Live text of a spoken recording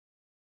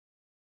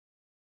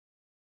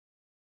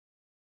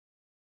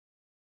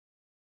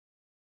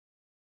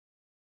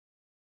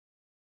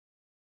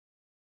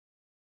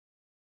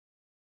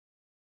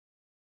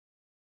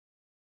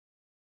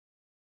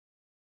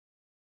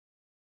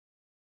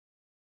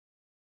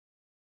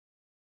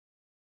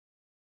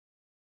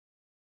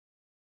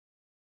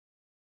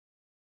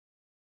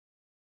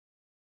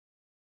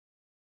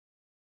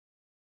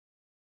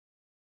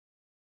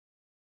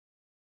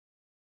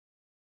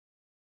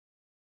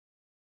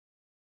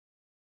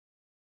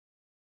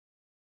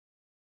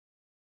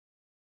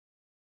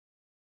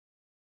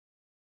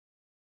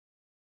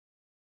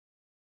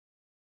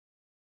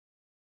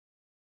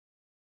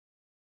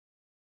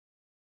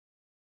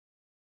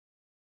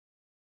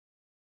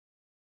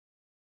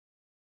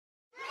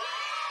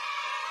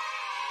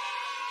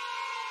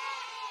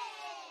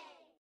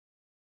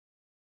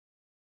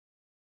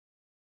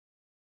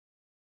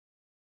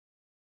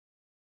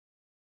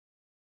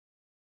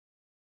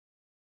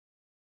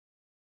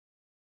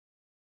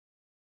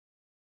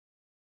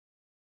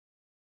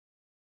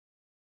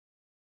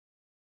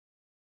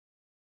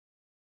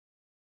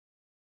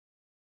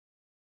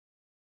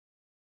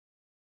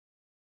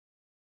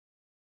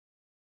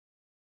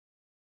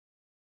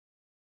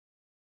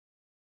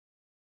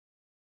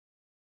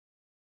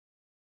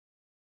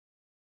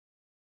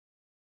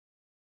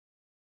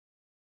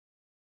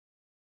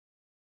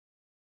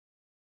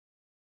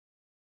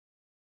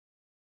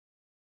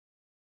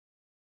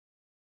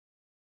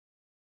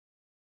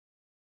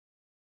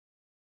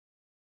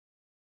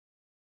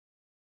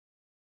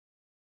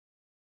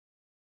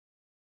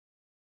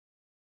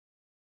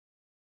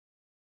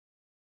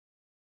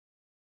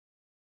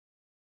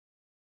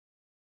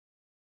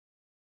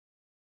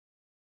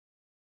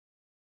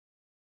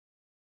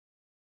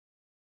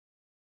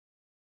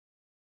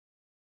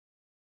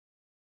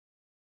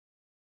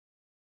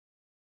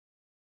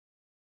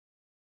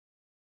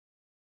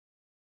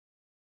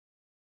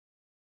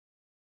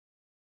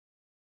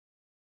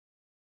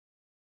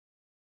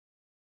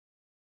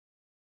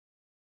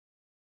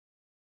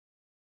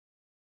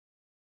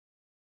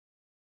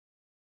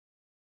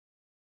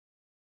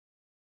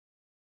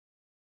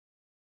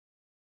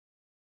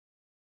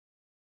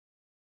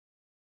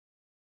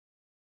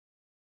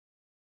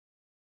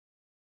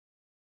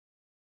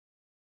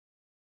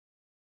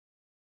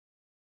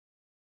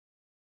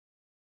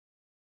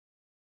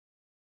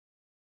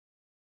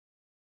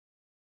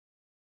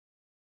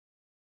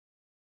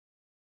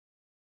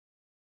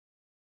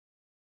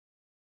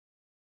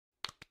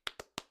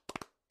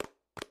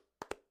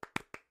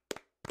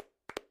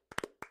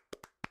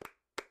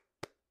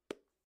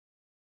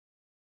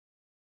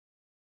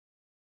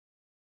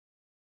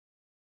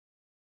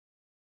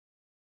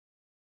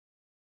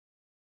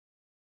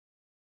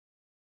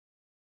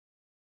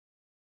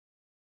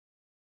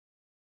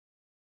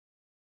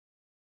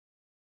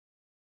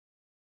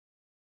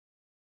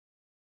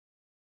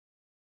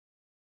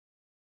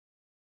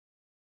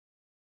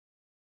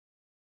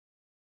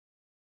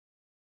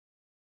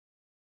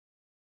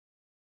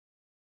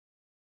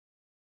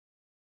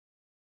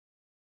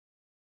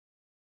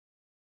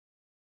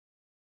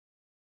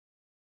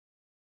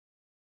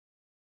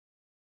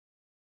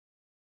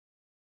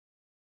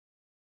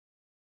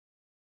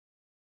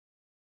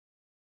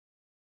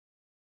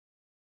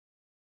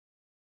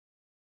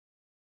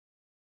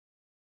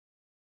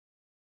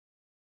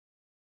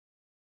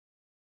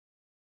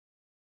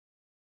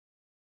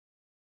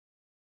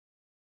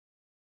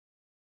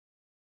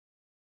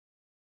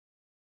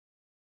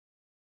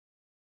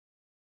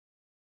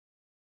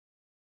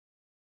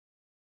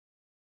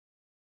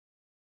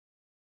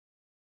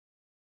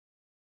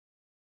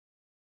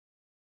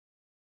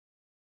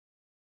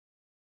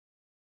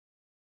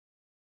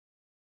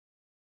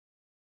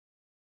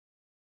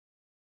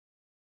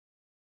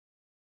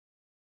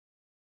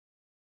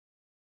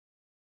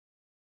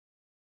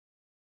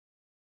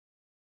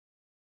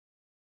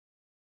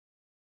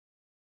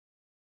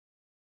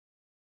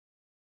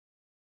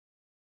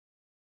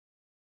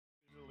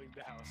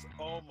leaving the house.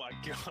 Oh my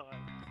god.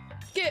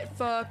 Get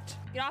fucked.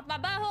 Get off my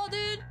butthole,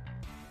 dude.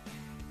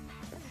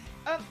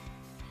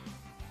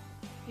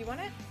 You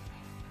want it?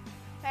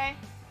 Hey.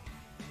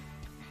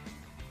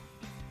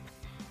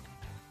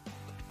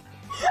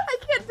 I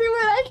can't do it.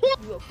 I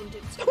can't. You opened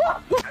it.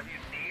 Have you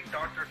seen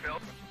Dr. Phil?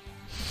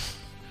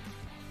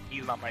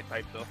 He's not my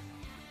type though.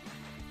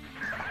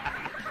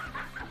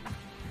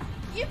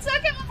 You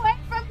took him away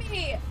from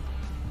me.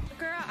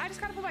 Girl, I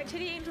just gotta put my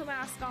titty angel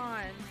mask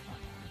on.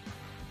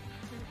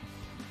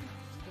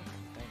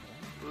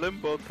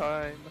 Limbo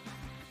time.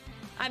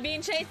 I'm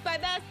being chased by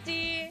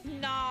Bestie.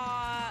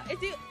 Nah.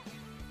 Is you?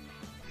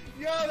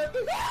 Yo, that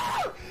thing.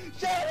 Ah!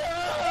 Shut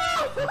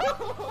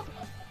up!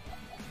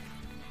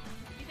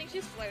 You think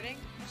she's flirting?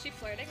 Is she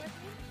flirting with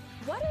me?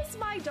 What is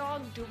my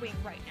dog doing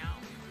right now?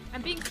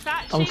 I'm being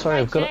fat shamed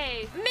by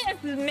Jay.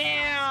 Miss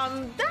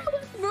Ma'am, that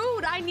was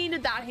rude. I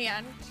needed that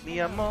hand. Mi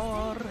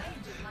amor,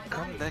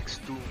 come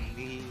next to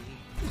me.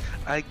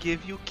 I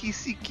give you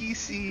kissy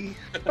kissy.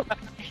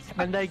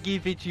 And I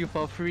give it you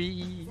for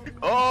free.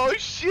 Oh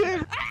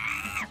shit!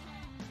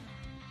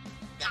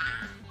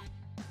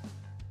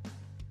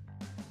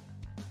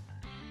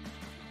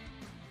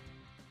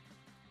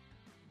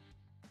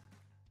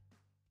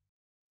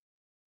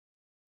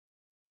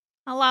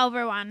 Hello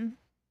everyone.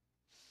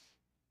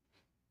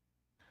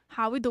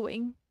 How we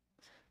doing?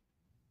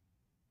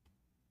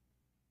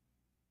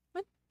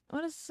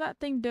 What is that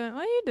thing doing?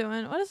 What are you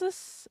doing? What is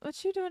this?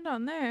 What you doing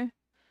down there?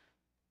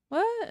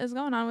 What is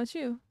going on with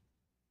you?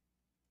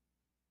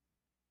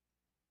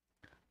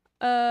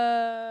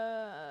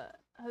 Hello?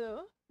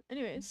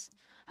 Anyways.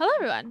 Hello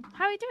everyone.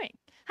 How are you doing?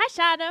 Hi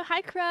Shadow.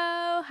 Hi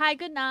Crow. Hi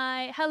good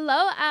night.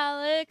 Hello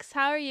Alex.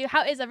 How are you?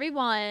 How is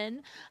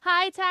everyone?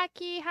 Hi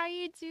Tacky. How are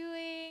you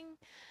doing?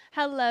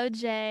 Hello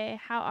Jay.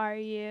 How are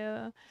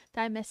you?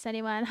 Did I miss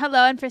anyone?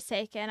 Hello and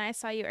Forsaken. I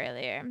saw you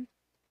earlier.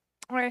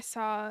 Or I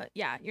saw,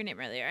 yeah, your name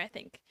earlier, I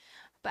think.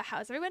 But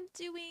how's everyone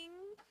doing?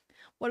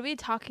 What are we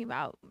talking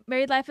about?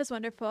 Married life is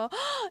wonderful.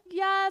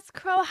 Yes,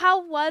 Crow, how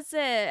was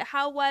it?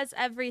 How was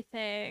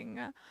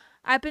everything?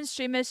 I've been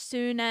streaming as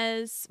soon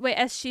as, wait,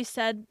 as she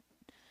said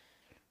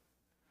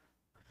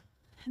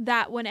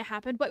that when it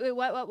happened. Wait,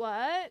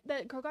 what?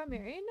 That Crow got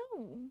married?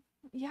 No.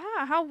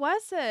 Yeah, how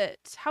was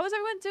it? How was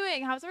everyone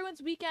doing? How's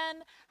everyone's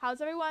weekend?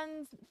 How's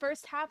everyone's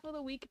first half of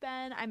the week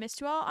been? I missed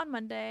you all on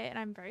Monday, and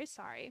I'm very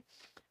sorry.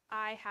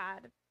 I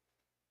had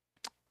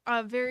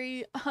a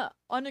very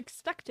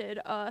unexpected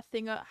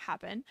thing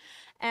happen,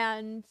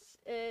 and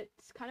it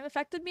kind of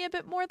affected me a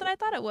bit more than I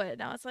thought it would.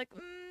 And I was like,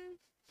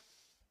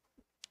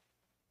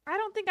 I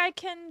don't think I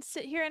can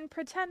sit here and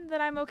pretend that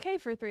I'm okay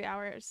for 3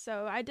 hours,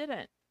 so I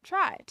didn't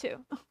try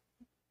to.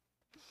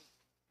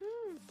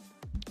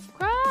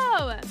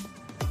 Crow!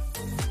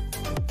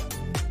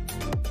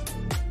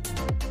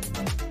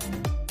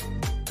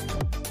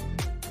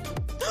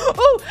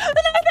 Oh!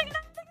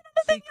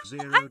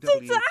 Zero W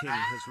King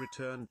has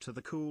returned to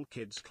the Cool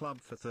Kids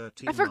Club for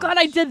 13 I forgot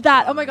months. I did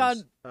that. Oh my god.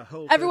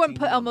 Everyone 13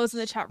 put Elmos months. in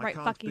the chat right I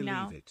can't fucking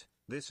now. believe it.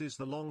 This is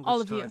the All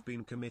longest of you. I've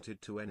been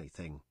committed to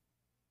anything.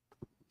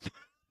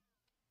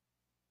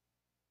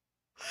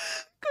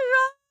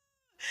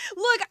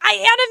 Look, I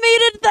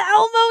animated the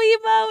Elmo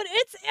emote.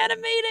 It's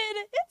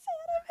animated. It's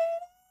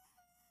animated.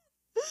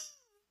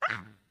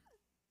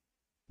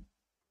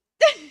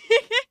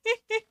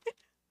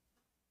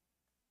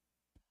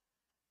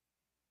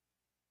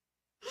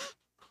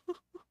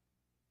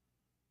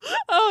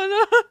 Oh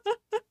no.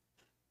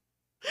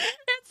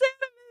 It's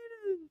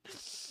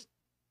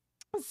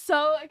animated.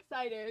 So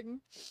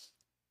exciting.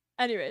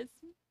 Anyways,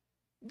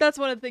 that's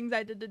one of the things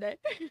I did today.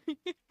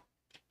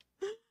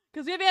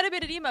 Because we have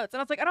animated emotes. And I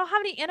was like, I don't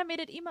have any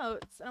animated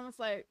emotes. And I was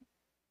like,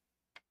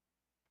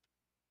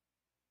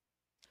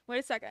 wait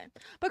a second.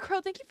 But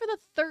Crow, thank you for the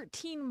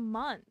 13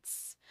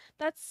 months.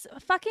 That's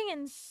fucking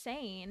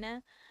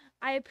insane.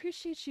 I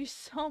appreciate you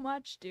so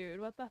much, dude.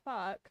 What the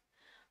fuck?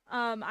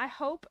 I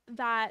hope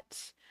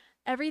that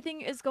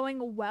everything is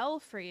going well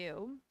for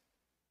you.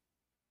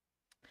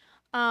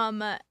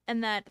 And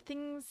that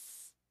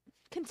things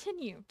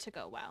continue to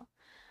go well.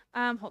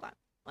 Hold on.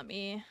 Let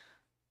me...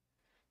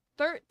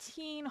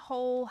 13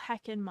 whole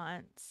heckin'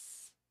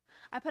 months.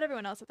 I put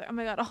everyone else up there. Oh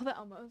my god, all the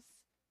Elmos.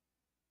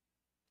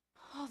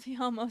 All the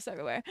Elmos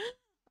everywhere.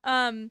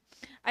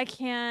 I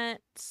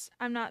can't...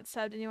 I'm not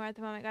subbed anywhere at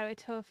the moment. Gotta wait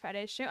till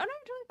Friday's stream. Oh no,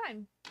 I'm totally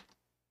fine.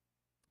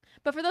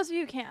 But for those of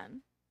you who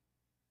can,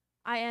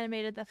 I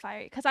animated the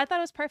fire because I thought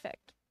it was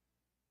perfect.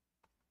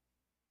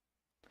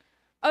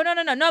 Oh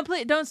no,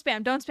 please don't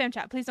spam. Don't spam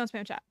chat. Please don't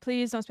spam chat.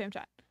 Please don't spam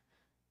chat.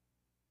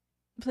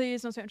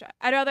 Please don't spam chat.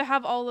 I'd rather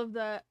have all of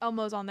the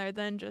Elmos on there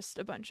than just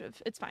a bunch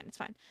of... It's fine, it's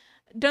fine.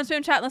 Don't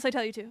spam chat unless I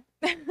tell you to.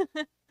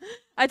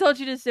 I told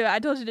you to do it. I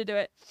told you to do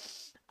it.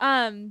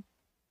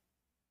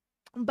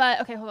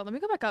 But, okay, hold on. Let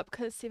me go back up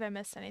because see if I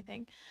missed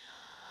anything.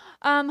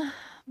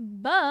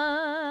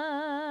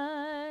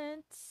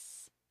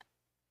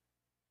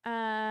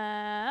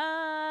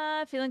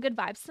 Feeling good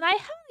vibes tonight.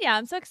 Hell yeah,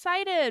 I'm so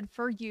excited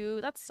for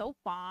you. That's so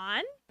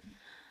fun.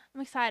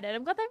 I'm excited.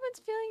 I'm glad that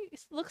everyone's feeling.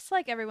 Looks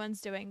like everyone's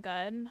doing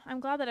good. I'm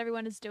glad that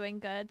everyone is doing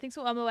good. Thanks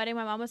for the wedding.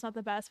 My mom was not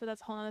the best, but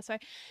that's a whole other story.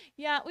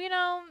 Yeah, you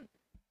know,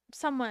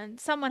 someone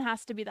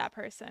has to be that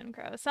person,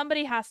 Crow.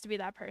 Somebody has to be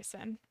that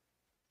person.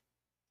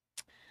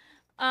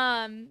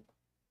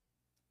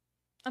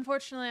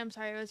 Unfortunately, I'm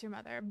sorry it was your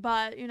mother,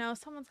 but you know,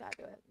 someone's got to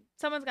do it.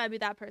 Someone's got to be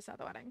that person at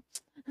the wedding.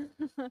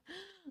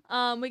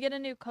 We get a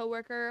new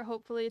coworker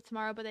hopefully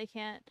tomorrow, but they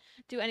can't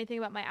do anything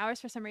about my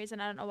hours for some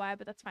reason. I don't know why,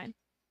 but that's fine.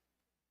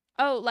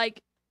 Oh,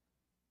 like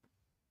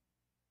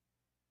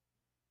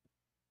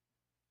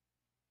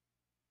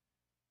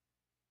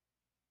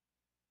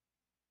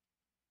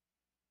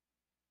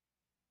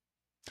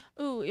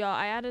ooh, y'all,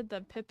 I added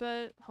the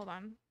Pippa. Hold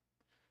on.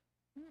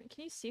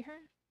 Can you see her?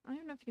 I don't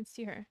even know if you can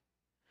see her.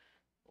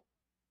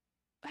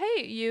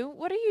 Hey, you.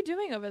 What are you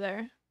doing over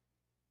there?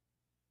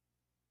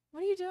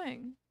 What are you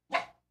doing?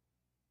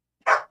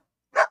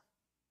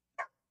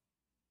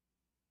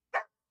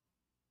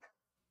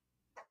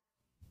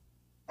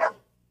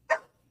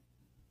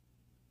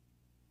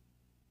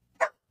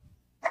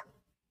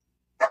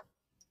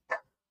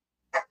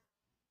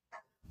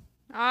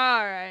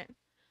 All right.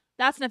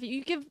 That's enough.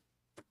 You give.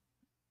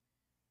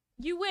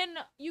 You win.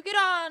 You get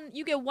on.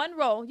 You get one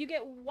roll. You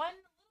get one.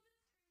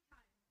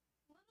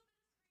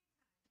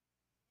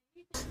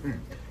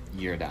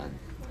 You're done.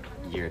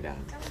 You're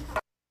done.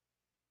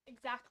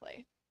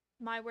 Exactly.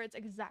 My words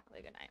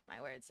exactly. Good night. My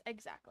words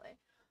exactly.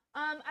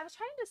 I was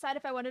trying to decide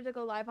if I wanted to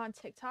go live on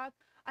TikTok.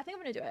 I think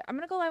I'm gonna do it. I'm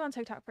gonna go live on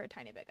TikTok for a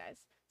tiny bit, guys.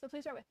 So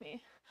please bear with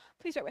me.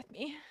 Please bear with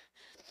me.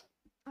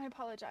 I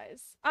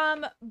apologize.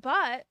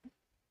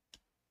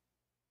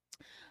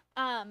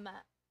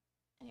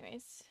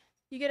 Anyways,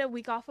 you get a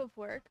week off of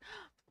work.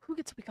 Who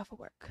gets a week off of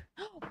work?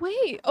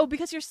 Wait. Oh,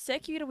 because you're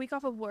sick, you get a week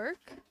off of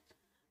work?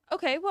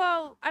 Okay,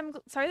 well, I'm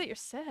sorry that you're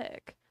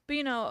sick. But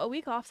you know, a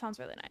week off sounds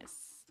really nice.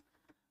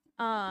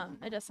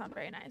 It does sound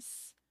very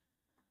nice.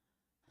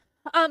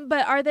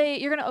 But are they,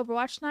 you're gonna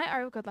Overwatch tonight?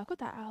 Good luck with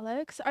that,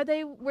 Alex.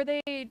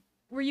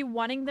 Were you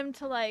wanting them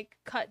to like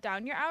cut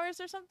down your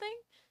hours or something?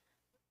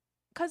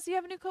 Cause you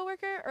have a new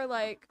coworker, or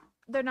like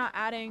they're not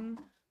adding,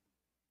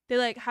 they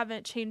like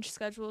haven't changed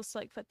schedules to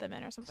like fit them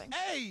in or something.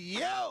 Hey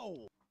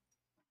yo!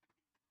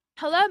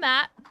 Hello,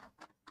 Matt.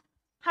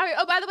 How are you?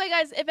 Oh, by the way,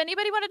 guys, if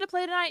anybody wanted to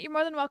play tonight, you're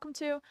more than welcome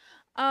to.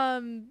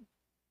 And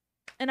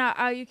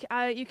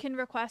you can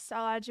request.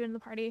 I'll add you in the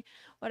party,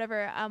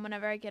 whatever.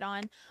 Whenever I get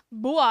on.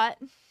 But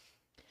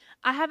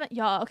I haven't,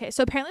 y'all. Okay,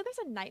 so apparently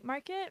there's a night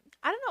market.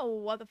 I don't know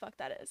what the fuck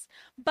that is,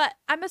 but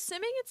I'm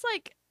assuming it's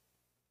like,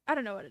 I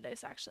don't know what it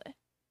is actually.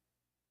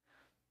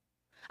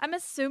 I'm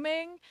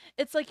assuming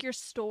it's like your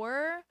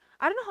store.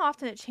 I don't know how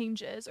often it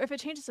changes or if it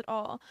changes at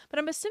all, but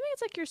I'm assuming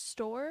it's like your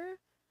store,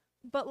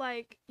 but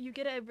like you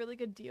get a really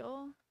good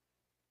deal.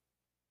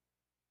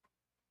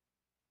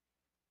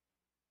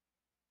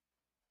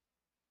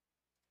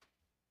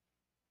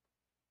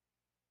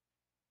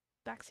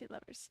 Backseat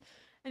lovers.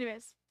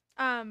 Anyways,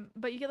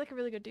 but you get like a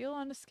really good deal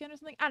on a skin or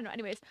something. I don't know.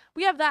 Anyways,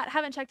 we have that.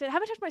 Haven't checked it.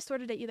 Haven't checked my store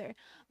today either.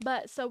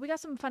 But so we got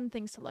some fun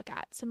things to look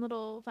at. Some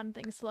little fun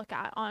things to look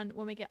at on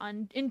when we get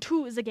on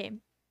into the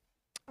game.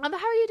 But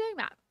how are you doing,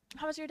 Matt?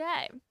 How was your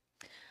day?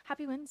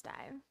 Happy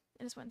Wednesday.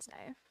 It is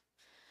Wednesday.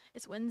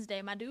 It's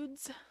Wednesday, my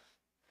dudes.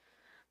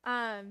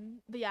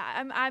 But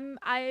yeah,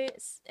 I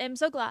am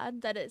so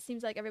glad that it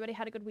seems like everybody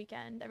had a good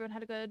weekend. Everyone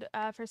had a good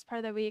first part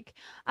of the week.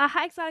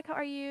 Hi Exotic, how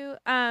are you?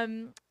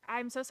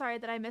 I'm so sorry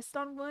that I missed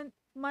on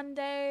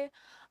Monday.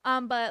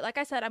 But like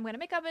I said, I'm gonna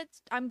make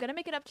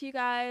it up to you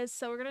guys.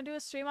 So we're gonna do a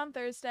stream on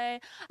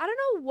Thursday. I don't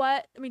know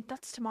what, I mean,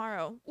 that's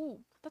tomorrow. Ooh,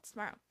 that's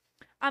tomorrow.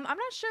 I'm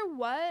not sure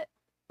what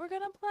we're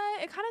gonna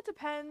play. It kind of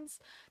depends,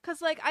 cause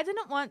like I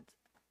didn't want.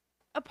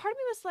 A part of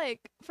me was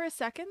like, for a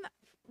second,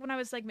 when I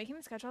was like making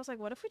the schedule, I was like,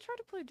 what if we try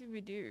to play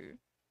DVD?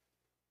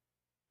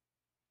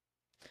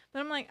 But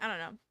I'm like, I don't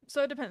know.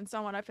 So it depends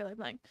on what I feel like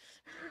playing.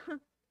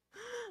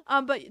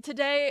 But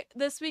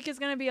this week is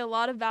gonna be a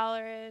lot of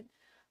Valorant.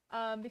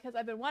 Because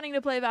I've been wanting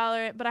to play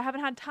Valorant, but I haven't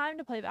had time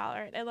to play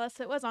Valorant unless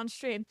it was on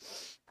stream.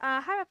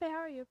 Hi Rafe, how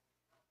are you?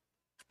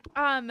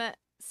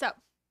 So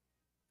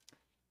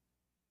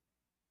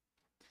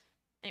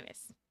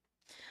anyways.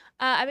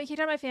 I've been kicked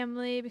out of my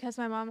family because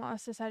my mom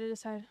also decided to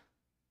decide.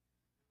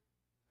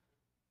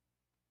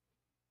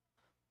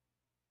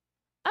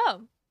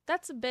 Oh,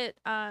 that's a bit,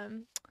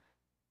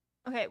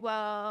 okay,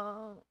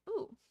 well,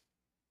 ooh.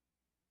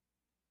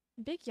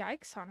 Big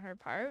yikes on her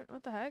part.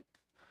 What the heck?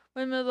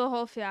 We're in the middle of the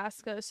whole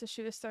fiasco, so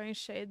she was throwing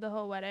shade the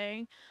whole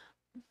wedding.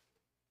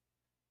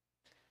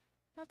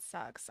 That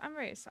sucks. I'm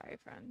very sorry,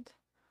 friend.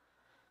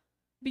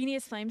 Beanie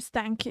is flames,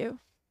 thank you.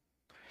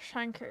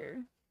 Thank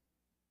you.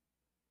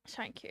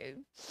 Thank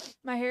you.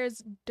 My hair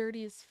is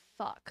dirty as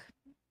fuck,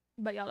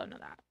 but y'all don't know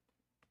that,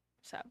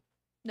 so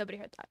nobody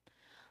heard that.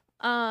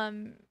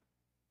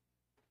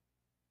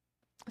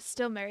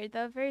 Still married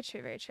though. Very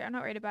true, very true. I'm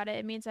not worried about it.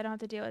 It means I don't have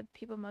to deal with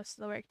people most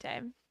of the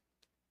workday.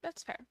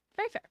 That's fair.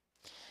 Very fair.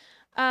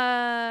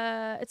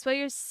 It's where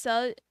you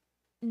sell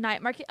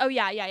night market. Oh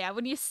yeah.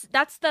 When you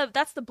that's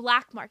the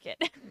black market.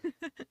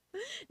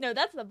 No,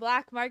 that's the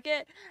black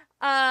market.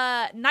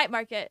 Night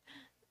market.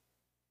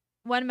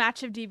 1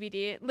 match of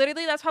DVD.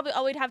 Literally, that's probably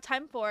all we'd have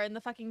time for in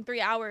the fucking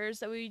 3 hours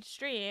that we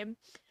stream.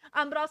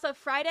 But also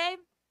Friday.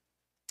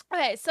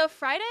 Okay, so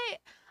Friday,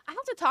 I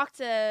have to talk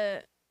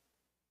to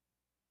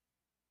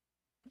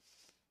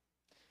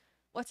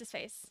what's his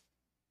face?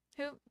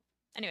 Who?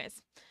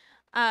 Anyways,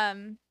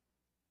 Friday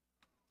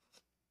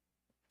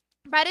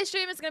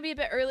stream is gonna be a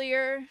bit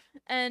earlier,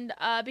 and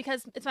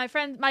because it's my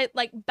friend, my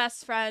like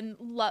best friend,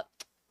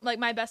 like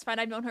my best friend.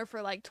 I've known her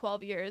for like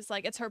 12 years.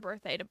 Like it's her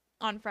birthday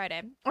on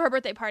Friday, or her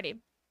birthday party.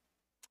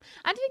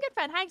 I'm doing a good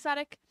friend. Hi,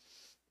 Exotic.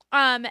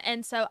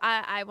 And so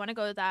I want to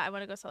go to that. I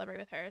want to go celebrate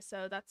with her.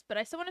 So that's, but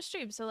I still want to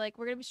stream. So like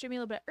we're gonna be streaming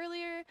a little bit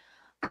earlier.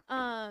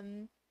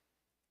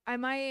 I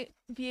might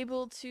be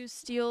able to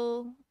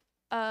steal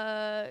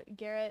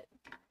Garrett.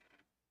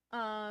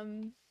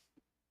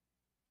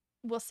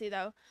 We'll see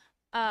though.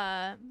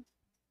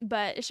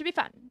 But it should be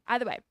fun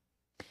either way.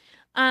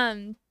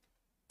 We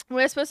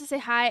were supposed to say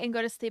hi and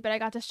go to sleep, but I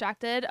got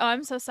distracted. Oh,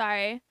 I'm so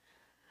sorry.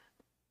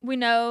 We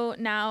know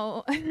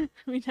now.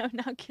 We know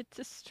now. Get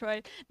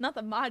destroyed. Not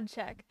the mod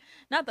check.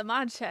 Not the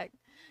mod check.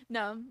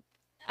 No.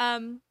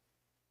 What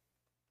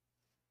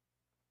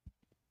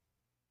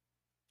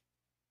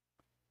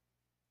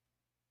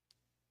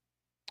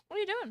are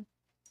you doing?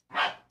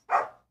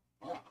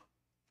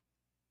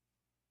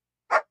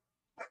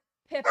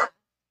 Pippa. That's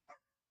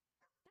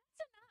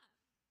enough.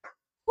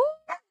 Who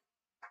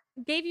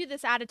gave you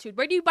this attitude?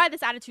 Where do you buy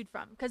this attitude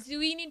from? Because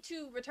we need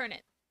to return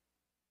it.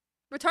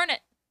 Return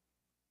it.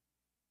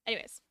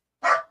 Anyways.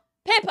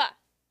 Pippa!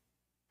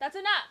 That's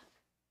enough.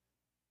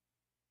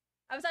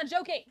 I was not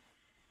joking.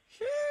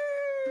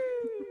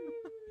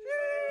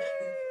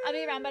 I'll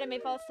be around, but I may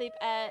fall asleep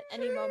at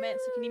any moment,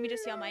 so if you need me to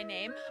yell my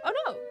name. Oh,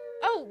 no.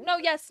 Oh, no,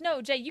 yes,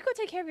 no, Jay, you go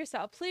take care of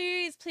yourself.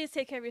 Please, please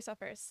take care of yourself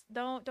first.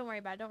 Don't worry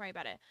about it. Don't worry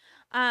about it.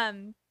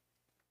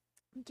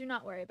 Do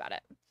not worry about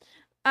it.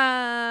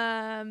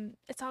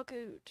 It's all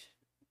good.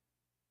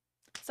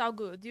 It's all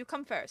good. You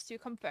come first. You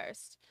come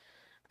first.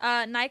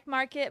 Night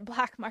market,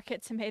 black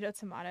market, tomato.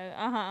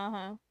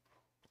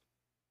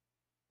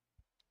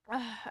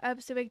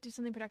 So we could do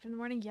something productive in the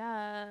morning.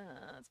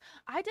 Yes,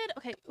 I did.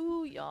 Okay.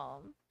 Ooh,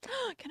 y'all.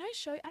 Can I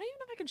show you? I don't even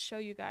know if I can show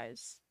you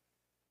guys.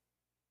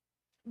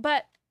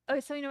 But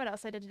okay, so you know what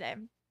else I did today?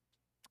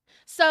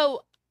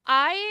 So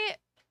I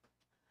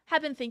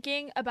have been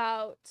thinking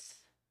about.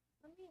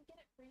 Let me get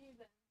it for you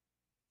then.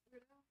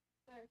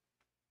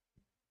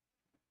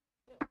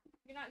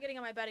 You're not getting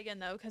on my bed again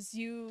though, because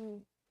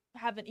you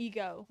have an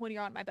ego when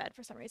you're on my bed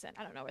for some reason.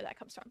 I don't know where that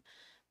comes from,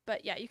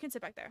 but yeah, you can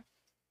sit back there.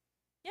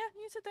 Yeah,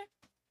 you can sit there.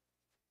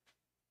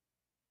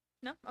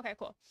 No? Okay,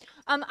 cool.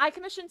 I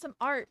commissioned some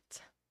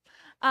art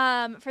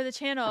for the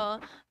channel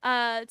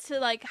to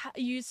like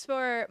use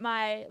for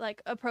my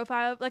like a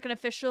profile, like an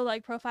official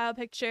like profile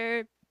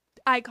picture,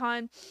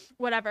 icon,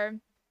 whatever.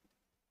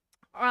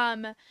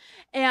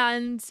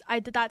 And I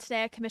did that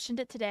today. I commissioned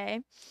it today,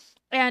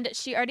 and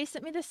she already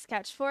sent me the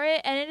sketch for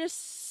it, and it is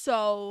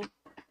so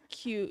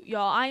cute,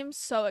 y'all. I am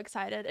so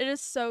excited. It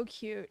is so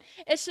cute.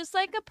 It's just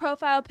like a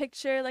profile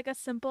picture, like a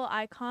simple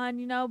icon,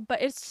 you know,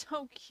 but it's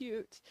so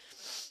cute.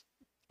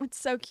 It's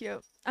so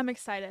cute. I'm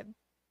excited.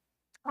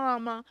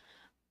 I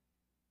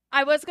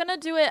was gonna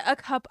do it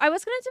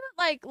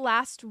like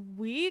last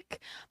week,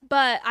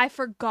 but I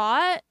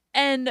forgot,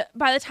 and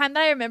by the time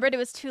that I remembered, it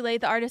was too late.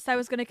 The artist I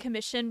was gonna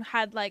commission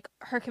had like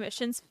her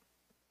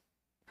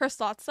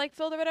slots like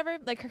filled or whatever,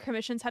 like her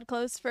commissions had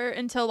closed for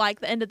until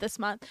like the end of this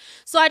month.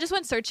 So I just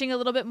went searching a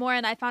little bit more,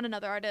 and I found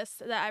another artist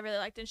that I really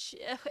liked, and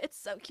it's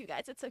so cute,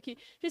 guys. It's so cute.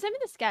 She sent me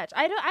the sketch.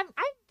 I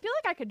feel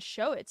like I could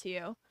show it to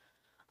you.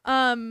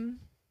 I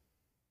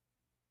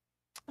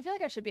feel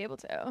like I should be able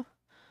to.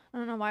 I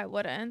don't know why I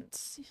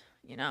wouldn't.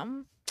 You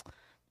know,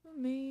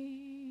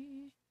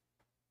 me.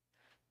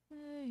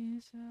 Here,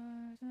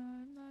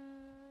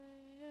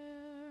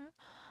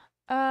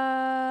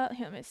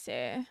 let me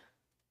see.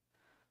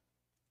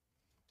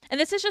 And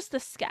this is just the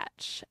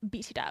sketch.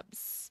 BT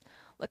dubs.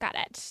 Look at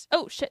it.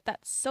 Oh shit,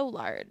 that's so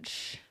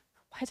large.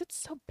 Why is it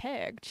so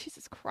big?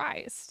 Jesus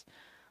Christ.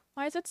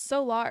 Why is it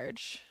so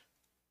large?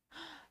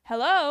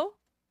 Hello?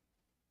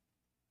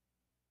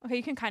 Okay,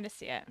 you can kind of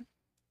see it.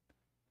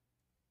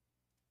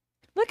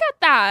 Look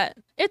at that.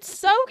 It's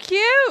so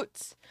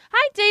cute.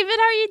 Hi, David.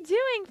 How are you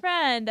doing,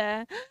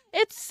 friend?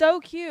 It's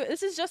so cute.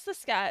 This is just the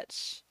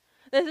sketch.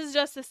 This is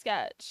just the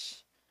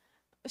sketch.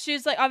 She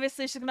was like,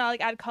 obviously, she's gonna like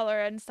add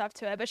color and stuff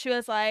to it, but she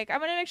was like, I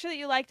want to make sure that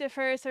you liked it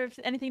first, or if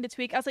anything to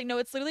tweak. I was like, no,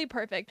 it's literally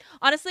perfect.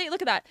 Honestly,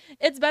 look at that.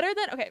 It's better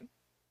than, okay.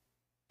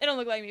 It don't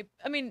look like me.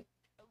 I mean,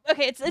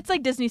 okay, it's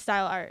like Disney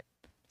style art.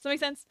 Does that make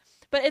sense?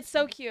 But it's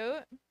so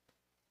cute.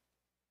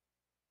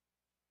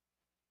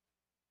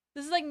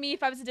 This is like me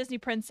if I was a Disney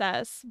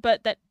princess,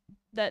 but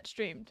that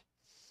streamed.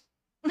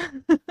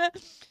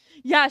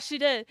 Yeah, she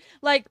did.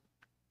 Like,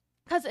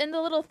 cause in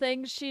the little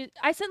thing,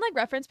 I sent like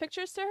reference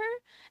pictures to her,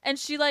 and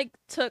she like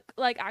took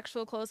like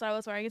actual clothes that I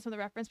was wearing in some of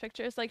the reference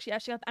pictures. Like she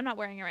got, I'm not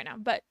wearing it right now,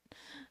 but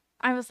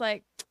I was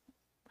like,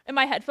 And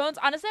my headphones.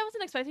 Honestly, I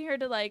wasn't expecting her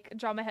to like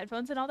draw my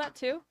headphones and all that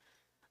too.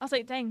 I was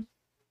like, dang.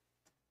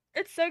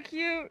 It's so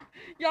cute.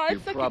 Y'all,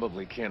 it's so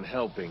probably can't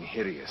help being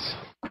hideous.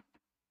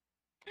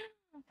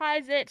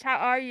 Hi, Zitch. How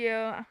are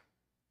you?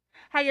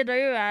 How you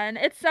doing?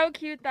 It's so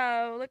cute,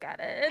 though. Look at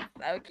it.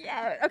 It's so cute.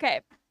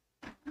 Okay.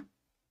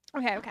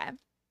 Okay.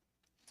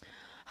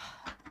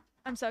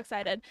 I'm so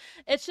excited.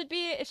 It should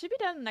be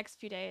done in the next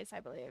few days, I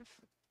believe.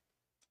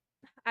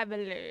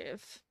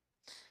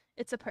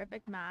 It's a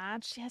perfect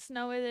match. Yes,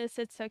 no, it is.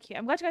 It's so cute.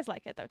 I'm glad you guys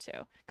like it, though,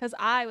 too. Because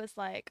I was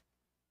like,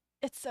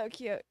 it's so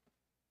cute.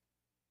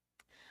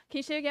 Can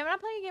you show your game? I'm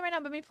not playing a game right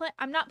now, but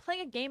I'm not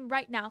playing a game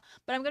right now,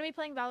 but I'm going to be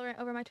playing Valorant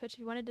over my Twitch. If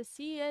you wanted to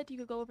see it, you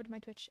could go over to my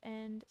Twitch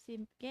and see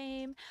the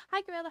game.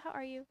 Hi, Gorilla. How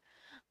are you?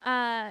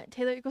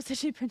 Taylor equals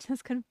Disney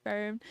Princess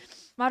confirmed.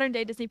 Modern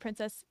day Disney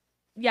Princess.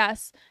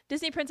 Yes.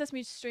 Disney Princess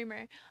meets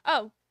streamer.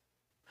 Oh,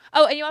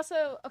 and you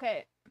also,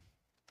 okay.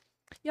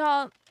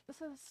 Y'all, this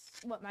is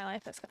what my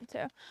life has come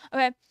to.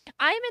 Okay.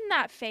 I'm in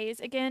that phase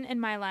again in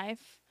my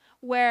life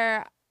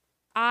where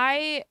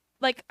I'm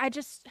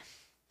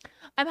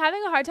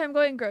having a hard time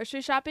going grocery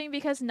shopping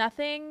because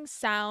nothing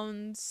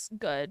sounds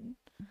good.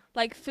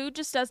 Like, food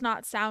just does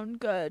not sound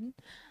good.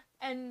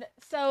 And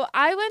so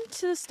I went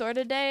to the store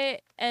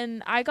today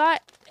and I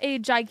got a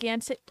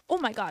gigantic, oh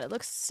my god, it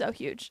looks so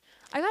huge.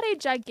 I got a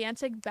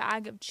gigantic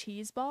bag of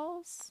cheese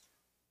balls.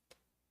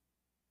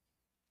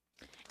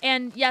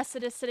 And yes,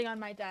 it is sitting on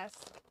my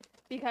desk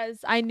because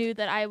I knew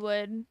that I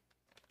would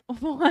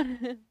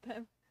want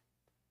them.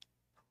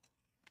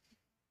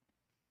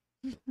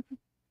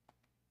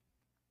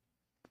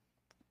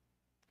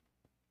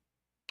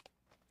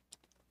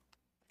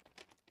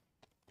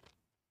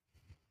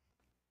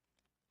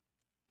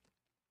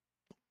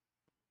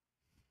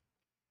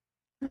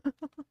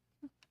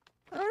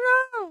 I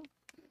don't know.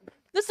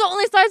 This is the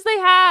only size they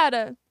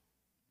had.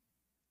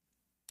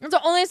 It's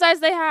the only size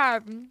they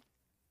have.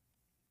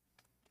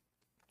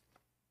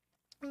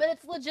 But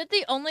it's legit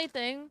the only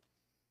thing.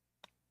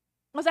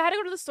 Because I had to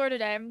go to the store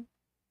today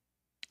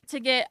to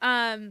get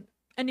a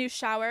new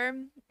shower.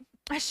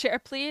 A share,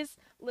 please.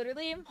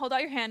 Literally, hold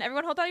out your hand.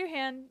 Everyone hold out your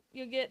hand.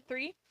 You'll get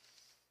 3.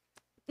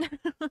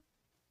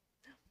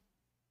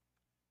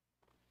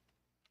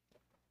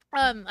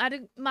 I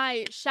had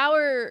my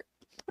shower.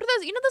 What are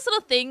those? You know those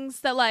little things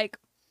that like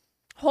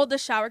hold the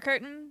shower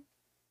curtain?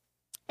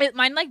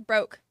 Mine like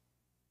broke.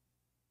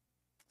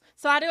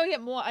 So I had to go get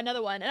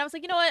another one. And I was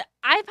like, you know what?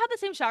 I've had the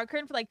same shower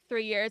curtain for like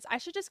 3 years. I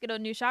should just get a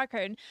new shower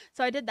curtain.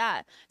 So I did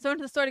that. So I went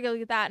to the store to go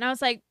get that. And I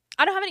was like,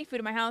 I don't have any food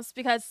in my house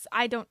because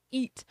I don't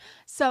eat.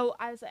 So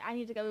I was like, I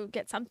need to go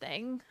get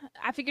something.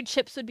 I figured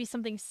chips would be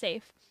something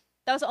safe.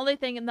 That was the only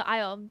thing in the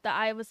aisle that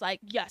I was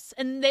like, yes.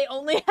 And they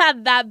only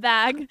had that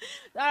bag. And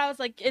I was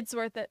like, it's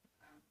worth it.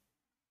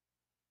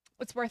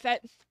 It's worth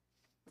it.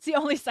 It's the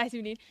only size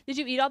you need. Did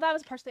you eat all that? It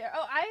was partially air.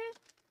 Oh,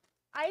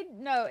 I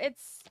know.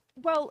 It's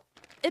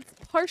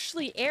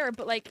partially air,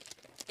 but like,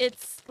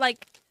 it's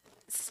like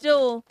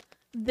still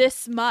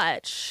this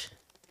much.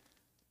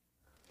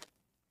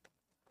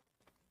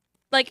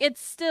 Like,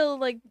 it's still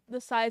like the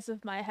size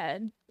of my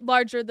head.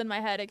 Larger than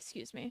my head,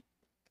 excuse me.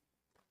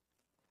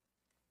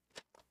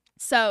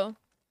 So,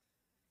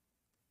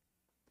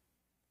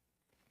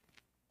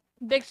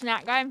 big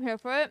snack guy, I'm here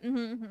for it.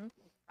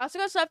 I also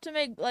got stuff to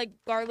make like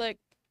garlic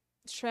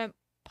shrimp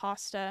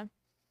pasta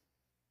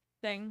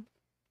thing.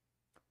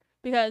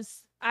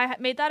 Because I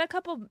made that a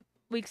couple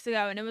weeks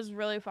ago and it was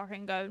really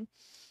fucking good.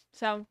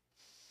 So,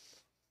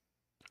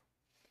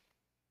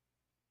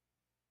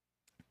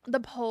 the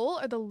pole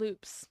or the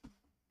loops?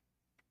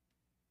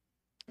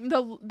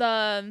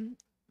 The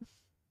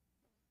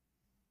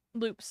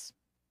loops.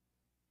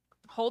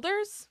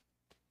 Holders?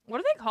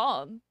 What are they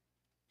called?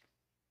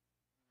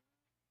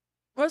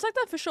 What's like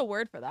the official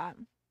word for that?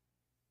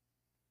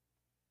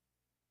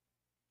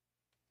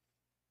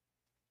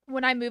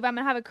 When I move, I'm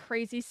gonna have a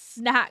crazy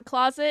snack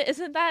closet.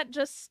 Isn't that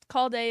just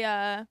called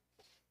a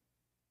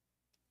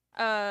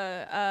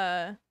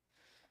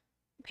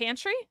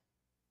pantry?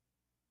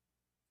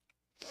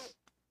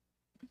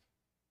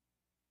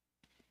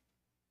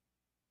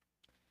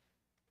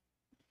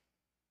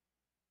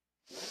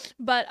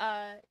 But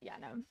yeah,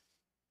 no.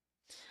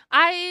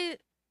 I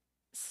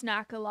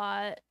snack a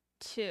lot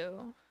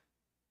too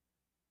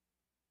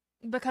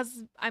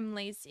because I'm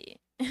lazy.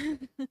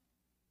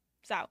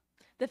 So,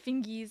 the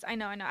fingies, I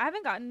know. I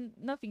haven't gotten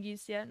no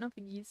fingies yet. No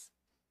fingies.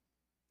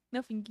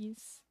 No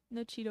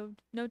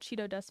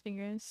Cheeto dust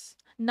fingers.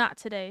 Not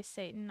today,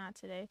 Satan. Not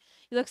today.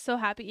 You look so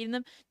happy eating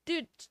them.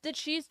 Dude, the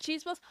cheese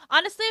balls.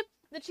 Honestly,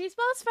 the cheese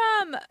balls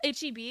from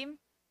HEB,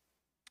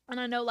 and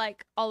I know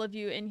like all of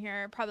you in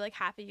here, probably like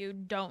half of you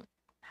don't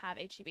have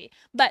HEB.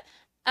 But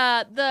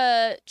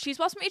the cheese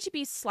balls from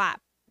HEB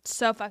slap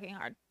so fucking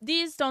hard.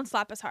 These don't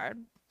slap as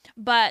hard,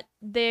 but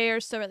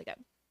they're still really good.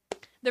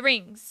 The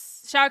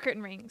rings, shower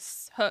curtain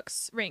rings,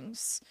 hooks,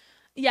 rings.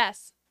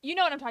 Yes, you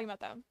know what I'm talking about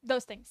though.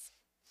 Those things.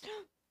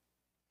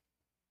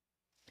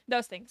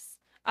 Those things.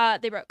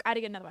 They broke. I had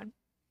to get another one.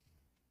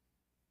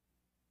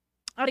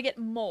 I had to get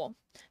more.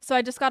 So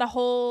I just got a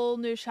whole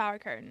new shower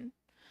curtain.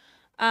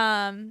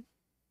 So,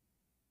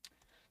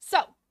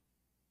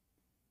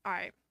 all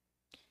right.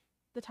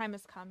 The time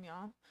has come,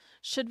 y'all.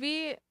 Should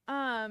we,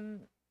 I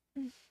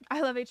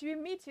love HEB.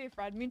 Me too,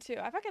 Fred. Me too.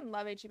 I fucking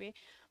love HEB.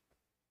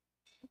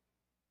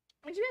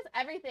 HEB has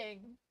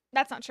everything.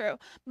 That's not true.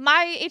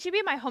 My HEB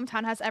in my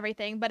hometown has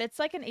everything, but it's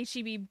like an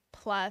HEB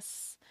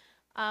plus.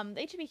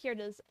 The HEB here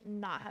does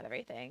not have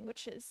everything,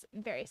 which is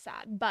very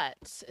sad, but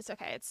it's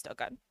okay. It's still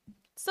good.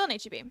 Still an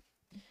HEB.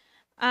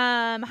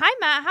 Hi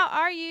Matt, how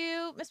are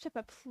you? Miss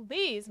Pippa,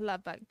 please,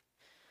 love bug.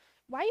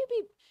 Why you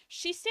be?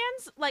 She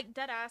stands like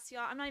dead ass,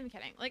 y'all. I'm not even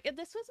kidding. Like if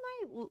this was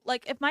my,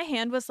 like if my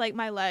hand was like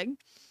my leg,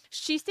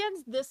 she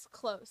stands this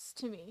close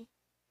to me,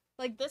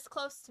 like this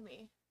close to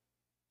me,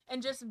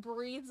 and just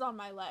breathes on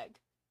my leg.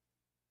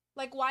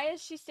 Like why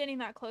is she standing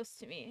that close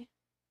to me?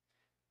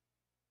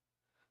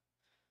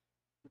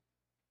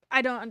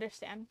 I don't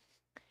understand.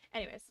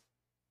 Anyways.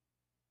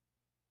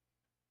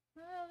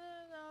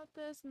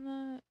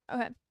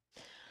 Okay.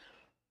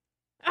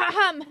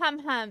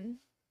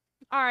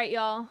 All right,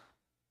 y'all.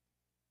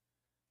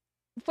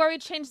 Before we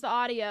change the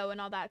audio and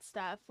all that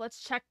stuff,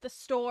 let's check the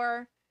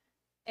store.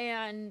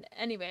 And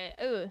anyway,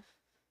 ooh.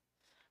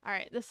 All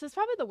right, this is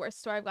probably the worst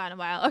store I've gotten in a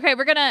while. Okay,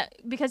 we're gonna,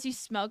 because you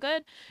smell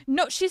good.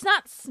 No, she's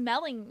not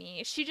smelling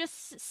me. She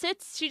just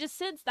sits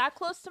that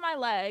close to my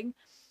leg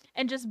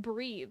and just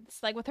breathes,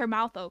 like with her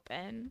mouth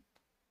open.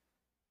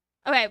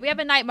 Okay, we have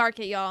a night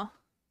market, y'all.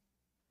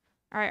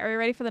 All right, are we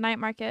ready for the night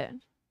market?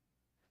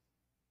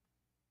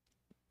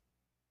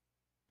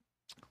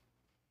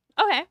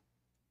 Okay.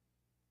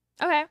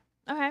 Okay.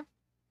 Okay.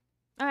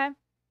 Okay.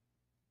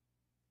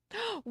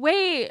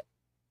 Wait.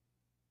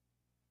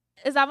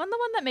 Is that the one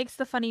that makes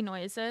the funny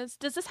noises?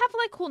 Does this have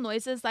like cool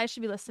noises that I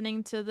should be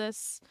listening to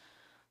this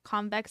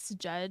convex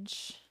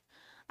judge?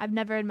 I've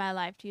never in my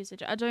life used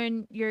it. I'll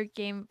join your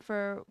game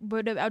for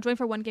I'll join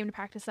for one game to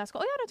practice. That's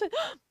cool. Oh yeah, that's it.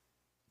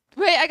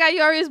 Wait, I got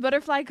Yari's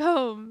butterfly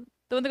comb.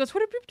 The one that goes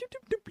bloop, bloop,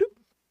 bloop, bloop.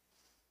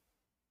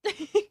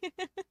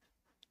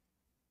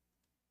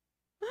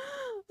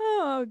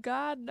 Oh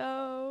god,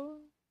 no.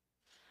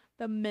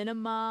 The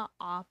Minima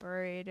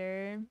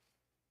operator.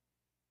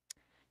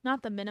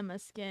 Not the Minima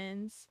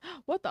skins.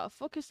 What the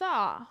fuck is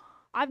that?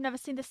 I've never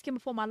seen this skin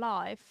before in my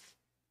life.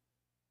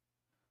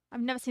 I've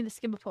never seen this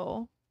skin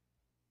before.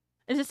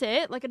 Is this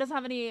it? Like it doesn't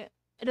have any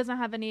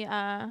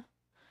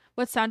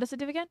what sound does it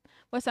do again?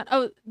 What sound?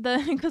 Oh,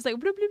 it goes like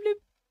bloop bloop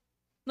bloop.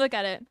 Look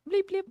at it.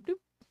 Bleep bleep bloop.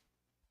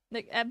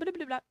 Like bloop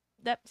bloop bloop.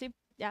 Yep, see?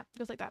 Yeah, it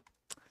goes like that.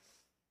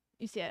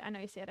 You see it. I know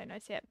you see it. I know I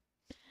see it.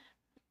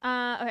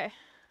 Okay.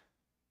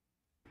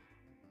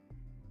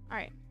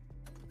 Alright.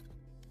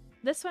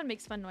 This one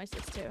makes fun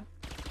noises too.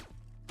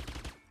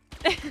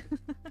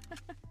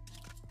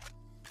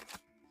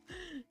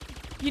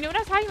 You know what I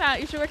was talking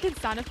about? You should work in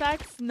sound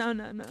effects? No.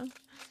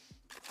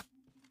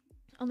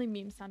 Only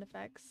meme sound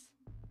effects.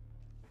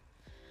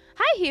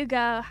 Hi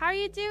Hugo, how are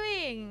you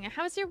doing?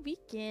 How was your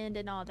weekend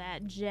and all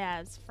that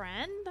jazz,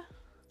 friend?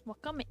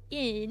 Welcome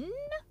in.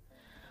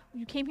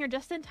 You came here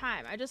just in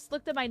time. I just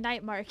looked at my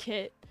night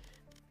market.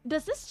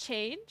 Does this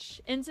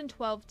change? Ends in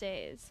 12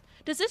 days.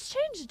 Does this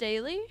change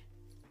daily?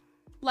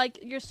 Like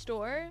your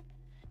store?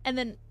 And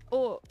then,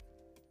 or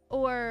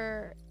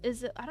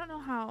is it, I don't know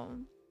how.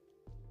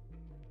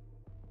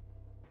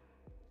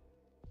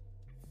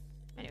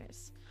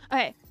 Anyways.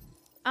 Okay.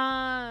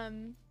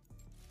 Alright,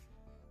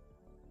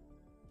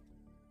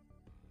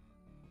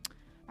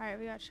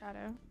 we got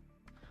Shadow.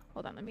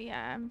 Hold on, let me,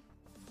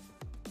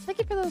 thank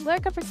you for the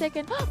lurk up for a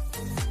second.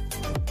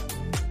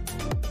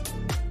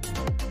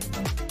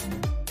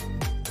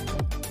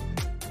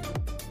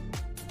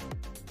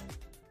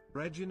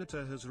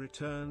 Reginata has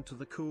returned to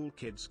the Cool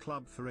Kids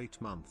Club for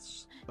 8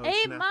 months. Oh, 8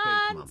 snap,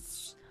 months! 8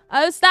 months.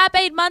 Oh, snap,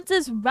 8 months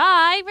is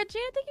right!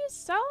 Regina, thank you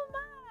so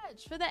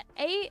much for the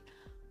 8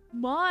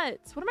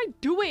 months. What am I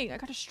doing? I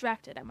got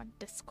distracted. I'm on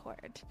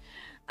Discord.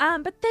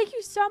 But thank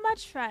you so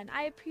much, friend.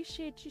 I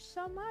appreciate you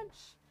so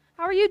much.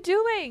 How are you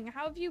doing?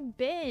 How have you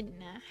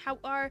been? How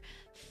are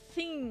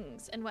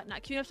things and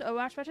whatnot? Queuing up to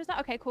Overwatch matches now?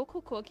 Okay, cool.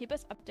 Keep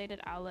us updated,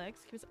 Alex.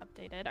 Keep us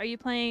updated. Are you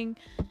playing?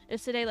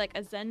 Is today like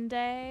a Zen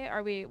day?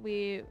 Are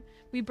we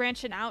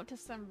branching out to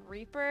some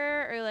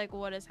Reaper, or like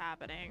what is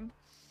happening?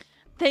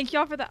 Thank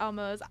y'all for the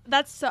Elmos.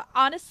 That's so,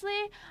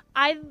 honestly,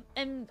 I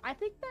think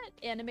that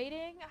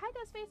animating, hi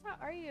Despace, how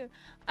are you?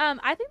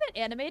 I think that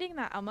animating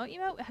that Elmo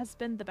emote has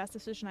been the best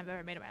decision I've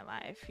ever made in my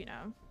life, you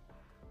know?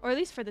 Or at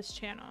least for this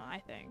channel, I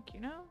think, you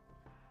know?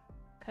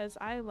 Because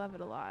I love it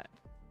a lot.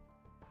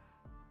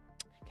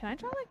 Can I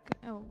draw like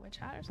a witch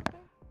hat or something?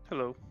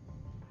 Hello.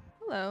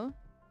 Hello.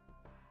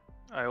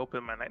 I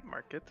opened my night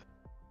market.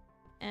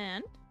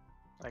 And?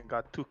 I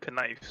got 2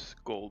 knives,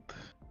 gold.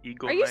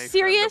 Eagle Are you knife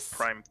serious?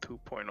 And the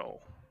Prime 2.0.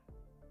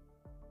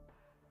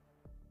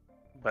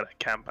 But I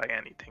can't buy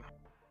anything.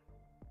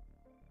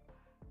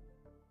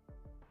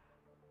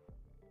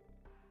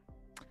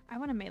 I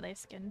want a melee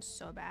skin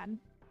so bad.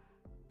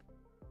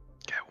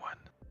 Get one.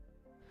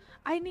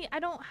 I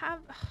don't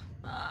have,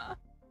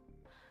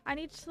 I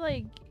need to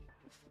like,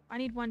 I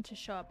need one to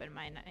show up in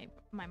my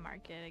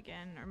market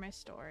again, or my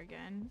store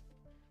again.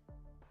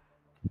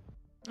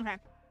 Okay.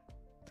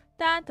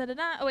 Dun, dun, dun,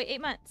 dun. Oh wait,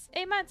 8 months.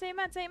 8 months, 8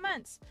 months, 8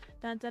 months.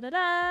 Dun, dun, dun,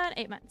 dun.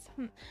 8 months.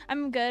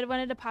 I'm good.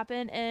 Wanted to pop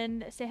in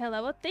and say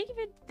hello. Well, thank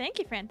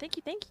you, friend. Thank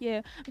you.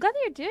 I'm glad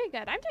that you're doing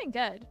good. I'm doing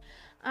good.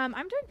 I'm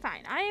doing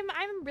fine.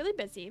 I'm really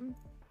busy.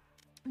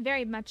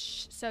 Very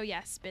much so,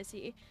 yes,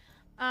 busy.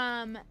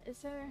 Is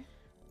there?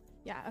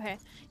 Yeah, okay.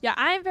 Yeah,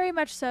 I'm very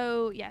much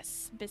so,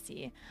 yes,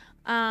 busy.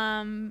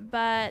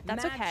 But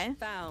that's okay.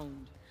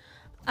 Found.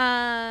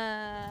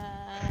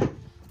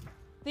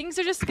 Things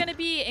are just gonna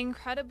be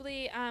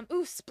incredibly,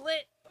 ooh,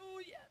 split. Oh,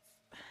 yes.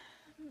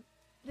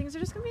 Things are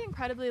just gonna be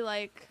incredibly,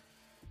 like,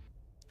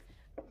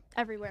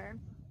 everywhere.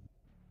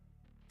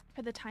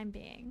 For the time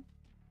being.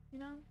 You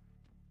know?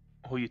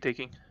 Who are you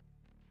taking?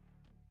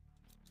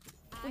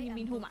 What do you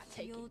mean, who am I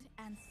taking?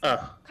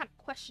 What kind of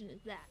question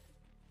is that?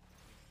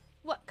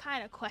 What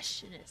kind of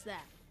question is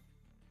that?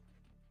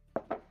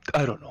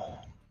 I don't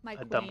know. My a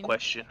queen. Dumb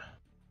question.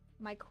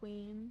 My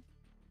queen.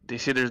 They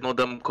say there's no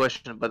dumb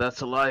question, but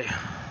that's a lie.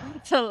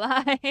 It's a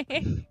lie.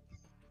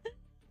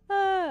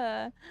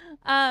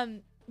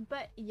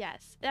 But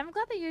yes, I'm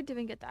glad that you're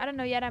doing good. I don't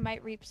know yet. I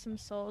might reap some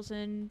souls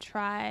and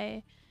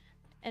try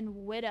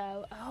and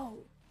widow.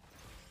 Oh,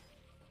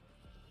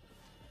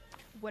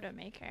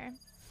 Widowmaker.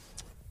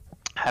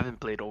 Haven't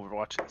played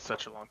Overwatch in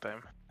such a long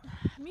time.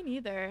 Me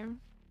neither.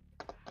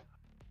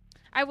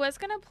 I was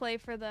gonna play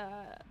for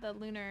the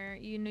Lunar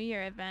New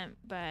Year event,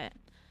 but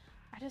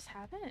I just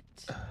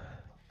haven't.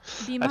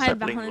 Be my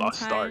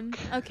Valentine.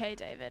 Okay,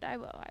 David, I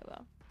will.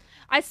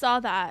 I saw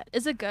that.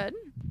 Is it good?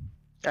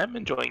 I'm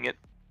enjoying it.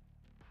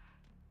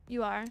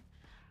 You are?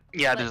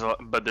 Yeah,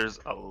 like, there's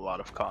a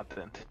lot of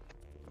content.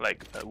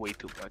 Like, way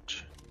too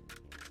much.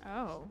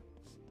 Oh.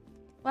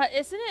 Well,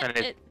 isn't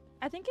it?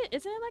 I think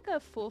isn't it like a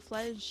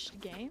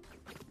full-fledged game?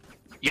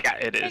 Yeah,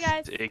 it is. Hey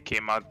guys. It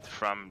came out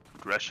from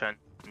Russia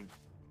and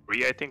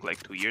Korea, I think,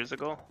 like 2 years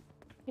ago.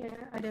 Yeah,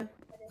 I do.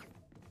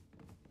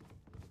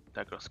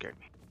 That girl scared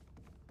me.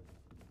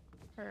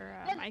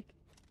 Her mic.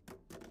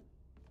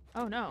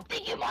 Oh no.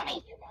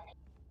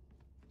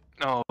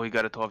 Oh, we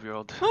got a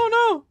 12-year-old.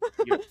 Oh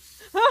no!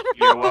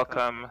 You're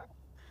welcome.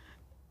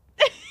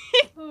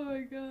 Oh my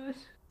gosh.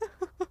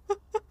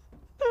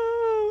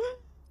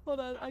 Hold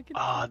on, I can.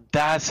 Oh,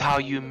 that's how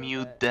you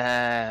mute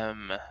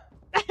them.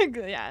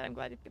 Yeah, I'm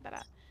glad you figured that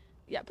out.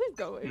 Yeah, please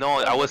go away. No,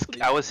 I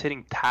was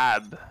hitting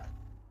tab.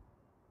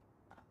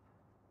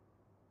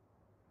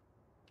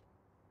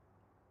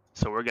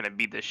 So we're gonna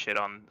beat this shit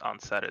on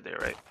Saturday,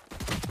 right?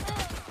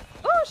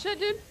 Oh shit,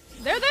 dude!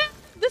 They're there.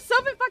 This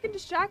Soviet fucking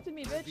distracted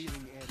me, bitch.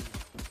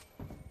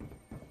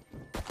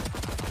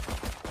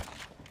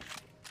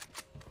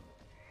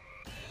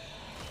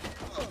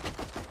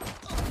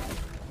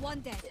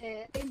 One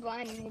dead. They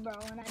blinded me, bro,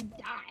 and I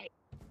died.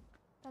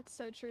 That's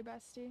so true,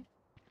 bestie.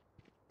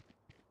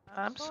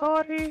 I'm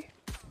sorry.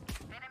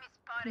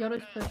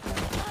 Yoda's pushing.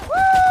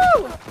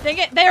 Woo! Dang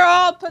it! They're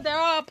all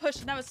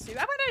pushing. That was stupid.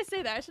 Why did I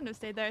stay there? I shouldn't have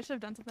stayed there. I should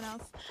have done something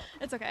else.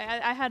 It's okay.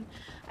 I had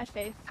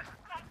faith.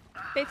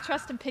 Faith,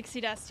 trust, and pixie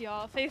dust,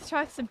 y'all. Faith,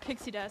 trust, and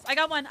pixie dust. I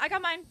got one. I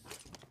got mine.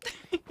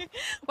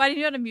 Why didn't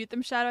you know how to mute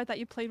them, Shadow? I thought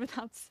you played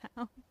without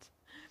sound.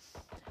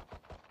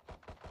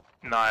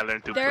 No, I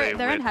learned to play with...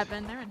 They're in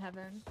heaven. They're in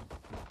heaven.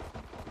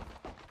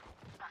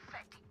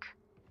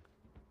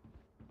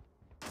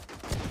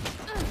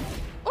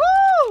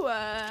 Ooh!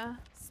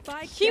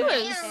 He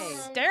was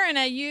staring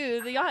at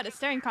you. Y'all had a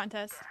staring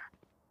contest.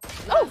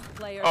 Oh!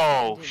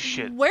 Oh,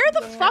 shit. Where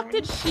the fuck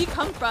did she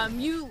come from?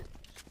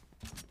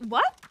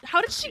 What?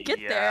 How did she get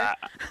there?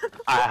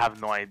 I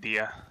have no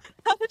idea.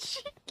 How did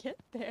she get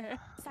there?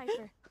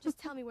 Cypher, just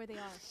tell me where they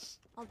are.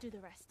 I'll do the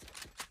rest.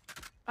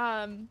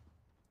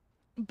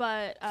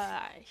 But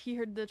he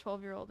heard the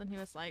 12-year-old and he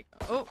was like,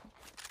 oh,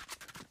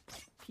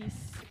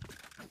 peace.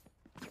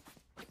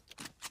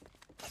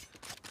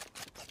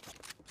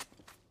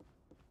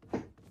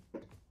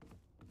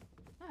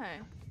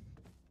 Hi.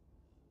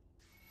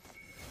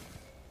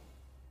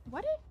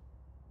 What if...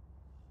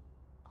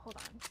 Hold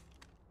on.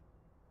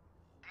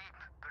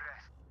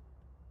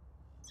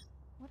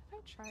 What if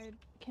I tried...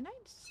 Can I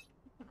just...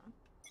 Hold on.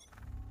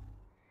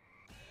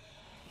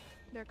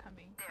 They're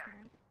coming.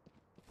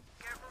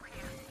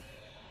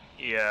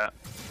 Yeah.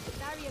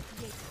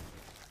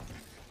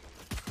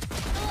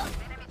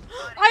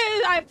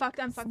 I fucked.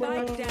 I'm fucked.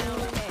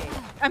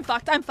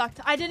 I'm fucked.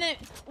 I didn't...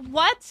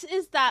 What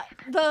is that?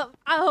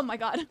 Oh my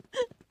god.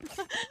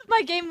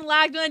 My game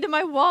lagged when I did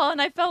my wall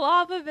and I fell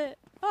off of it.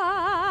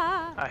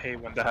 Ah. I hate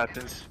when that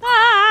happens.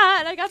 Ah,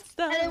 and I got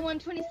stuck. And then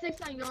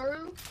 126 on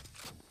Yoru.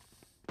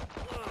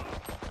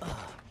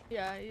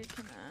 Yeah, you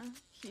can,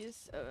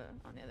 he's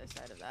on the other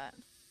side of that.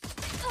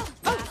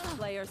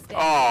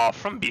 Oh,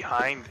 from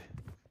behind.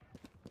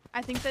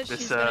 I think that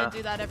she's gonna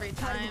do that every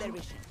time.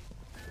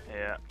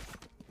 Yeah.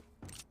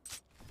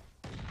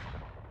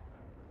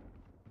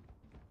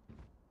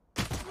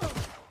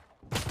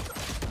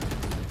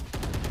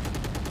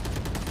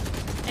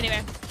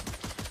 Anyway.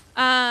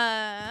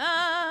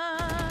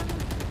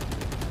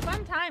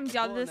 Fun times,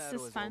 y'all. This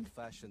is fun.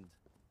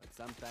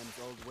 Sometimes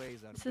old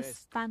ways are This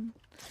is fun.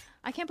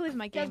 I can't believe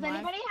my game Does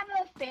anybody have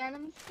a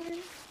Phantom skin?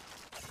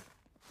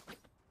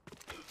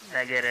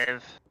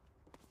 Negative.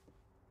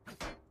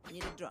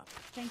 Need a drop.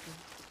 Thank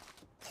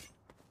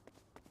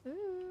you.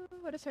 Ooh,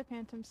 what is her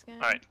phantom skin?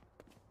 Alright.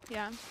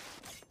 Yeah.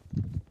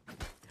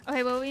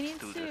 Okay, well we need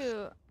Do to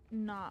this.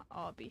 not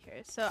all be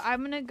here. So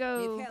I'm gonna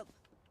go. Need help.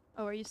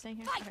 Oh, are you staying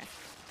here? Okay.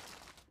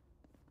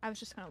 I was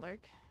just gonna lurk.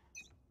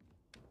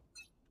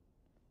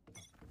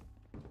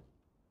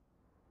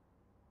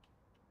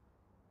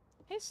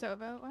 Hey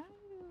Sova, why are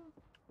you?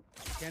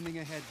 Scanning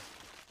ahead.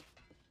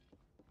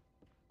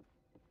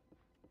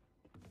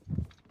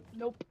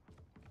 Nope.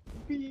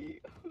 B.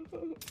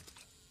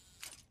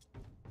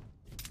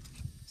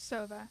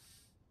 Sova.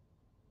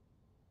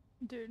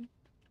 Dude.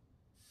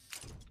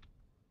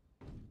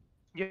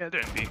 Yeah,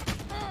 they're in B.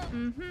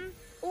 Mm-hmm.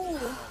 Ooh.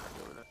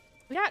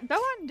 Yeah, go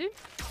on, dude.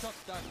 Shot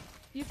done.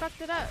 You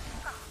fucked it up.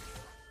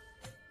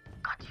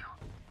 Got you.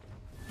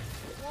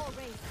 Wall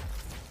raised.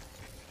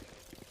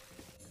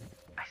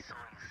 I saw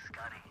you,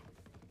 Scotty.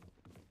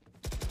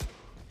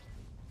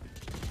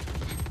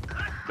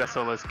 That's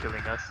all is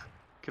killing us.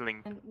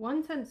 Killing. And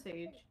 110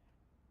 Sage.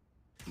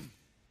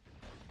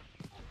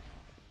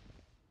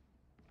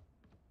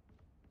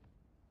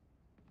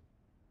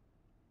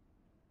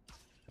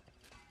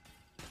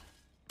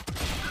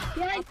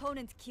 Behind.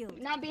 Opponent killed.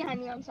 Not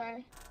behind you, I'm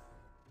sorry.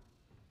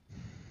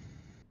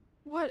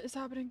 What is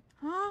happening?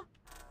 Huh?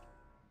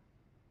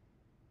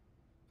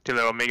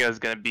 Killer Omega is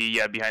gonna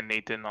be behind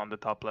Nathan on the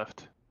top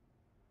left.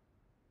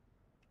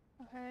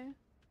 Okay.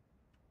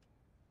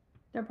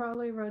 They're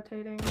probably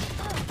rotating.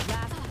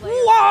 Last player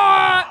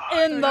What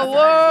in the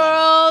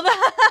world?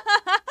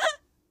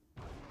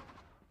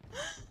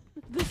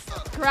 The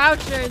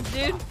Crouchers,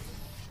 dude.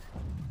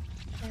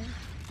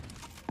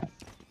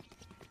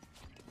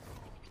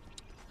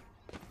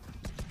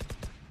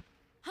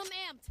 I'm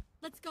amped.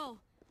 Let's go.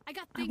 I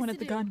got I things wanted to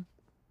the do. gun.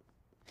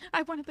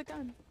 I wanted the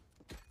gun.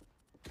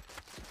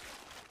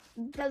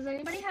 Does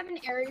anybody have an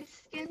Ares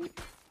skin?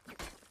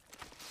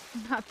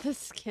 Not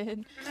this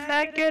kid.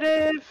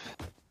 Negative.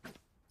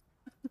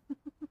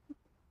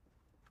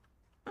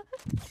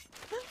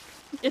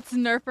 It's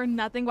Nerf or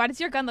nothing. Why does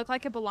your gun look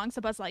like it belongs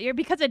to Buzz Lightyear?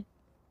 Because it.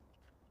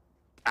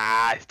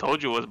 I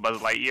told you it was Buzz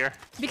Lightyear.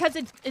 Because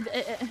it.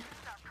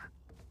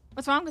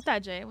 What's wrong with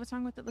that, Jay? What's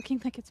wrong with it looking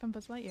like it's from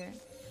Buzz Lightyear?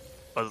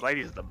 Buzz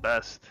Lightyear's the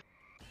best.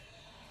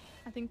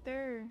 I think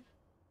they're.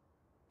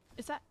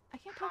 Is that? I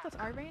can't tell if that's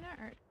our Reina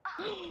or.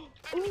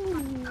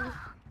 Ooh.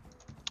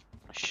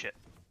 Shit.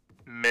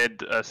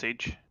 Mid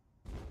Sage.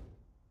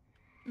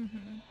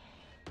 Mm-hmm.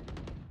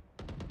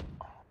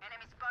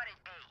 Enemy spotted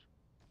A.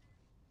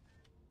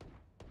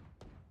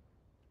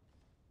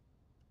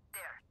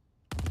 There.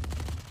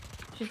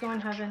 She's going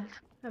heaven.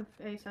 Have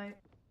A site.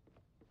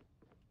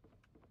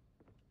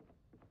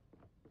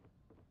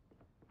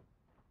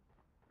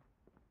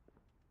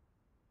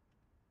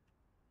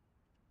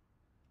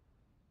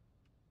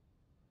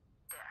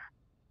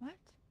 What?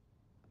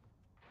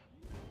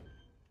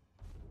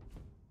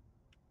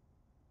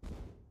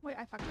 Wait,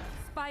 I fucked up.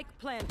 Spike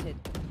planted.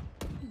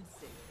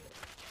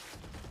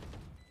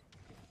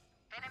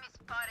 Enemy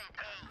spotted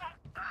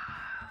A.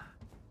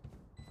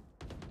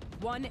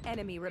 One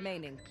enemy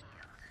remaining.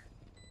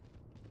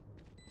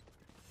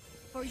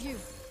 For you.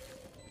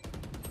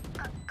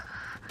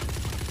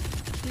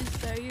 She's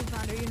there, you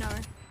found her, you know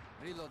her.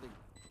 Reloading.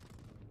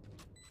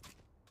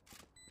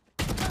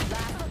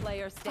 Last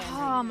player standing.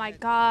 Oh my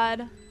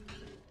god.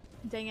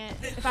 Dang it.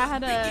 If I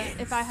had a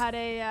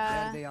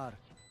There they are.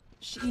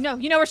 you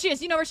know where she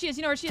is, you know where she is.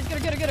 Get her.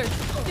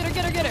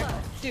 Get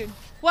her. Dude.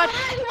 What?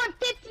 I want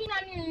 15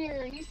 on you.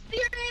 Are you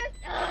serious?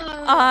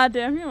 Ah,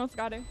 damn, he almost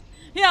got her.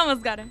 He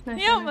almost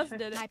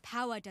did it. My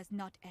power does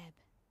not ebb.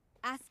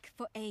 Ask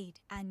for aid,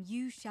 and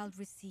you shall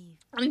receive.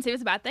 I mean, say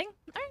it's a bad thing.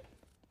 Alright.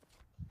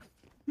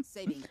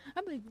 Saving.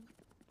 I believe you.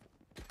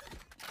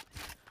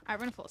 Alright, we're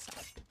gonna full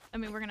stop. I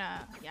mean, we're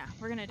gonna do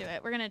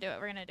it. We're gonna do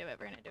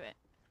it.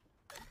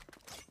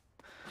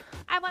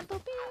 I want to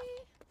be.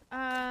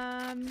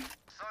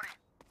 Sorry.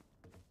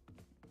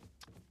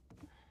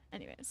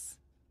 Anyways.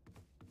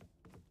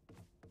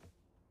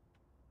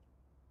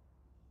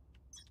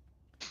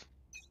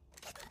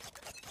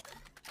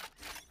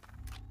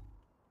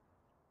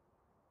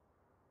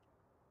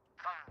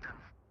 Found them.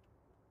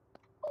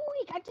 Oh,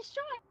 he got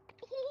destroyed.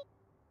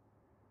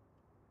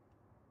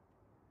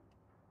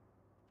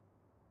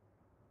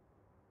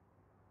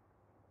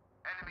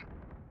 Enemy.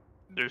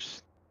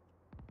 There's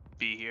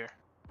B here.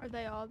 Are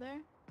they all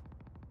there?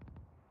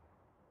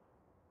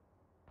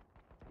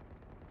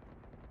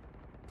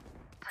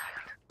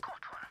 Tired.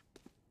 Caught one.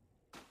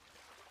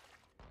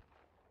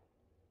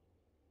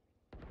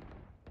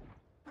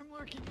 I'm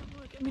lurking.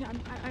 I mean,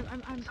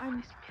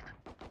 I'm.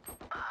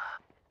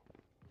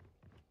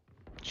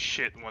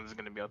 Shit, one's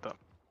gonna be out top.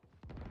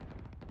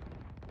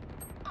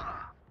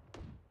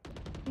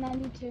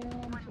 92.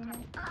 I'm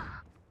feeling.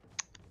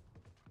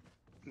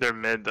 They're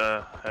mid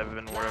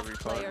heaven, wherever you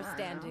call it. Player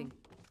standing.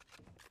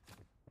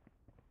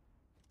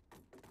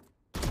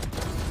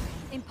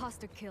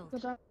 Imposter killed.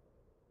 Good job.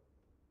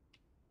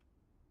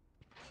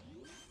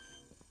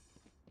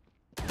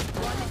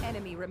 One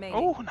enemy remaining.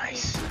 Oh,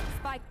 nice.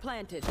 Spike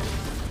planted.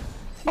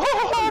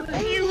 Oh,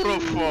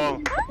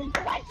 beautiful.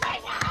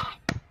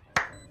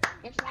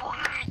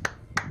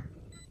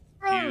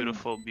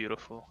 Beautiful,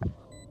 beautiful.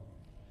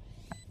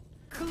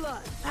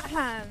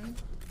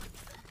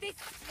 This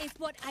is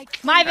what I.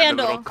 My And a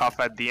Vandal. little cough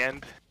at the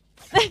end.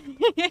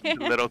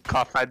 Little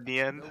cough at the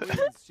end.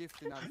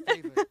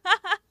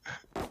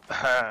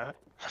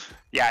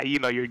 Yeah, you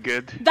know you're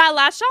good. That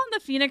last shot on the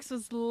Phoenix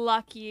was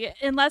lucky,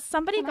 unless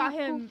somebody got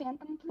him.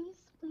 Phantom, please,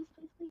 please,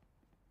 please, please.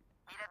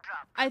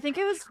 I think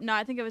it was no.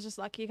 I think it was just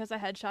lucky because I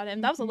headshot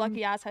him. That was a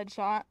lucky ass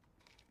headshot.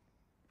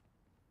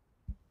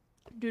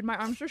 Dude, my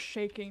arms are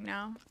shaking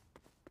now.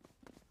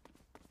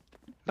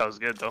 That was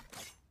good though.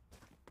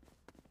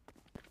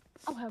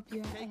 I'll help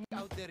you. Take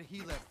out their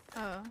healer.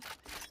 Oh,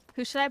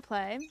 who should I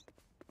play?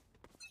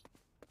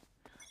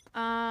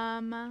 Do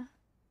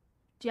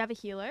you have a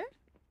healer?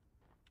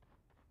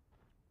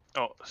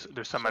 Oh,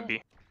 there's some at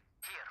B.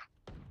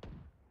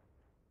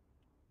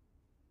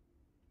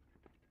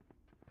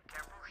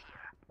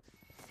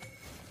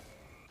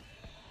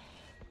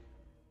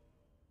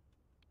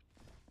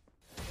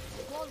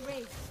 Wall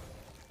raised.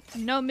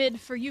 No mid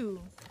for you.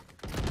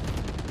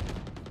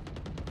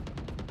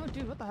 Oh,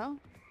 dude, what the hell?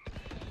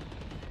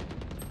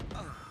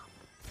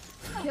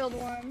 Killed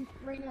one.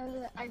 Right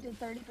now, I did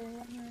 34 on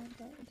her,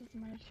 but it doesn't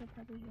matter. She'll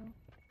probably heal.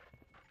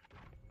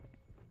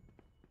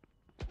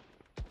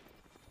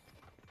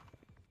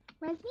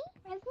 Res me?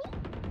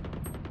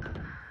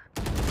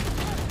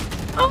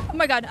 Oh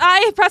my god,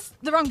 I pressed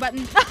the wrong button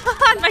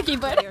on my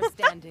keyboard. Player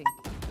standing.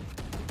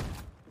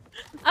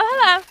 Oh,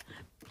 hello.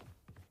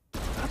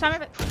 I'm trying my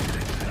best.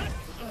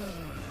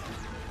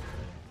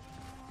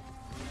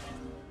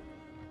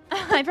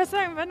 I pressed the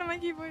wrong button on my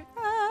keyboard.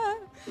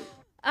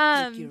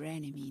 Look your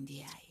enemy in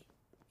the eye.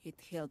 It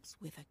helps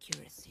with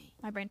accuracy.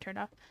 My brain turned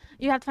off.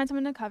 You have to find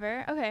someone to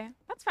cover. Okay,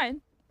 that's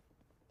fine.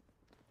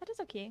 That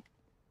is okay.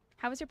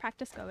 How is your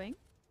practice going?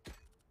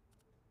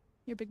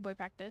 Your big boy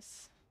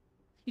practice.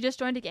 You just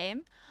joined a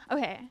game?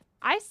 Okay.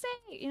 I say,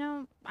 you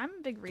know, I'm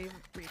a big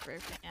Reaper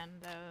fan,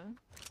 though.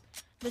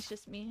 That's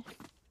just me.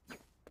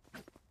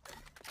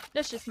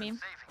 That's just me.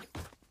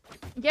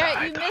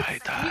 Garrett, you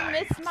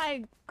missed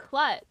my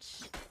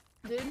clutch,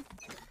 dude.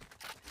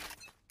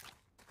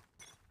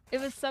 It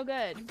was so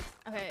good.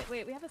 Okay,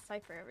 wait, we have a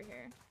Cypher over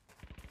here.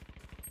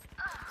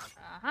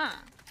 Uh-huh.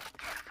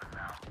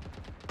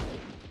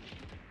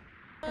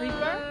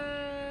 Reaper?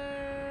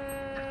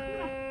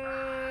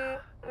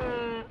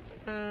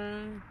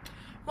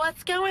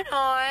 What's going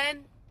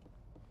on?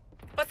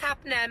 What's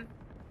happening?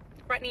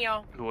 Right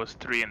now. It was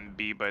 3 and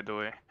B, by the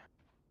way.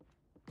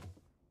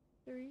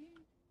 3?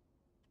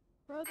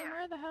 Bro, then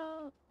where the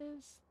hell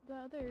is the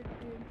other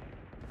dude?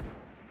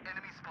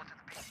 Enemy spotted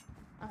B.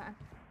 Okay.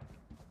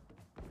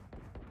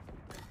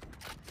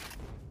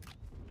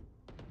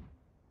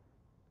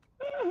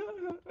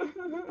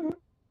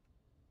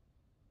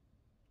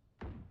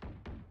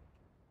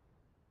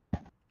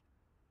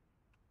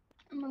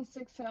 I'm on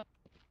 6 health.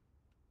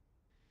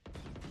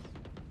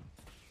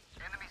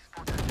 Enemy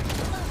spotted B.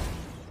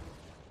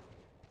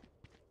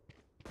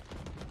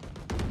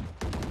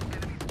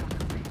 Enemy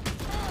spotted B.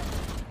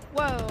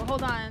 Whoa,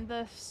 hold on.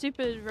 The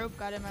stupid rope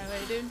got in my way,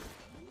 dude.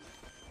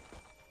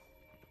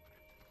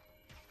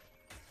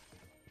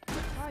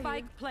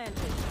 Spike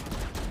planted.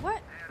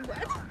 What? What?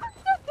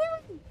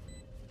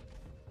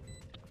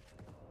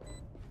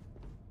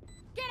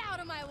 Get out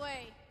of my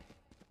way.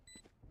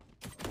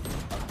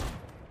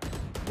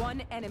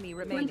 One enemy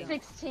remaining.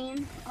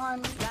 116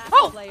 on. Last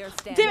player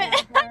standing. Damn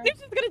it! I was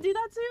just gonna do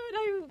that too,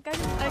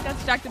 and I got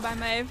distracted by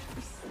my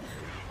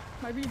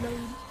reload.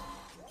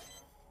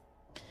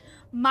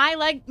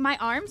 My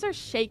arms are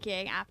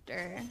shaking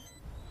after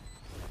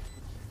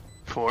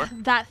 4?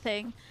 that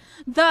thing.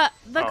 The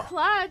Oh.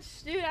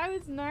 clutch, dude. I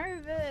was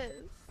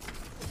nervous.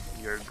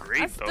 You're I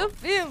great still though.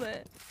 feel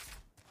it.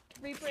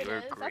 Reaper it You're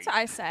is. great. That's what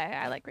I say.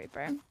 I like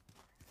Reaper.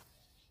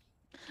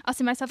 I'll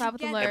see myself out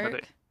with a Together.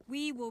 lurk.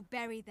 We will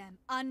bury them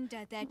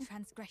under their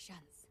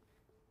transgressions.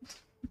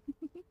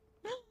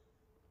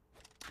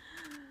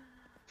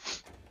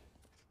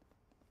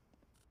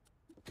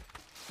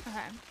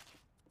 Okay.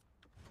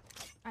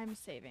 I'm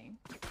saving.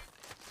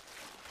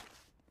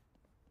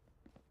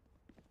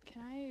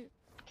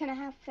 Can I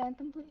have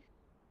Phantom, please?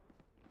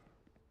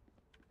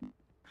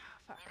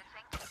 Fuck.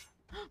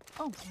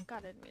 Oh my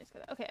god, I didn't mean to say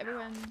that. Okay,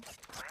 everyone.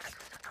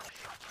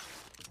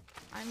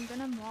 I'm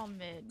gonna wall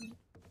mid.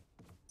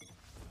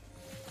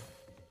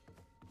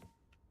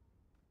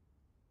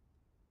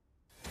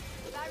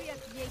 Barrier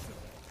created.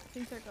 I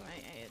think they're going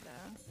A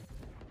though.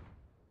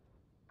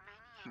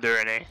 They're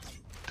in A.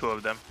 2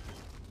 of them.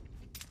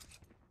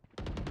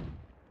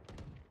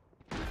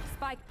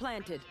 Spike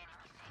planted.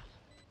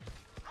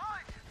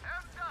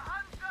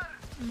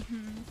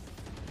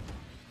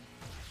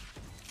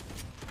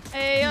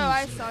 Hey, yo,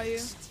 I saw you.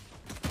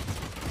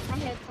 I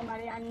hit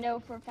somebody. I know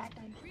for a fact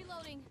I did.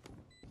 Reloading.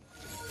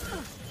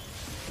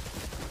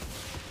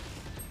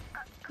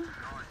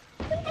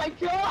 Oh my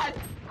god!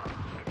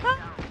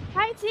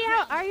 Hi T,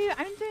 how are you?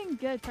 I'm doing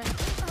good,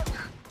 thanks.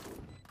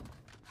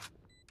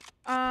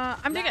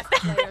 I'm doing good.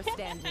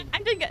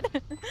 I'm doing good.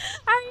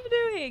 How are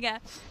you doing?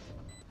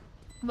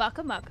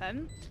 Welcome,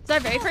 welcome. It's our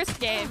very first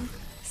game.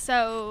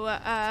 So,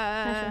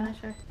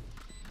 Sure.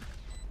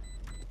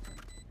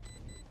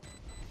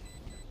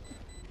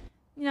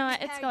 You know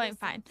what? It's going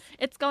fine.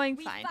 It's going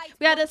fine.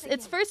 We had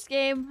it's first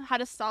game,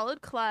 had a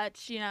solid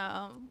clutch, you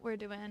know. We're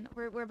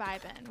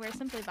vibing. We're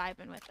simply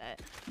vibing with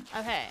it.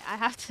 Okay, I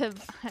have to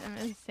I'm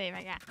gonna save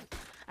again.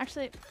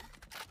 Actually,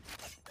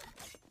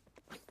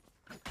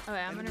 okay,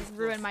 I'm gonna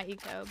ruin my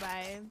eco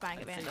by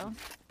buying a vandal. Are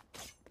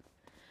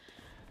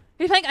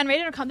you playing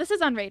unrated or comp? This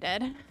is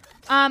unrated.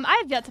 I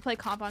have yet to play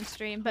comp on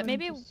stream, but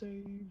maybe.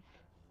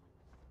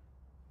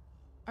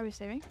 Are we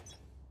saving?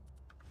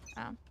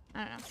 Oh,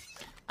 I don't know.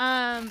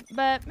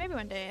 But maybe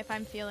one day if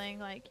I'm feeling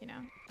like, you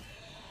know.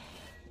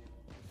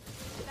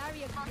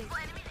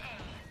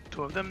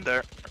 Two of them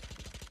there.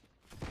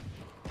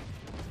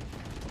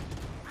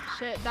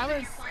 Shit, that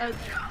was a...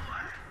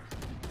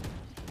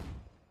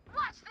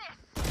 Watch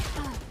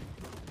this.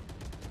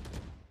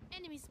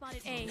 Enemy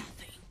spotted A.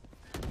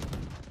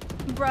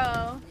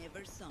 Bro.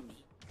 Never saw me.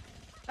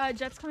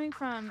 Jet's coming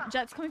from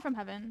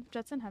heaven.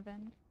 Jet's in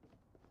heaven.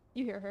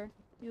 You hear her.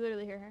 You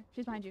literally hear her.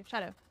 She's behind you.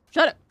 Shadow.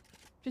 Shut up.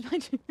 She's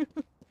behind you.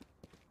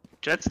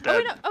 Jet's dead. Oh,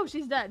 wait, no. Oh,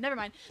 she's dead. Never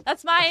mind.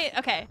 That's my...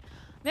 Okay.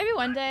 Maybe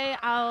one day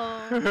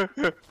I'll...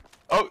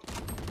 Oh,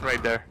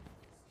 right there.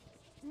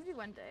 Maybe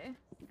one day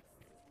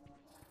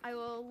I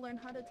will learn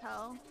how to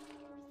tell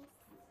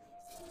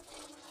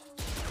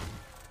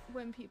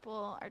when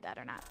people are dead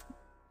or not.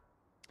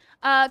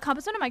 Comp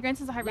is one of my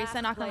grandson a high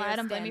recent, not gonna lie, I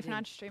don't blame me for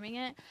not streaming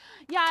it.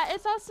 Yeah,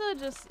 it's also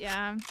just,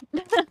 yeah.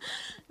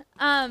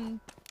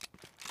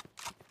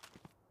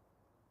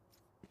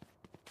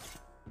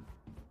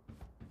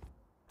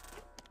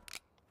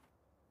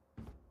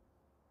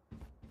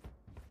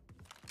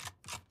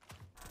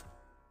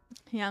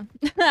 Yeah.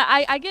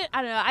 I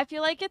don't know, I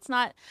feel like it's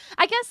not,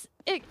 I guess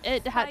it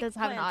does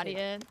have an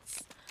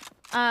audience.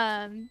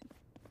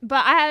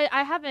 But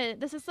I haven't,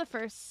 this is the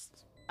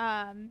first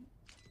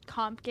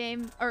comp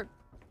game or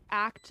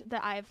act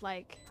that I've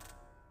like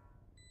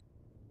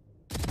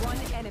one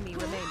enemy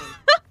remaining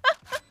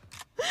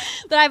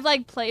that I've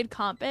like played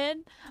comp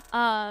in.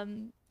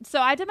 So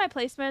I did my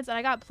placements and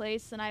I got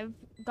placed and I've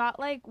got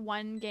like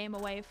one game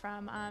away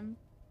from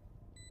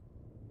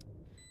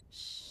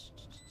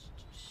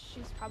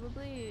she's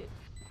probably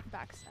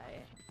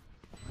backside.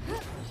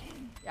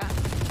 Yeah.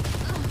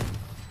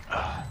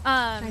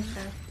 Nice.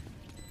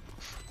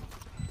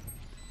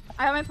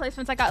 I have my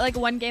placements. I got like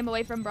one game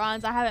away from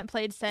bronze. I haven't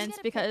played since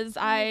because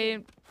I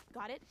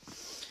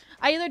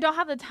either don't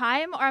have the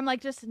time or I'm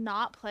like just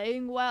not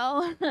playing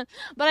well.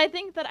 But I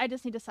think that I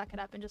just need to suck it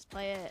up and just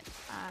play it.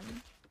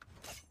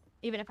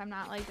 Even if I'm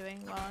not like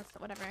doing well, so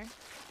whatever.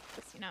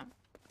 Just, you know.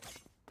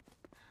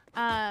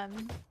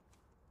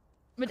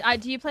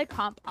 But do you play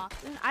comp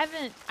often?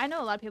 I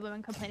know a lot of people have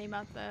been complaining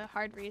about the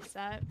hard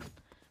reset.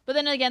 But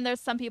then again, there's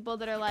some people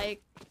that are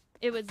like,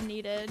 it was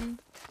needed.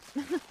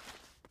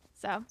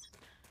 So,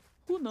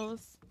 who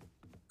knows?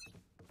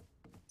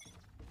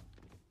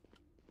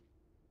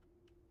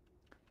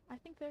 I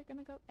think they're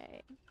gonna go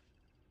A.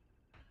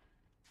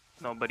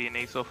 Nobody in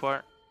A so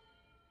far.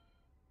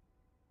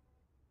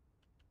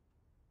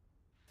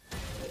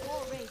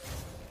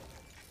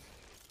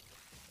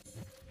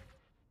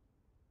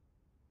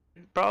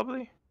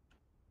 Probably.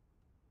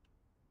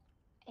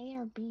 A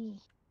or B?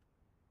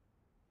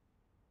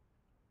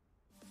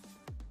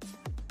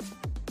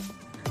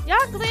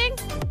 Yuckling!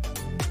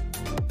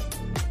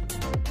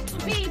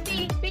 B.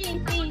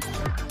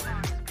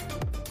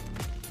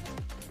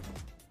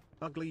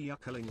 Ugly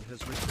Yuckling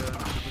has returned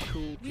to the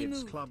Cool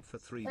Kids Club for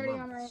 3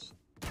 months.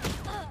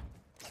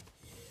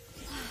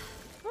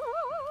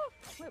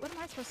 Wait, what am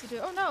I supposed to do?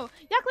 Oh no!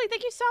 Yuckling,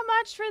 thank you so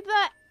much for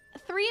the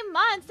 3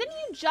 months! Didn't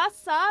you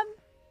just sub?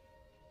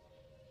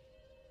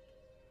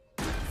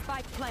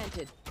 Spike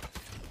planted.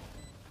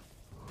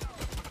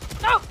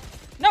 No!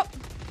 No!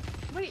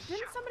 Wait,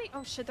 didn't somebody...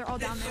 Oh shit, they're all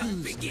down there.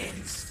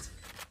 Begins.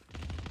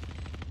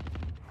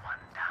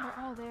 They're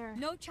all there.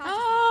 No charges.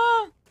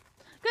 Oh!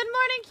 Good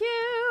morning, Q!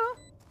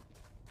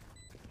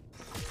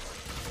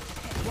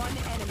 One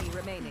enemy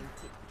remaining.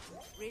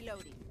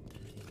 Reloading.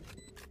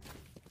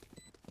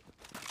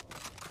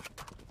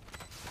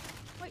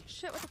 Wait,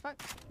 shit, what the fuck?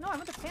 No, I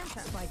want the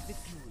phantom. Spike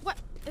What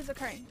is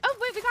occurring? Oh,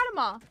 wait, we got them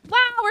all.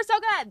 Wow, we're so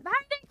good.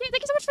 Hi, thank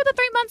you so much for the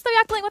 3 months, though,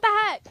 Yuckling. What the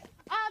heck?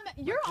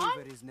 You're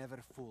on... is never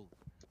full.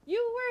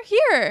 You were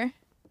here.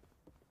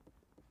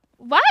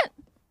 What?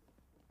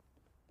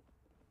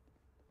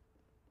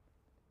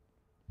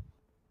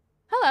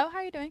 Hello, how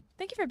are you doing?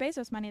 Thank you for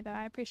Bezos money, though.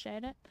 I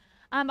appreciate it.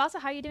 Also,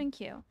 how are you doing,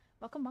 Q?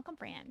 Welcome, welcome,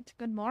 friend.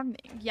 Good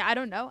morning. Yeah, I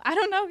don't know. I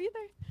don't know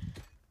either.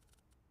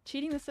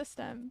 Cheating the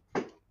system.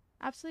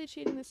 Absolutely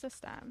cheating the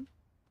system.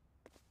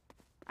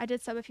 I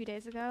did sub a few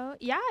days ago.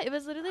 Yeah, it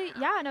was literally...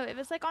 Yeah, no, it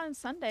was like on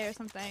Sunday or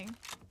something.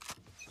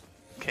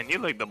 Can you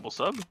like double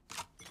sub?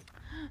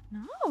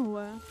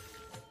 No.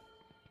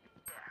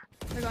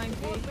 They're going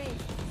B.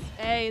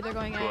 A, they're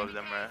going A. Two of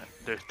them, right?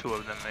 There's two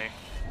of them, A.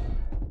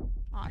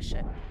 Aw,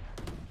 shit.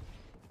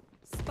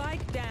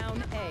 Spike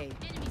down A. Enemy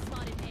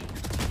spotted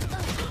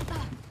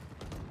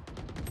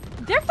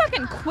A. They're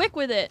fucking quick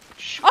with it.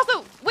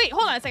 Also, wait,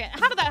 hold on a second.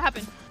 How did that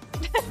happen?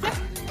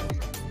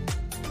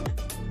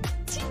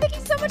 Thank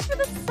you so much for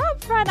the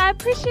sub, friend. I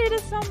appreciate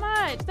it so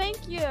much.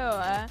 Thank you.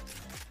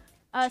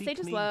 Stage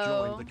is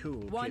low.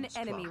 One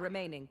enemy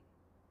remaining.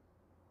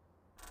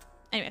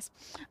 Anyways,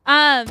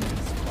 Ooh,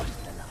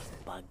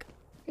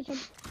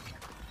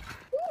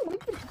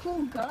 look at this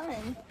cool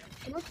gun.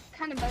 It looks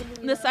kind of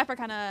ugly. the cipher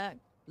kind of.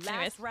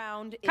 Anyways,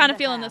 round. kind of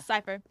feeling this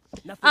cipher.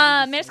 May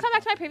just come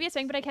back to my previous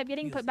thing, but I kept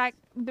getting put back.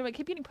 I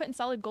kept getting put in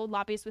solid gold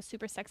lobbies with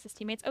super sexist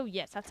teammates. Oh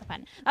yes, that's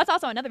fun. That's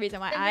also another reason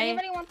why Does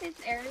anybody want these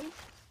Aries?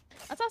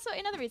 That's also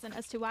another reason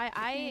as to why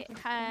I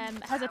am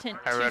hesitant.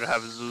 I'd rather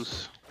have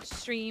Zeus.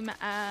 Stream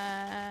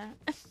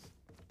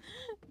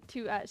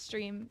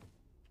stream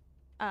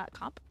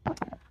comp.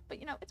 But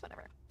you know, it's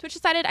whatever. Twitch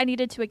decided I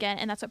needed to again,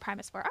 and that's what Prime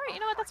is for. All right,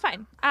 you know what? That's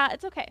fine.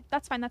 It's okay.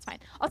 That's fine. That's fine.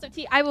 Also,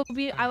 T, I will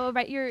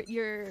write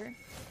your.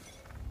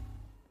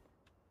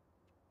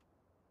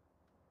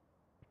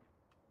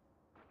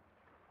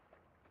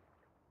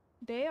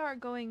 They are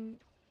going.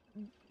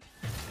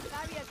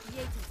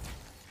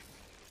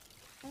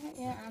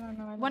 Yeah, I don't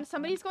know. When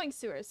somebody's going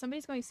sewers.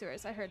 Somebody's going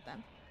sewers. I heard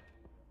them.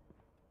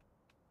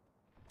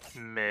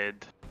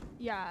 Mid.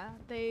 Yeah,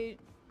 they.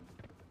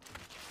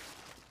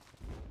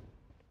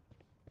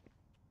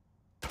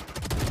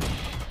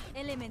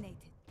 Eliminated.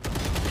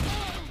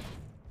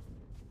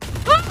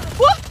 What?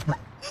 What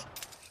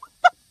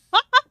the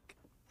fuck?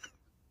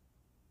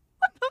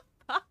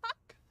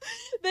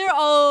 They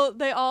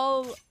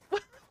all.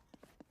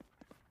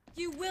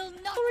 You will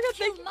not Oh my god,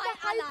 kill my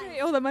ally.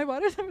 Oh, my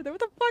water's over there. What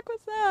the fuck was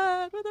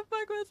that? What the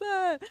fuck was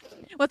that?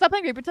 What's up,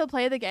 playing Reaper to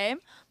play the game?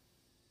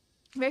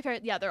 Very fair.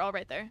 Yeah, they're all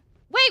right there.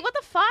 Wait, what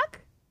the fuck?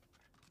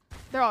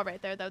 They're all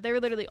right there, though. They were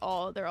literally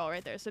all. They're all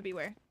right there. So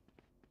beware.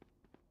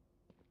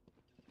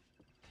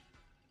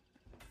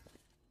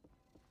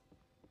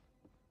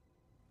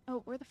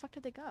 Oh, where the fuck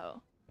did they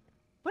go?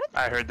 What?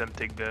 I heard them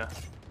take the.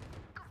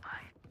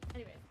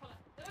 Anyway, hold on.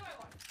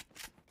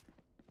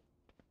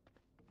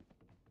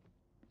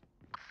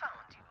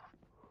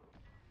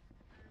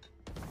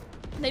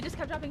 They just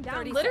kept dropping down.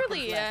 30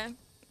 Literally, seconds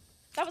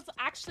that was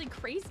actually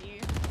crazy.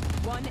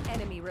 One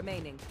enemy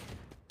remaining.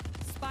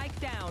 Spike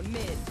down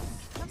mid.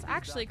 That's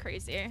actually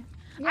crazy. Yay.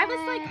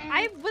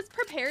 I was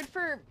prepared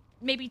for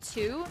maybe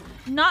 2,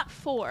 not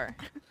 4.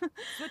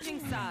 Switching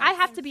sides. I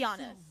have to be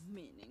honest.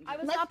 I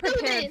was Let's not do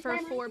prepared this. for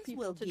 4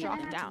 people to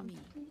drop down.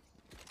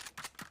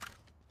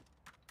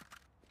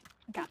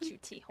 Got you,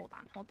 T. Hold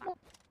on, hold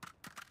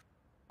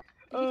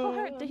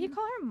on. Did he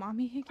call her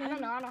mommy again? I don't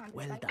know. I don't have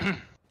Well to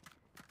done.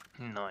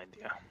 No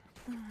idea.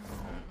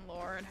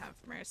 Lord have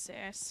mercy,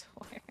 I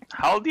swear.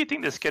 How old do you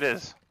think this kid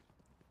is?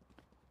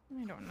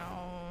 I don't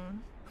know.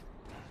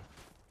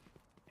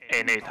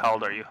 Hey Nate, how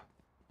old are you?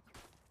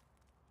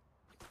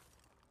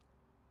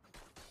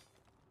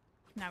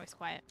 Now he's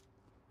quiet.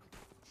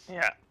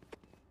 Yeah.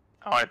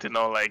 I wanted to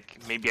know, like,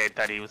 maybe I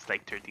thought he was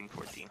like 13,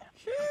 14.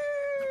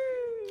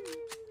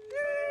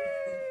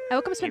 I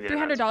woke up and spent Maybe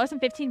they're $300 in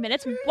 15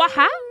 minutes. Wow,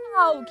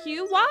 how?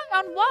 Q? Why?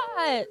 On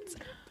what?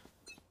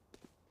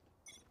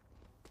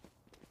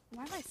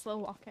 Why am I slow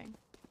walking?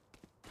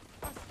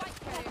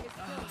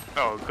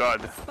 Oh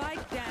god.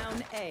 Spike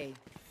down A.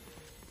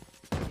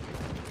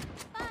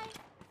 Bye.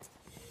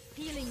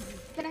 Healing you.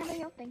 Can I have a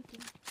heal? Thank you.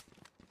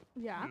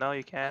 Yeah. No, you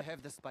I can't.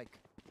 have the spike.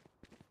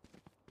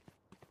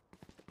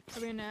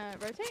 Are we gonna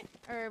rotate?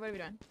 Or what are we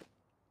doing?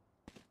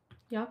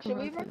 Y'all can Should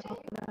we rotate rotate?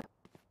 all that.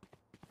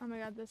 Oh my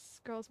god,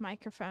 this girl's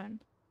microphone.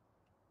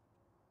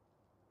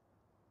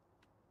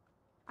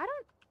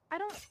 I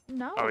don't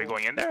know. Are we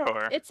going in there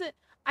or?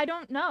 I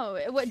don't know.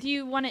 What do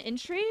you want an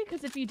entry?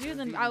 Because if you do,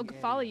 then I'll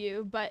follow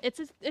you. But it's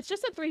just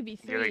a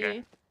 3v3. The other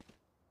guy.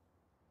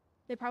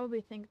 They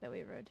probably think that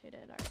we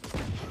rotated already.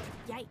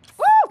 Yikes.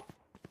 Woo!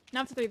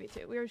 Now it's a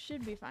 3v2. We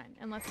should be fine,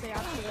 unless they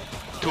absolutely.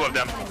 2 of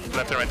them,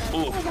 left and right.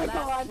 Ooh.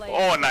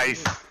 Oh,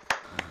 nice.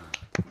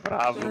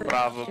 Bravo,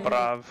 bravo,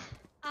 bravo.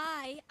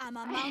 I am a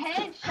I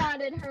mountain.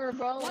 headshotted her,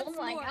 bro. Once Oh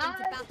my more god.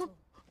 into battle.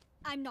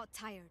 I'm not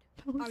tired.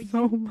 Are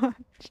So much.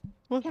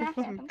 What Can I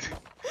the have fuck? him?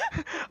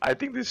 I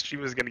think this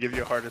stream is gonna give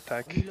you a heart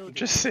attack.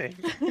 Just saying.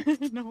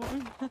 No.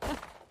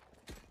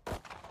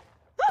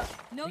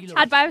 No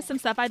I'd buy some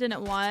stuff I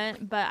didn't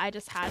want, but I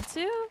just had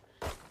to.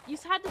 You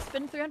had to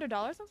spend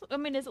 $300? I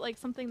mean, is it like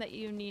something that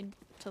you need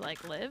to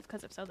like live?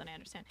 Because if so, then I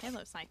understand.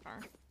 Hello, Sniper.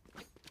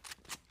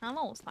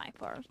 Hello,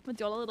 Sniper. With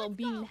your little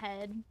bean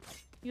head.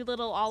 You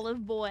little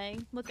olive boy.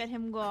 Look at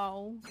him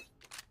go.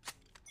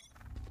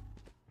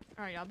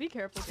 Alright, y'all, be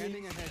careful, dude.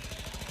 Scanning ahead.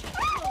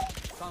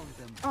 Found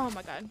them. Oh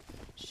my god.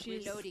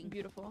 She's Reloading.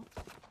 beautiful.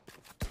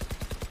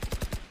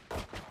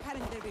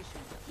 Current division.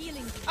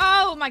 Healing you.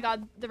 Oh my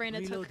god, the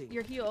Reyna took Reloading.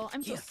 your heal.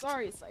 I'm so Gift.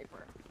 sorry,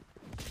 Cypher.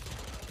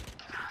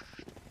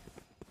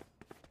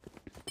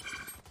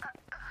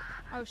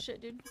 Oh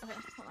shit, dude. Okay,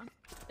 hold on.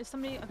 Is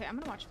somebody... Okay, I'm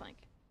gonna watch flank.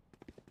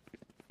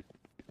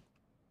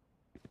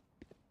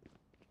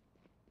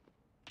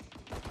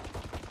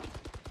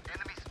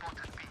 Enemy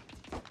spotted B.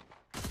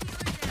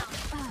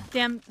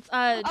 Damn,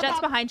 Jet's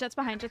behind, Jet's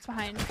behind, Jet's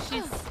behind.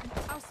 She's...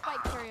 Our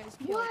spike carrier is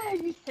killed. What? Are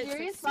you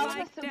serious? Why was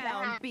Spike so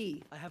down bad?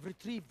 B. I have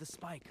retrieved the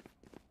spike.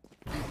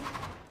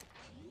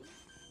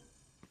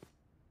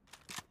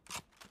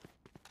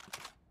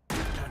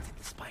 Planted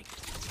the spike.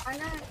 I'm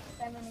not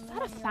 70. Is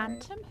that a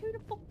phantom? Who the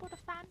fuck bought a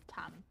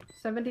phantom?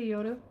 70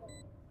 Yoru.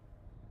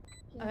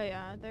 Oh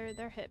yeah,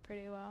 they're hit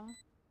pretty well.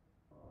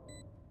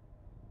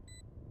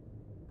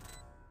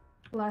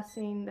 Last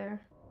scene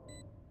there.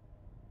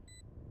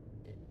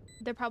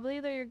 They're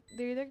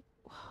either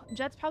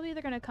Jet's probably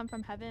either gonna come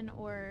from heaven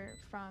or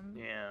from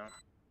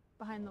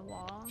behind the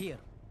wall. Here.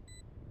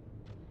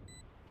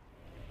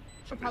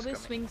 She'll probably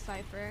swing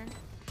Cypher.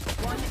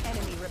 One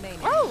enemy remaining.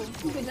 Oh!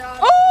 Good job.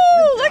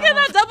 Oh! Look at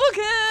that double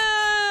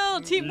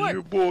kill!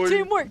 Teamwork! boy.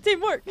 Teamwork!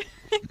 Teamwork!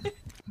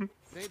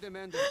 They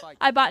demand the spike.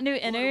 I bought new away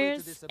to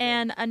inners disobey.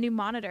 and a new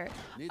monitor.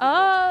 Need a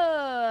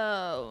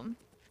drop. Oh!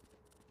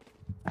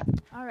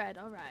 Alright,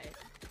 alright.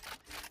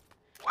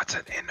 What's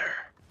an inner?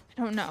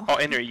 I don't know. Oh,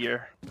 inner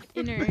ear.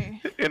 Inner,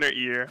 Inner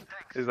ear.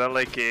 Is that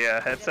like a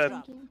headset?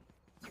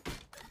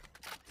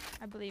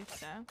 I believe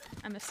so.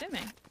 I'm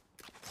assuming.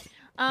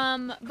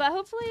 But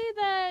hopefully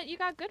that you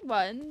got good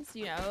ones,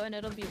 you know, and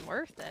it'll be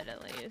worth it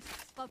at least.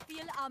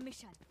 Fulfill our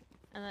mission.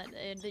 And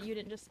that you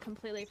didn't just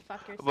completely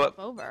fuck yourself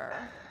over.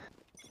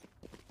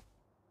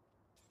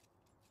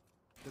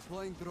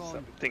 Deploying drone.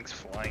 Something's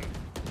flying.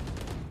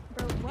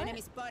 Bro, what?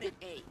 Enemy spotted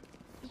A.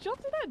 Did y'all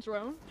see that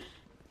drone?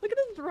 Look at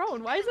this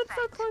drone. Why is it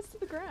so close to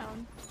the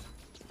ground?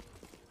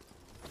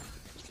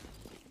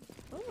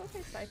 Oh,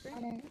 okay, Cypher.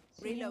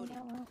 Reloading.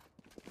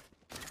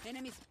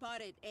 Enemy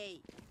spotted A.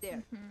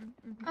 There.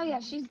 Oh yeah,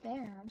 she's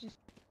there. I just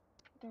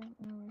don't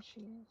know where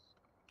she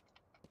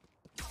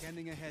is.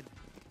 Scanning ahead.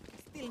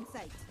 Still in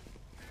sight.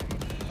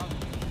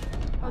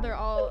 Oh, they're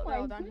all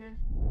down here.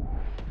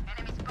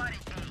 Enemy spotted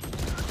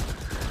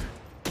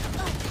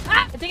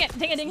Ah! Ding it!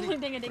 Ding it! Ding it!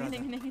 Ding it! Ding it! Ding it!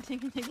 Ding it!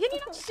 Ding it! Can you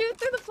not shoot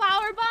through the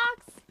flower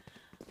box?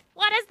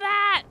 What is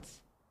that?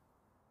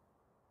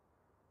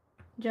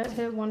 Jet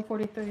hit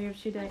 143 if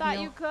she I didn't thought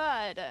heal. you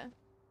could.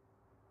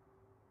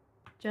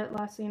 Jet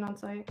last seen on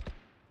site.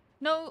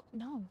 No.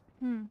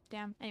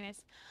 Damn.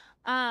 Anyways,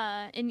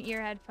 in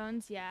ear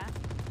headphones, yeah.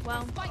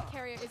 Well, Spike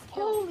carrier is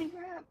killed. Holy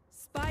crap.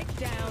 Spike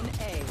down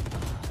A.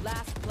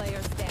 Last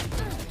player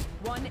standing.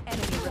 One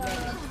enemy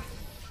remaining.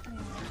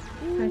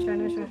 Nice try,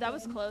 nice try. that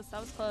was close.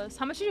 That was close.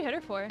 How much did you hit her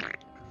for?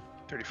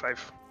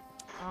 35.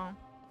 Oh.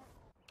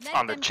 Let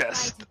On the them try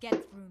chest. to get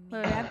through me.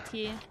 Wait, we have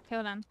T. Okay,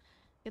 hold on.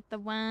 Get the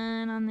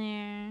one on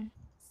there.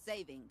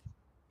 Saving.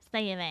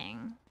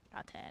 Saving.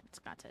 Got it.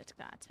 Got it.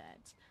 Got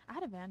it. I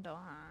had a vandal,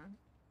 huh?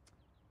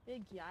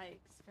 Big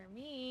yikes for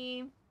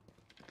me.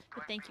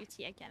 But thank you,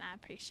 T, again. I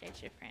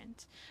appreciate you, friend.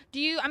 Do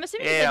you? I'm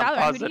assuming you play Yeah, Valorant.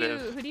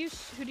 positive. Who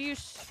do you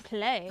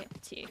play,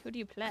 T? Who do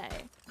you play?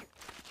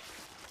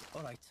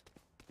 All right.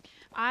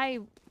 I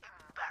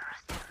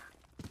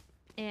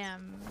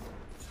am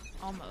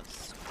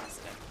almost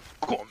positive.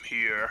 Come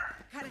here.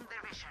 Cutting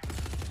their vision.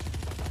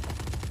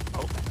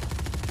 Oh,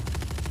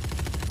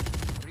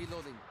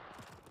 Reloading.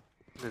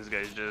 this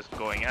guy's just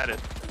going at it.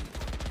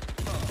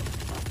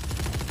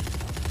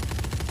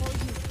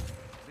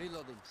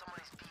 Reloading.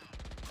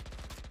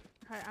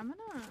 Alright, I'm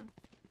gonna.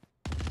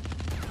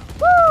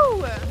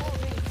 Woo!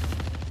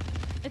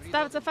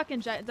 It's a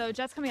fucking jet though.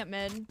 Jet's coming up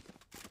mid.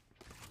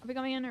 Are we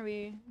going in or are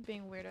we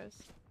being weirdos?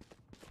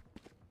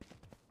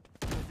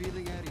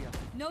 Revealing area.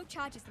 No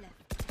charges left.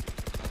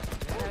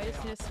 Yeah, we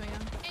just need to swing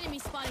him. Enemy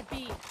spotted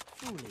B.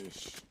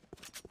 Foolish.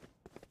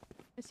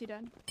 Is he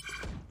dead?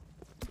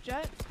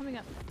 Jet coming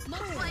up.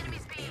 Multiple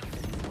enemies B.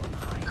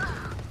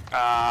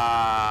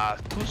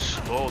 Too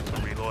slow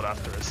to reload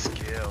after a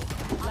skill.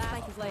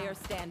 Last player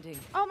standing.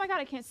 Oh my god,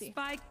 I can't see.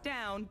 Spike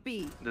down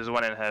B. There's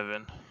one in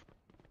heaven.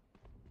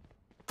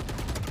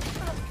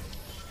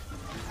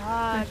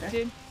 Ah,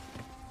 dude.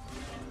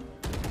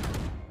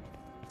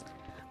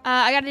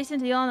 I got a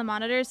decent deal on the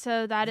monitor,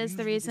 so that is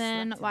the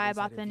reason why I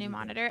bought the new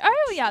monitor.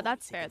 Oh yeah,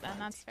 that's fair then.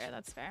 That's fair.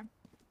 That's fair.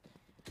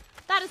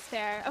 That is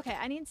fair. Okay,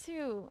 I need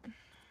to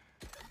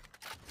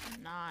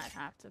not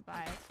have to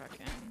buy a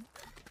fucking.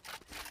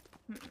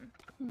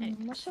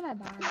 What should I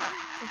buy?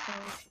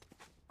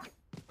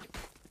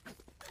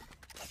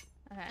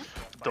 Okay.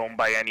 Don't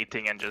buy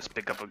anything and just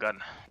pick up a gun.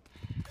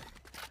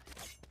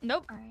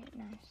 Nope. Alright,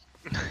 nice.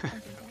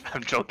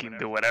 I'm joking,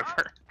 do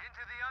whatever.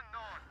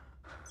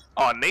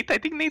 Oh, Nate, I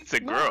think Nate's a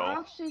No, girl. I'll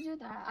actually do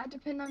that. I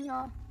depend on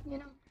y'all, you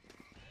know.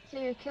 So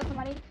you kill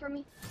somebody for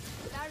me.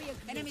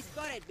 Enemy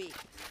spotted B.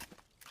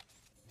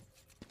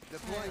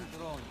 Deploying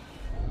drone.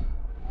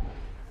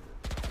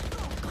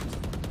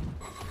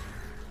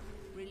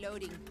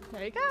 Reloading.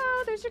 There you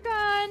go. There's your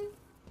gun.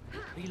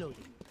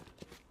 Reloading.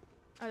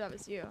 Oh, that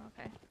was you.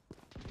 Okay.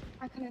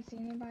 I couldn't see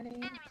anybody.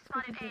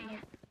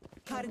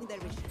 Cutting their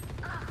vision.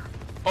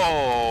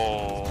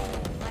 Oh.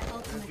 My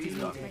ultimate is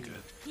Not ready. good.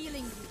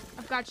 Healing you.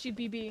 I've got you,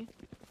 BB.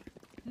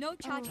 No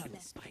charges Plant the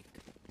left. spike.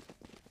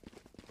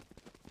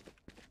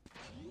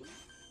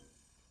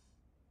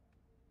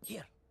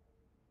 Here.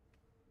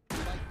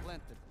 Spike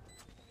planted.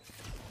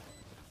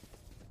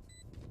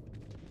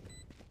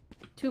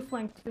 Two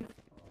flank, two.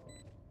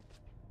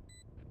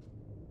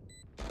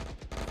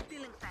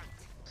 Feeling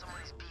fact.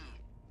 Someone is B.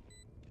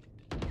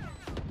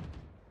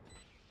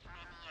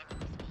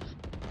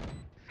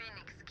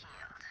 Phoenix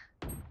killed.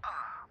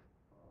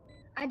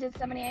 I did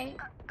 78.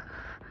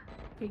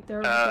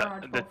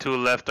 The two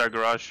left are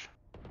garage.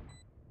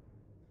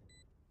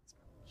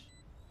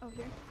 Oh,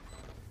 here.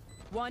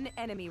 One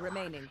enemy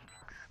remaining.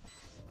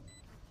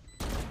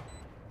 I'm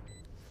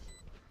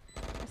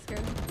scared.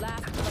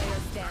 Last player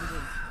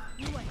standing.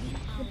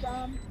 Good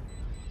job.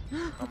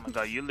 Oh my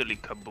god, you literally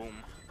kaboom.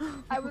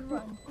 I would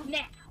run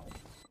now.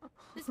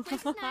 This place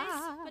is nice,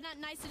 but not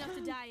nice enough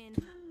to die in.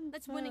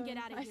 Let's win and get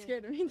out of I here.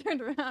 scared him. He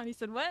turned around. He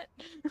said, "What?"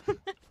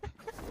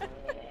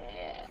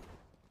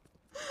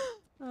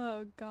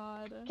 Oh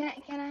god. Can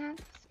I have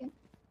skin?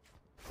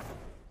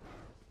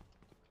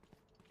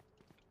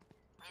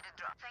 Need a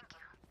drop. Thank you.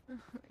 Oh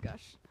my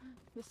gosh,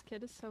 this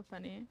kid is so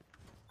funny.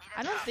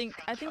 I think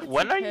it's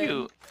When a are kid.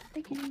 you?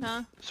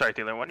 Huh? Sorry,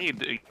 Taylor. When are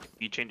you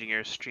changing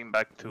your stream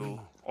back to,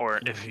 or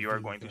if you are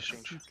going to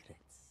change?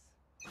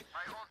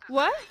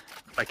 What?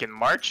 Like in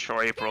March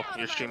or April?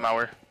 Your stream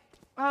hour?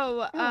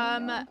 Oh,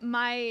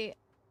 my.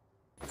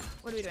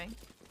 What are we doing?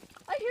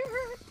 I hear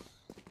her.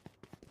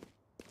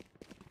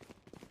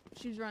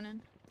 She's running.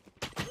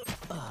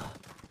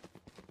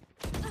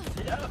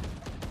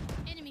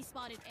 Enemy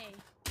spotted A.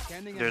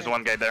 There's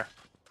one guy there.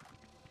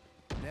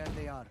 There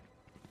they are.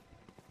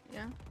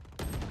 Yeah.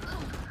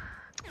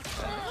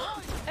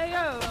 Hey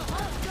yo!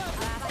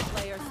 Last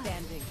player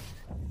standing.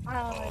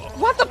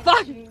 What the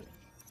fuck?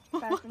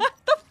 What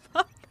the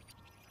fuck?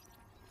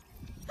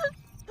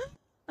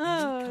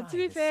 Oh, to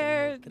be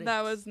fair,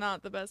 that was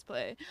not the best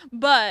play.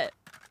 But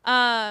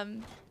I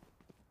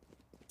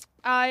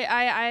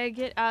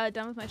get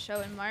done with my show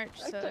in March,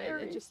 so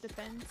it just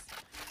depends.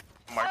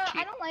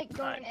 I don't like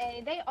going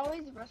A. They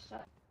always rush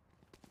us.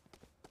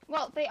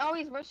 Well, they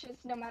always rush us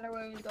no matter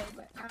where we go,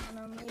 but I don't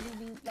know, maybe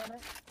be better.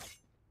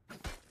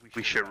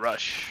 We should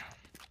rush.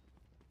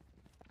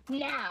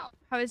 Now.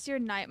 How was your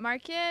night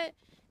market?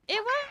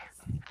 It was.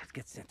 Let's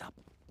get set up.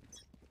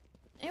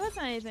 It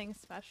wasn't anything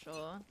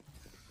special.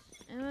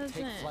 It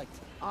wasn't flight.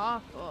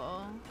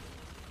 awful.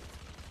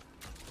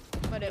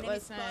 But it Enemy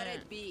wasn't.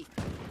 spotted B.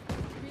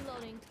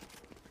 Reloading.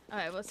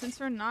 Alright, well, since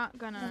we're not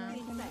gonna.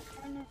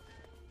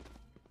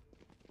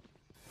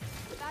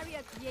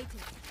 Barrier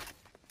created.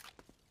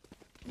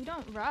 We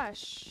don't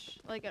rush,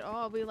 like, at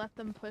all. We let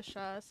them push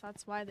us.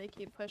 That's why they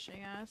keep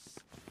pushing us.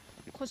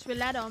 Of course we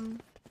let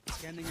them.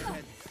 Scanning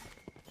ahead.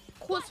 Of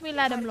course we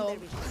let them, love.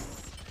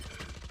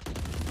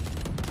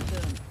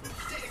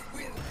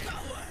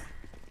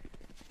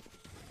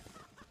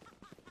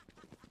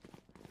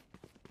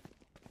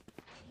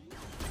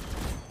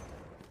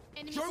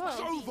 Joke's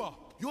over!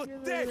 You're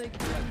dead! Really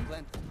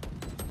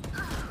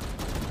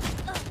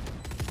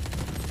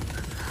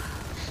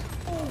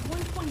Oh,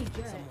 120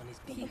 jet. Someone is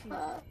B.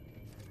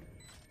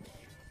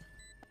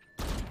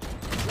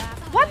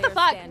 What the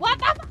fuck? What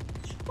the fuck?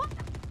 What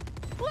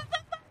the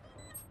fuck?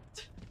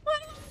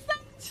 What was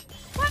that?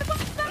 What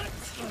was that?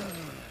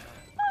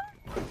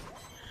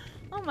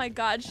 Oh my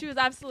god, she was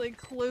absolutely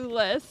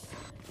clueless.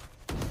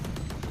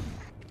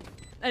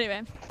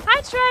 Anyway.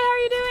 Hi Trey, how are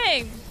you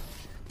doing?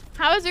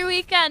 How was your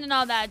weekend and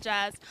all that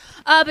jazz?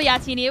 But yeah,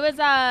 Teeny, it was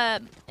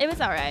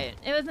alright.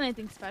 It wasn't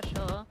anything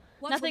special.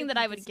 Nothing that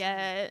I would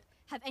get.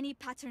 Have any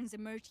patterns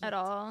emerged At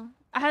all.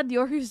 I have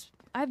Yoru's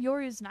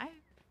knife.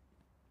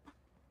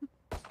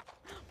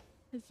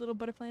 His little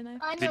butterfly knife.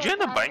 Did you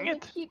end up buying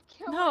it?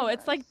 No,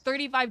 it's like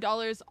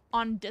 $35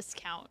 on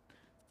discount.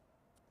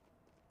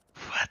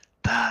 What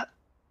the?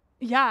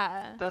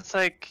 Yeah. That's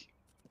like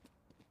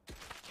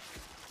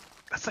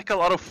a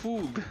lot of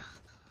food.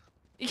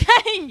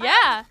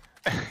 Yeah.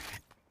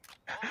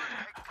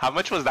 How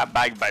much was that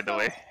bag, by the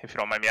way, if you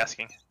don't mind me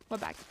asking?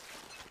 What bag?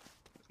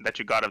 That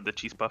you got of the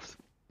cheese puffs.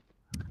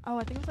 Oh,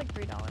 I think it was like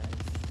 $3.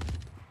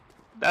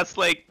 That's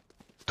like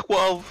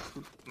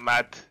 12,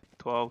 Matt.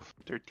 12,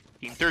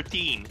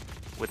 13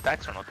 with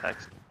tax or no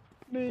tax.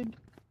 Mid.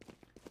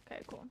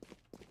 Okay, cool.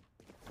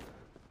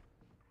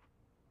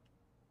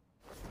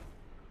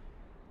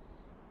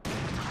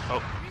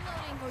 Oh.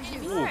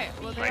 Alright,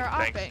 well they are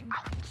Thanks. offing.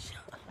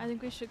 I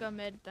think we should go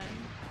mid then.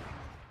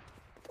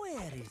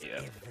 Where is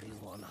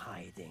everyone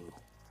hiding?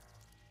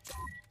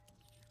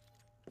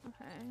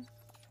 Okay.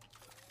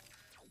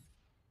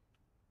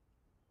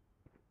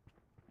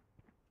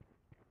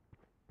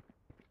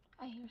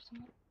 I hear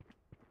someone.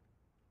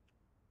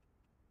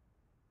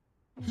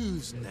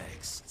 Who's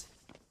next?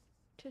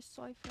 Just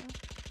Cypher.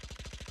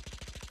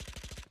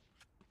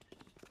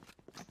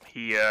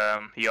 He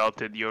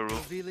ulted Yoru.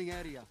 Revealing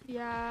area.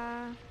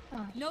 Yeah.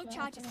 Oh, No shit.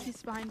 charges.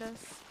 He's behind us.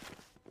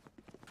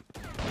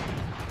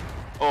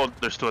 Oh,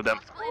 there's two of them.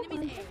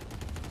 Enemies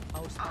A.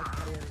 Our spike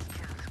carrier is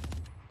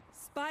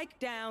Spike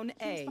down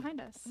He's A. behind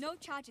us. No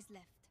charges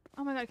left.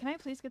 Oh my god, can I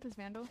please get this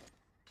Vandal?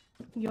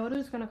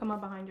 Yoru's gonna come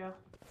up behind you.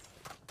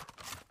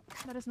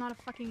 That is not a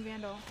fucking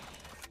Vandal.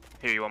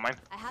 Here, you want mine?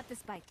 I had the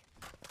spike.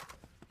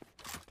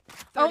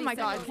 Oh 30 my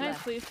god, seconds can I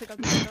left. please pick up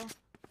the Vandal?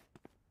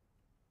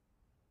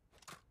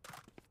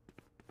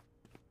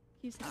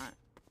 He's not.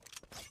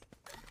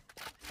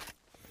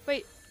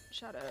 Wait,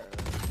 Shadow.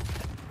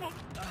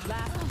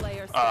 Last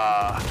player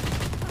standing.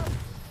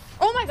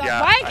 Oh my god,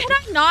 Yeah, why can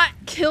I not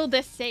kill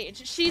this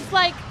Sage? She's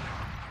like...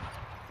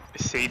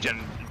 Sage and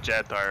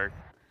Jet are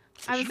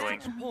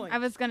destroying. I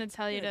was gonna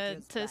tell you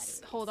to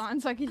hold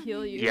on so I could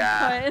heal you.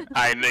 Yeah, But...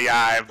 I know.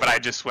 Yeah, but I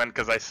just went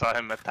because I saw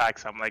him attack.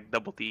 So I'm like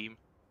double team.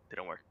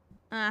 Didn't work.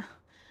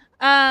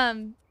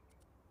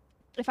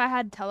 If I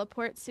had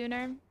teleport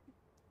sooner,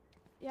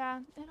 yeah,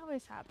 it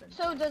always happens.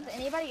 So does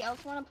anybody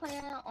else want to play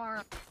it,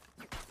 or?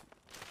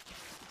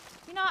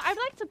 You know, I'd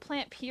like to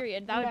plant.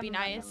 Period. That would be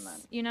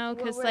nice. You know,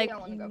 because like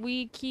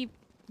we keep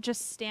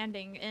just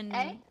standing in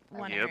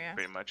one area. Yep,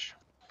 pretty much.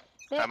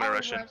 They I'm gonna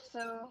always rush in. rush,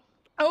 so...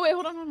 Oh wait,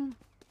 hold on.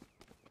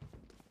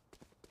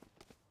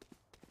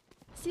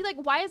 See, like,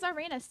 why is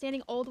Arena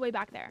standing all the way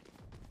back there?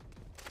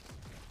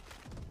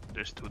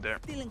 There's 2 there.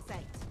 Stealing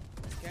sight.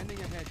 Scanning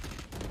ahead.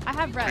 I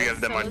have res, 3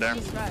 of them so are there.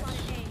 let's just rush.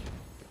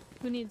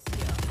 Who needs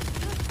steel?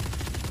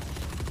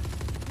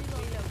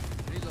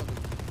 Reloading.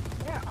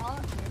 They're all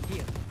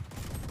here.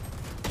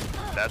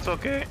 That's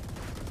okay.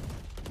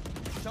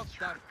 Shock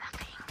down.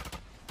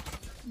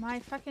 My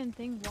fucking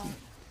thing won't.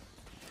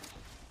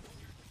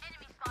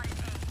 Enemy spotted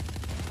A.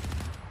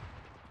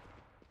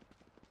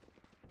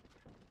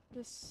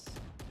 This.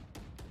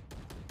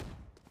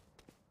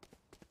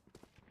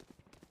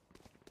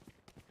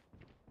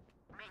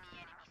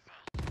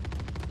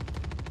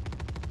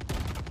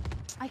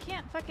 I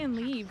can't fucking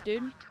leave,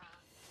 dude.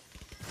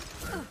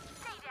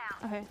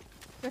 Okay.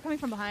 They're coming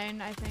from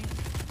behind, I think.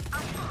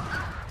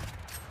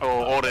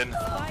 Oh, Odin.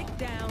 Spike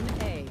down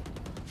A.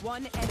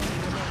 One enemy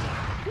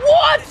remaining.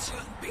 What?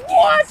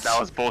 What? That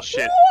was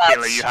bullshit. What?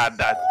 Kayla, you had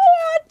that.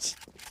 What?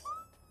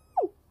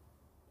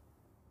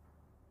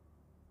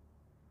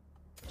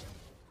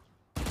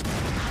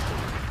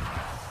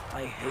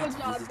 I hate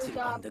visiting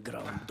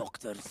underground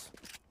doctors.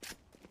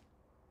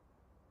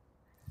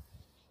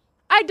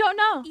 I don't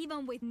know.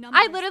 Even with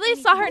I literally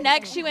saw her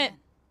neck. She went.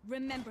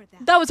 Remember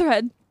that. That was her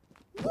head.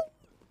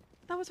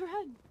 That was her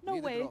head. No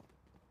way.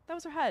 That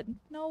was her head.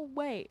 No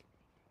way.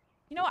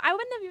 You know, I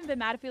wouldn't have even been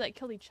mad if we like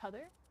killed each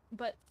other,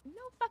 but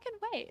no fucking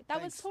way.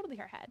 That was totally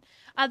her head.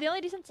 The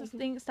only decent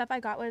stuff I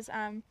got was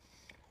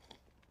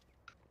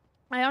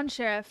my own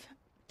sheriff.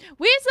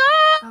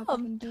 Weasel!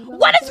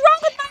 What is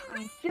wrong with my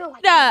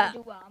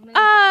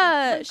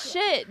read?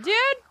 Shit,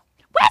 dude.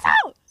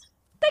 Weasel!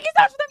 Thank you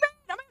so much for the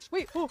raid.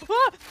 Wait.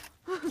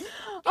 Oh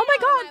my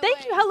god,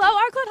 thank you. Hello,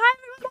 Arclid. Hi,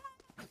 everyone.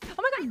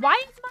 Oh my god, why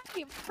is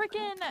my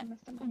freaking...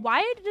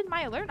 Why did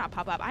my alert not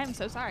pop up? I am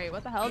so sorry.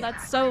 What the hell?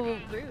 That's so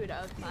rude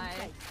of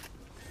my...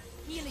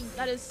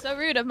 That is so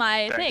rude of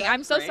my thing.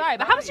 I'm so sorry.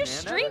 But how was your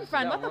stream,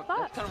 friend? What the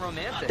fuck? Kind of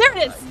romantic. There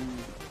it is.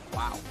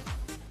 Wow.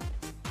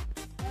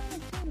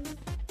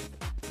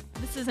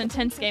 This is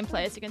intense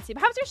gameplay, as you can see.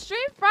 But how was your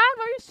stream, friend?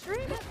 What are you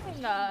streaming?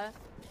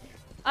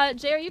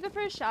 Jay, are you good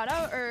for a shout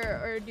out,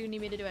 or do you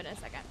need me to do it in a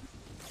second?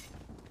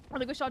 I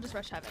think we should all just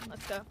rush heaven.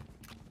 Let's go.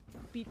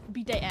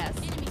 Beat their ass.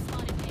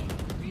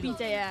 Beat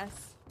their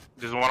ass.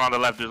 There's one on the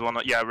left. There's one.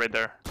 Yeah, right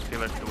there.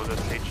 Taylor, it was a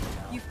Sage.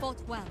 You fought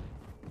well.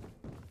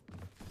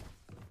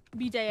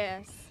 Beat their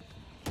ass.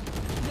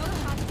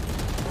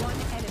 One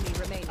enemy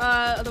remaining.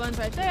 The one's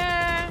right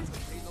there.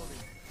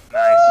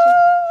 Nice.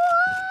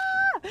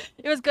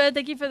 It was good.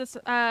 Thank you for this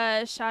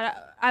shout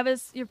out.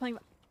 You're playing.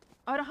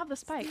 Oh, I don't have the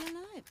spike.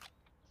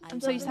 I'm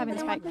so used to having the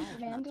spike.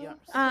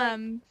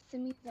 I'm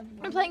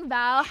playing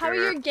Val. How are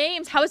your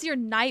games? How is your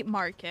night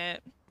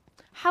market?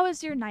 How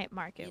is your night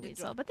market,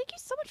 Weasel? But thank you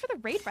so much for the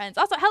raid, friends.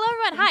 Also, hello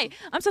everyone. Hi.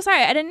 I'm so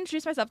sorry. I didn't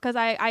introduce myself because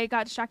I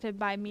got distracted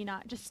by me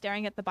not just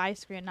staring at the buy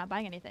screen, not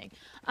buying anything.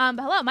 But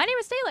hello, my name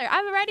is Taylor.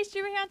 I'm a variety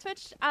streamer here on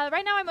Twitch.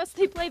 Right now I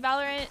mostly play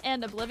Valorant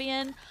and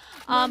Oblivion.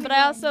 But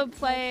I also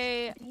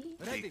play...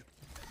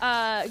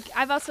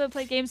 I've also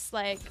played games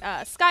like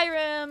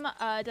Skyrim,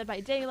 Dead by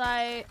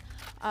Daylight.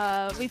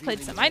 We've played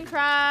some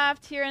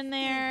Minecraft here and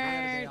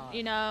there.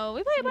 You know,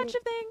 we play a bunch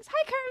of things.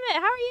 Hi Kermit,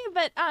 how are you?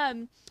 But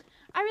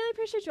I really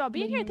appreciate you all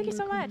being here. Thank you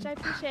so much. I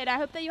appreciate it. I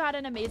hope that you had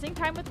an amazing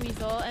time with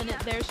Weasel and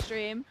their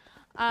stream.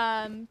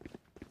 Come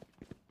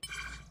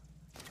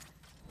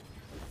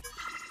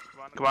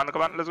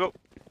on, let's go.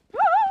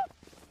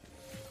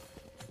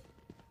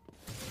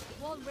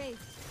 Wall raised.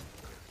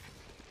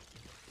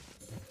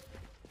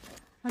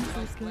 I'm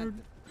so scared.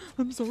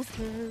 I'm so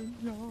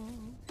scared. No.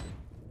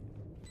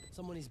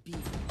 Someone is B.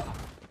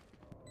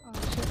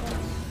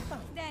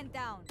 Stand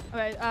down.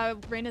 Alright,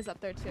 Reyna's up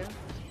there too.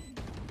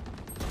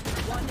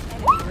 One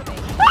enemy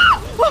remaining.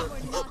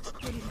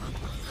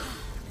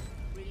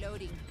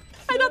 Reloading.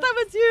 I thought that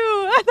was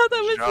you. I thought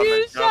that was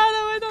you, Shadow.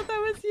 I thought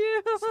that was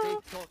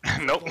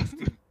you. Nope.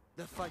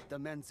 The fight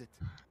demands it.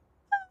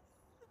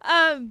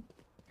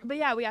 But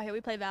yeah, we out here.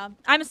 We play Val.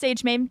 I'm a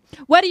Sage main.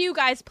 What do you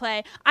guys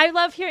play? I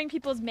love hearing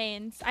people's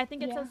mains. I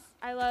think it says.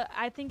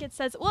 I think it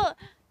says. Well,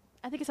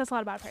 I think it says a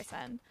lot about a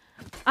person.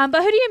 But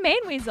who do you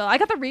main, Weasel? I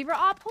got the Reaver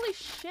op. Holy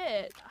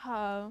shit.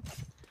 Oh.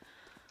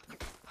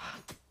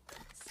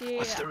 See.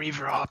 What's the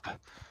Reaver op?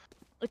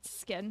 It's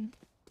skin.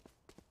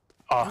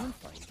 Oh.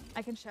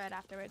 I can show it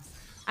afterwards.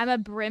 I'm a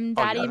Brim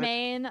Daddy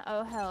main.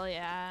 Oh hell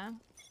yeah.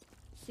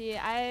 See,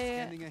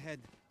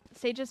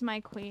 Sage is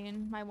my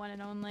queen, my one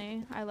and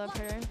only. I love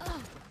her.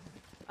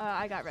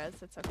 I got res.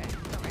 It's okay.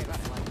 Don't worry about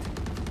it.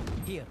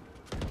 Here.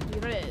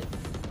 Here it is.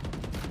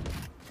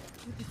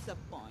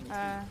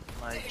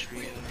 My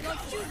tree.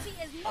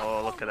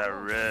 Oh, look at that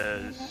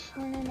res.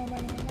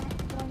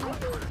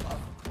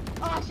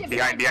 Oh shit.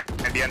 Behind the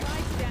end.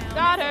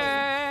 Got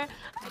her.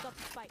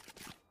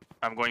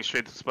 I'm going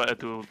straight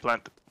to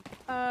plant.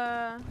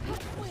 Where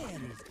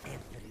is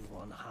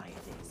everyone hiding?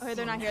 Okay,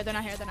 they're not here. They're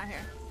not here. They're not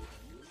here.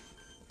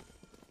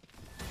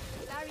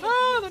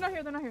 Oh, they're not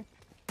here. They're not here.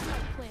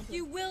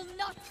 You will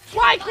not.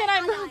 Why can't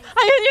I move?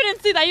 You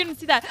didn't see that. You didn't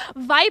see that.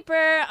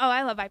 Viper. Oh,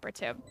 I love Viper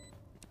too.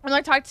 I'm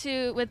like talk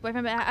to with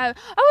boyfriend, but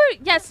oh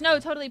yes, no,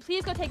 totally.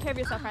 Please go take care of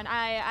yourself, friend.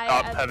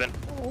 Heaven.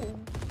 Oh,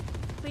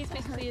 please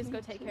go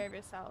take care of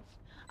yourself.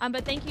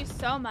 But thank you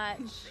so much.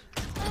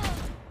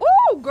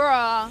 Ooh,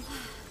 girl.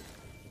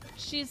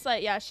 She's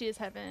like, yeah, she is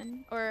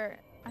heaven. Or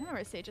I don't know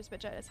where Sage is, but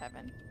Jet is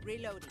heaven.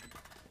 Reloading.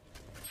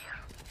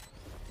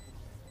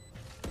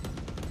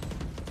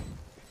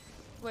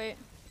 Wait.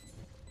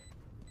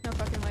 No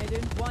fucking way,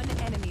 dude. One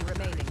enemy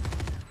remaining.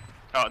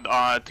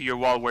 To your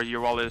wall, where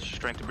your wall is. She's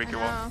trying to break your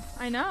wall.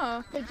 I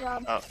know. Good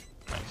job. Oh,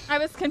 nice. I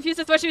was confused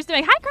as to what she was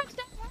doing. Hi, Crunch.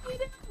 How you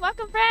doing?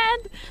 Welcome,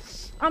 friend.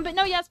 But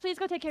no, yes, please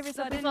go take care of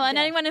yourself as well. And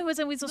anyone who is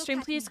in Weasel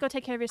stream, please go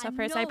take care of yourself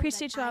first. I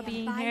appreciate you all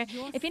being here.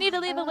 If you need to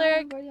leave a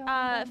lurk,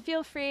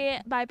 feel free.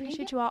 But I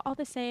appreciate you all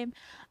the same.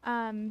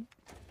 And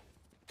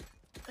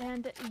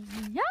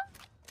yeah.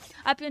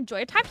 I hope you enjoy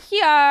your time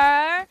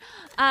here.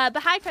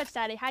 But hi, Crunch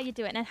Daddy. How you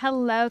doing? And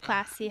hello,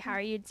 Classy. How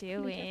are you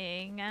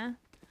doing?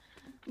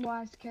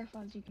 Well, as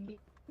careful as you can be.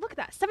 Look at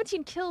that.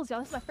 17 kills, y'all.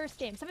 This is my first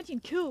game.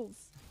 17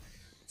 kills.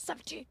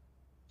 17.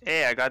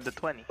 Hey, I got the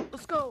 20.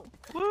 Let's go.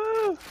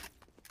 Woo!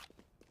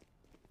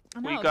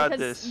 I know, We got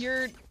because this.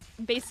 You're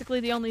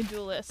basically the only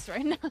duelist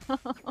right now.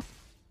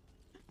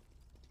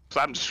 So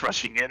I'm just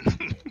rushing in.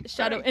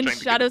 Shadows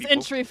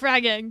entry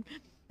fragging.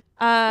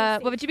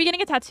 What would you be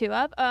getting a tattoo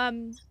of?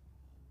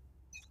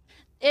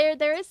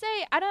 There is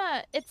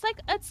it's like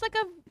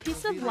a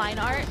piece of line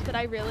art that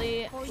I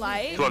really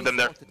like. Two of them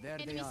there.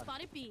 Enemy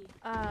spotted B.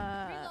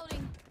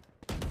 Reloading.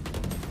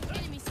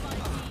 Enemy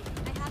spotted B.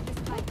 I have this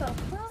pipe. What the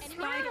fuck?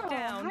 Spike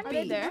down. How Are did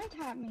they you there?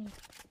 tap me?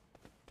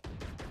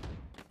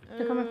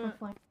 They're coming from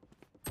flank.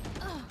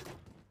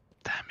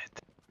 Damn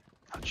it.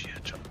 How'd she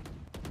hit jump?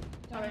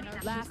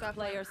 Last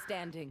player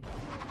standing.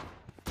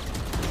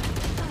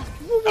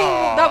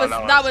 Oh, that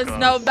was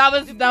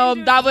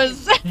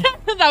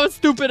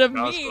stupid of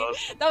That was me.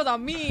 close. That was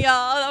on me,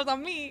 y'all. That was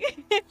on me.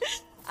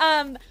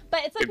 But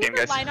it's like Good game,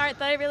 piece of guys. line art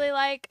that I really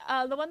like.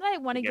 The one that I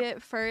want to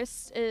get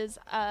first is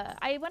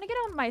I want to get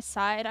it on my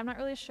side. I'm not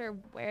really sure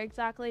where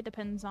exactly.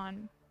 Depends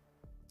on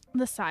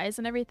the size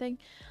and everything.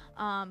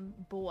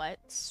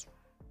 But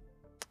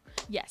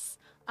yes.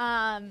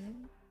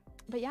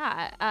 But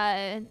yeah.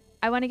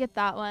 I want to get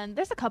that one.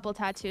 There's a couple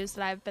tattoos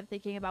that I've been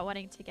thinking about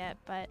wanting to get,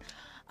 but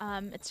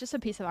it's just a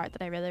piece of art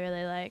that I really,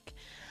 really like.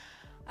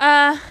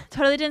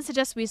 Totally didn't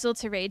suggest Weasel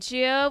to rage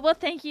you. Well,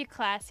 thank you,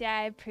 Classy.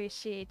 I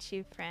appreciate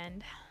you,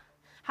 friend.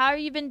 How have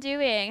you been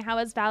doing? How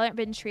has Valorant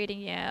been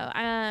treating you?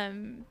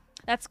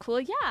 That's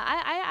cool. Yeah,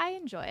 I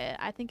enjoy it.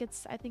 I think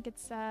it's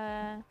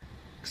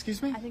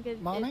Excuse me? I think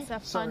it's a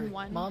fun Sorry.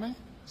 one. Mommy?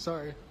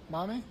 Sorry.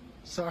 Mommy?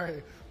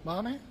 Sorry.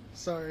 Mommy?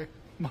 Sorry.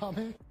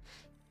 Mommy?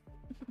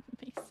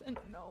 Mason,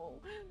 no.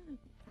 Mason.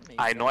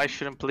 I know I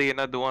shouldn't play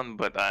another one,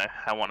 but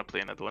I want to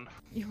play another one.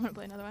 You want to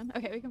play another one?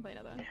 Okay, we can play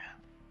another one. Yeah.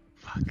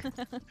 Fuck.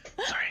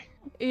 Sorry.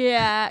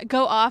 Yeah,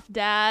 go off,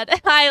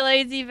 Dad. Hi,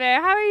 Lazy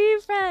Bear. How are you,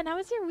 friend? How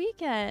was your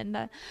weekend?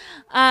 But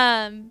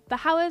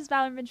how has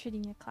Valorant been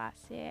treating you,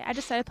 Classy? I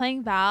just started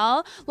playing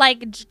Val,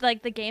 like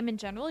the game in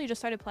general. You just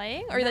started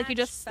playing, or like you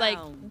just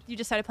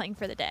started playing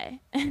for the day.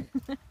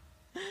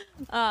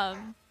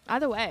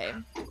 Either way,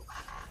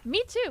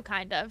 me too,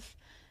 kind of.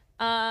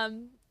 I've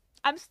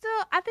been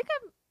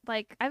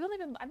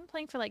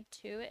playing for like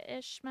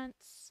 2-ish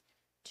months,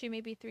 2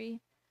 maybe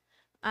 3.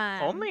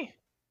 Only?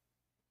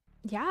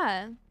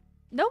 Yeah,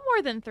 no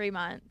more than 3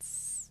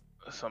 months.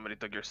 Somebody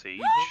took your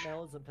siege.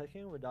 Mel's and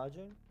picking, we're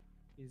dodging.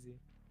 Easy.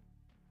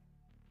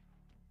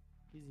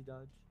 Easy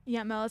dodge.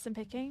 Yeah, Mel isn't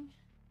picking.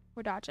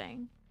 We're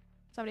dodging.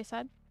 Somebody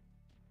said.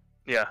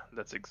 Yeah,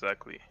 that's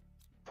exactly.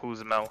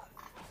 Who's Mel?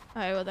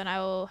 Alright, well then I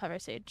will have our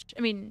Sage.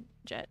 I mean,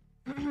 Jet.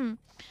 I've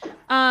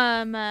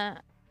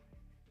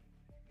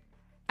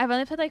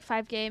only played like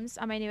 5 games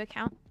on my new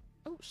account.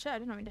 Oh shit! I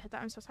didn't mean to hit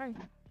that. I'm so sorry.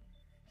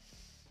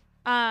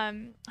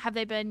 Have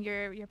they been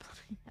your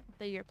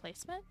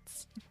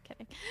placements?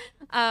 Kidding.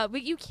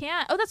 You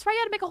can't. Oh, that's right. You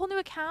had to make a whole new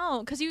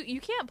account because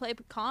you can't play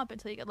comp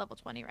until you get level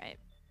 20, right?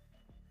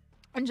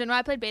 In general,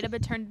 I played beta,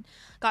 but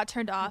got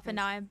turned off, and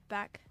now I'm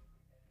back.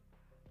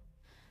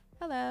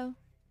 Hello.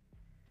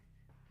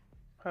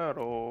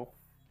 Hello.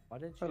 Why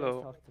didn't you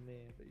guys talk to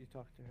me, but you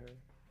talked to her?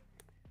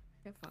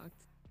 Get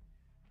fucked.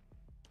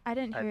 I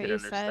didn't hear what you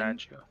said.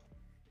 understand you.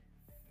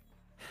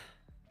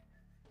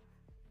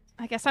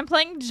 I guess I'm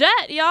playing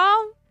Jet,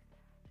 y'all.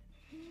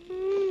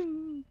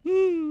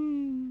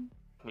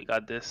 We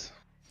got this.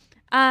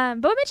 But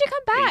what made you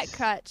come back, Ace.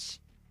 Crutch?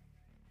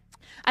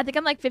 I think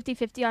I'm like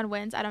 50-50 on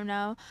wins. I don't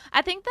know.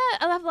 I think that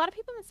a lot of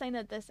people have been saying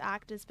that this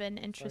act has been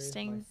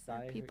interesting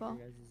for people.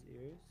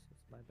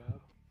 It's my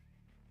bad.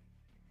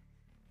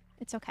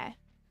 It's okay.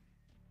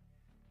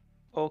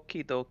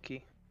 Okie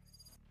dokie.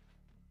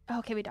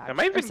 Okay, we dodged. Am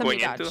I even Or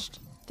somebody going into? dodged.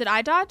 Did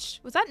I dodge?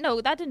 Was that?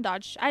 No, that didn't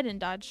dodge. I didn't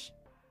dodge.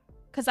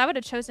 Because I would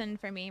have chosen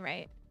for me,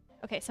 right?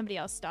 Okay, somebody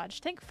else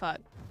dodged. Thank fuck.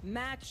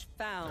 Match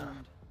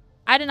found.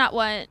 I did not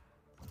want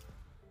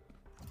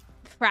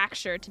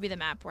Fracture to be the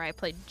map where I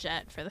played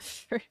Jet for the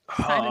first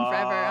time in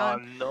forever. Oh,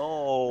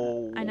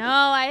 no. I know,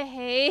 I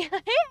hate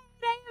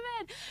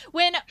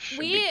Haven.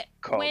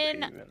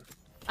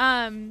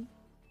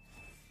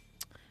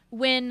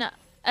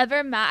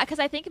 Whenever Matt, because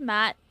I think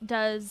Matt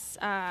does,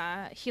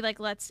 he like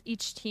lets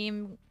each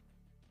team,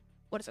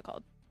 what is it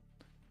called?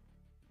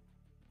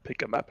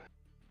 Pick a map.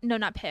 No,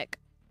 not pick.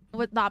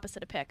 What the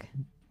opposite of pick?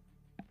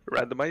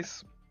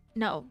 Randomize.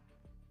 No.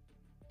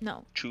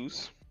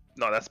 Choose.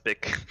 No, that's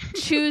pick.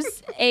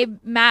 Choose a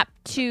map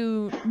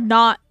to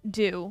not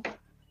do.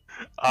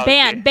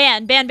 Okay.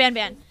 Ban.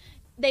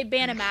 They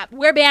ban a map.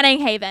 We're banning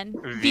Haven.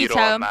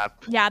 Veto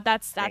map. Yeah,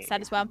 that's sad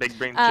as well. Big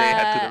Brain J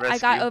had to the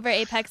rescue. I got over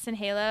Apex and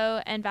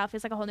Halo, and Valve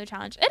feels like a whole new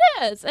challenge. It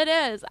is.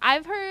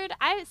 I've heard.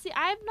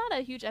 I'm not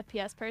a huge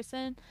FPS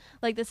person.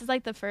 Like this is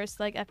like the first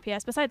like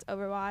FPS besides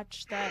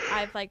Overwatch that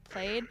I've like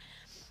played.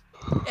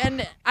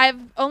 And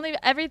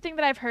everything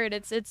that I've heard,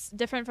 it's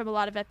different from a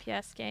lot of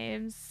FPS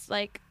games,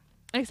 like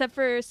except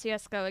for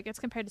CS:GO. It gets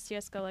compared to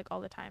CS:GO like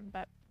all the time,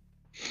 but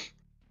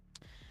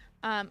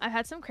I've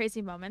had some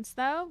crazy moments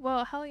though.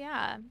 Well, hell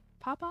yeah,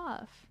 pop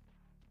off.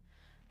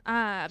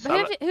 But who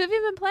have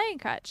you been playing,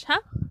 Crutch?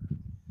 Huh?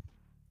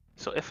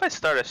 So if I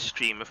start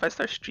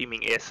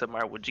streaming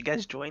ASMR, would you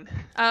guys join?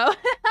 Oh.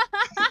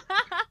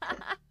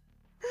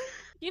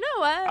 You know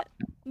what?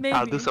 Maybe.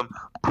 I'll do some.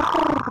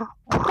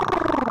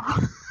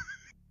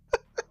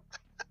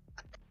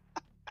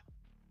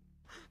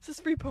 This is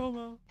free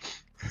promo.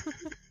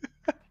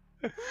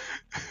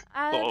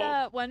 I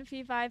had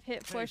 1v5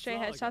 hit 4 straight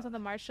headshots on the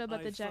Marshall,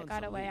 but the Jet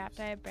got away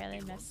after I barely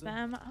missed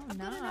them. Oh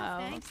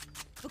no.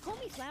 But call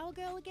me Flower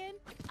Girl again.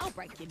 I'll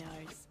break your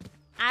nose.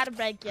 I'll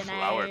break your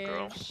Flower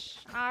Girl. nose.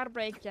 I'll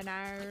break your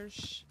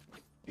nose.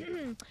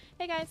 Hey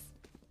guys.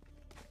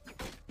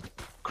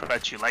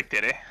 Crutch, you liked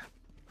it, eh?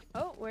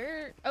 Oh,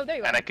 where? Oh, there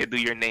you are. And I could do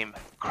your name,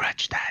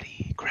 Crutch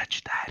Daddy.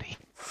 Crutch Daddy.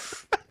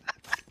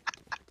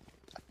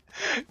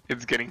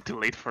 It's getting too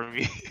late for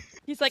me.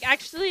 He's like,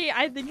 actually,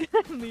 I think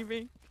I'm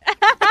leaving.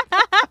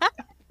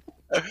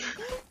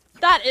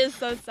 That is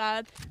so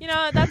sad. You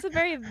know, that's a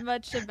very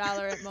much a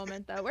Valorant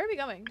moment, though. Where are we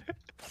going?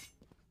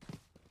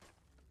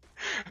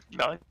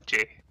 No,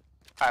 Jay.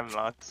 I'm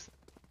not.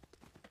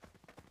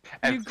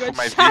 And You for good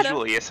my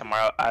shadow. visual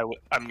ASMR,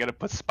 I'm gonna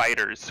put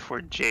spiders for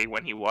Jay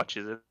when he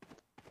watches it.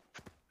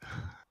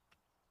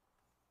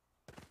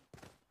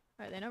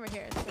 Alright, then over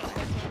here.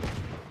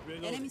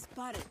 Enemy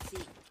spotted. See.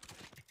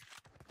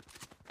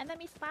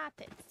 Enemy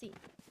spotted. See.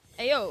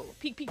 Ayo,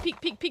 peek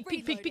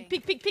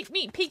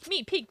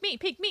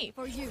me.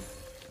 For you.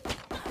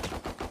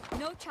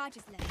 No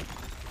charges left.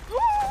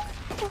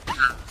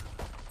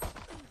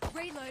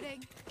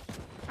 Reloading.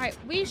 Alright,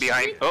 we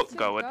Behind. should Oh,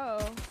 go.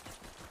 go.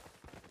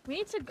 We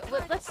need to go.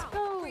 Let's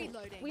go. We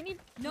need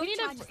to either Where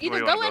you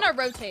go wanna in go? or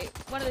rotate.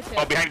 One of the two.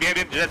 Oh, behind.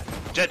 Jet.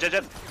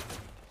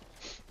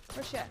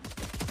 Where's she at?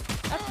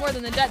 That's more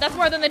than the Jet.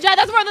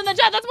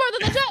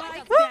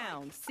 Woo!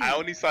 I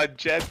only saw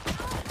Jet.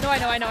 No, I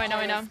know. Why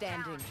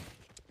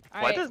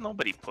Alright. does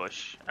nobody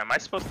push? Am I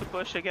supposed to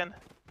push again?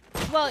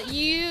 Well,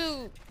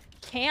 you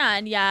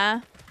can, yeah.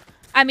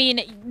 I mean,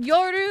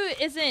 Yoru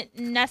isn't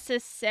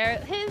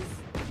necessarily his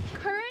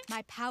current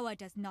My power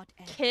does not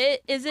end.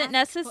 kit isn't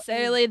Ask for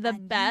necessarily aid the and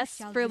you best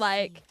shall for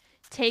like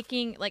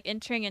receive.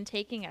 entering and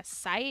taking a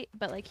site,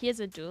 but like he is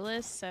a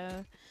duelist,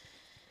 so.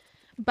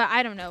 But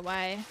I don't know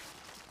why.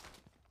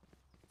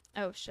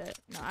 Oh shit!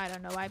 No, I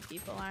don't know why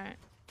people aren't.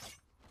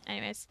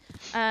 Anyways,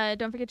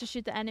 don't forget to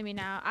shoot the enemy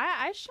now.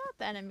 I shot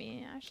the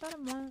enemy. I shot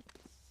him once,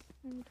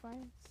 maybe twice.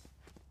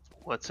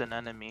 What's an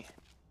enemy?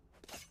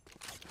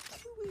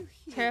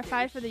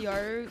 Terrified for the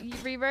Yoru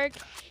rework.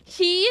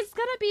 He's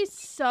gonna be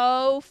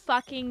so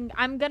fucking.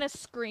 I'm gonna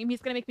scream.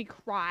 He's gonna make me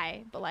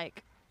cry. But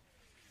like.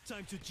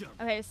 Time to jump.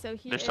 Okay, so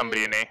he. There's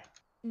somebody in A.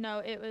 No,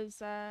 it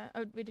was.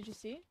 Oh, wait, did you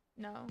see?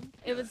 No,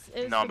 it was.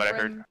 No, the but I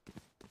Grim. heard.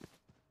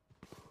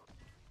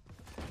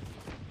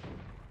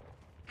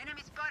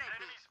 Enemy spotted.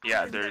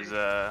 Yeah, there's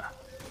Oh,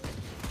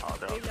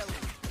 they're all-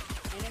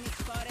 Enemy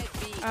spotted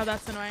B. Oh,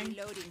 that's annoying.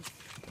 Reloading.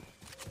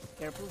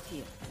 Careful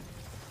here.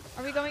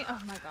 Are we going? Oh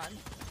my god.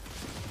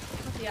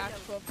 What the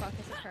actual fuck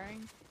is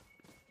occurring?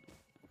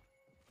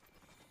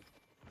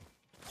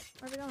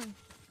 Where are we going?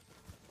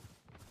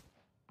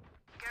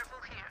 Careful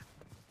here.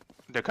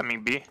 They're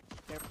coming B.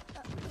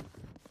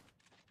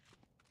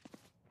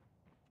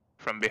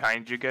 From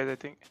behind you guys, I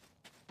think.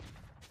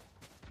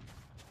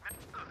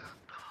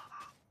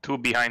 2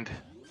 behind.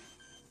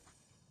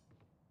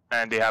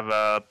 And they have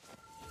a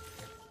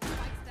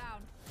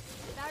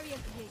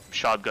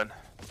shotgun.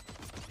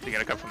 They're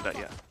gonna come from that,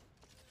 yeah.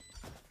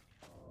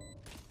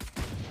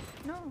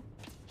 No.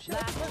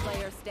 Last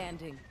player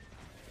standing.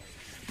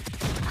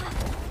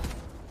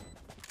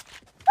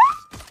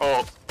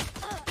 Oh.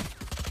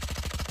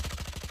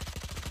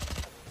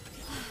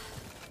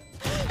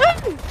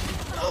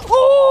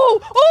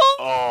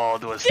 Oh,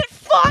 there was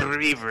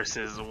 3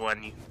 versus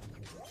 1.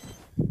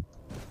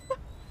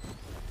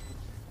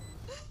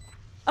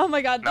 Oh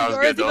my god, That was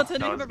Dora good, though. didn't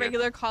That have a was good.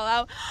 regular call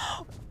out.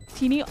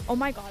 Teeny, oh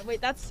my god, wait,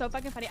 that's so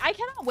fucking funny. I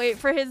cannot wait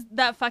for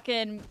that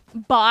fucking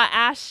bot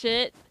ass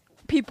shit.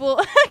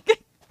 People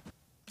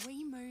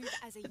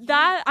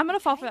that I'm gonna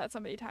fall for that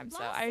so many times,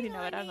 so I already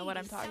know it. I don't know what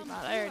I'm talking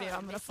about. I already know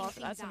I'm gonna fall for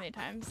that so many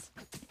times.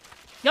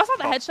 Y'all saw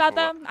the headshot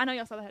though? I know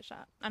y'all saw the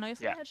headshot. I know y'all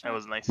saw the headshot. That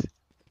was nice.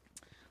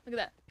 Look at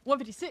that.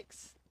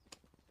 156.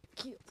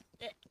 Cute.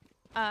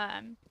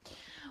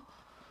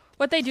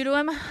 What they do to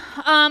him?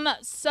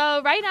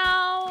 So right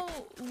now,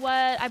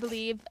 what I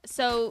believe,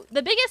 so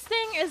the biggest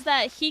thing is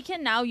that he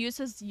can now use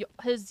his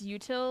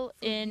util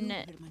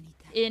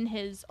in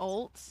his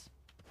ult.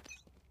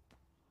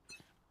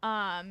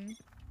 I'm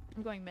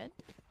going mid.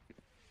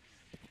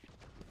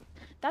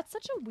 That's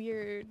such a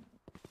weird.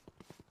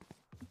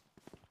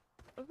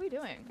 What are we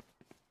doing?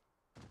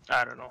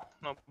 I don't know.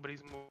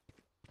 Nobody's moving.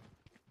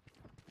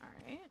 All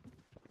right.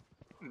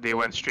 They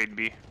went straight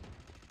B.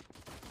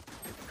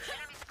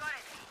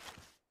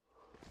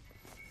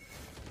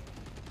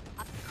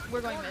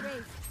 We're going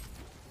mid.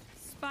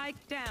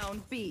 Spike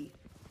down B.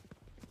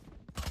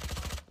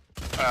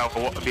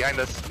 Behind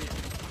us.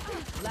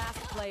 Last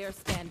player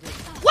standing.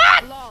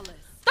 What? Flawless.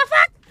 The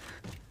fuck?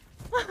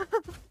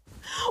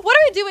 What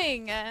are we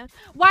doing?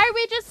 Why are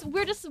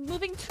we're just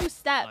moving 2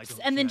 steps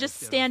and then just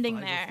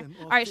standing there.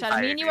 All right, Shadow,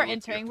 me and you are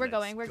entering. We're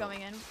in.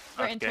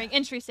 We're entering.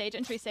 Entry stage.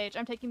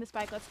 I'm taking the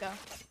spike. Let's go.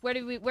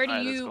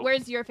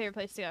 Where's your favorite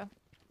place to go?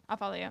 I'll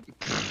follow you.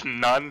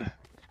 None.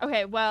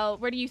 Okay, well,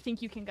 where do you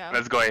think you can go?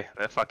 Let's go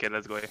A. Fuck it,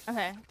 let's go A.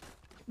 Okay.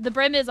 The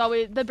brim is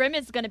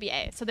gonna be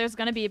A, so there's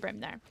gonna be a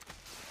brim there.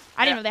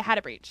 I didn't know they had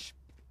a breach.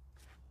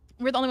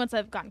 We're the only ones that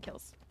have gotten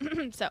kills.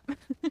 So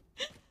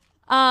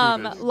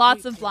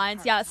lots of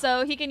blinds. Yeah,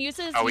 so he can use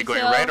his Are we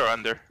going right or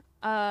under?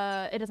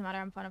 It doesn't matter,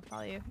 I'm fun to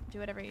follow you. Do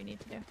whatever you need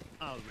to do.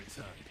 I'll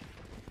return.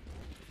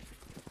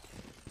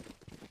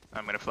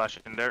 I'm gonna flash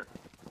in there.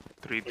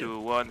 3, 2,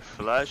 1,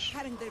 flash.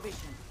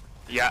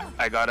 Yeah,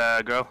 I got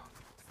a girl.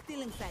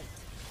 Still in sight.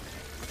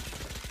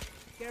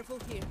 Careful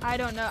here. I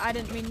don't know. I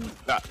didn't mean.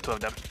 2 of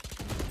them.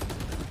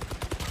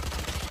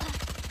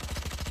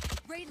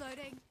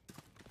 Reloading.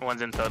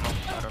 One's in tunnel.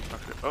 I don't know.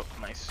 Oh,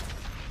 nice.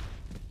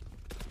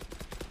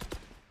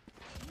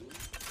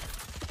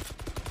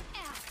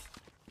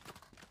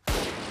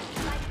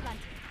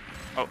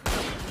 Oh.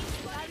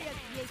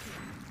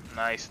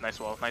 Nice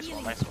wall. Nice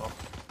wall.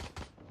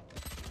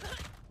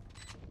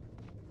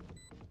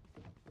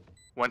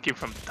 One came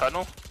from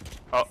tunnel.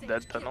 Oh,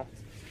 dead tunnel.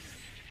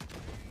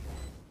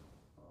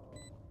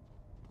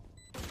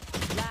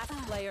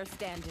 Player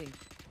standing.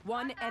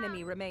 One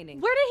enemy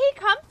remaining. Where did he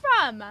come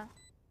from?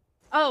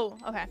 Oh,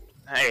 okay.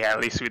 Hey,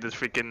 at least we did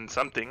freaking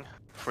something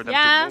for them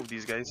to move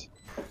these guys.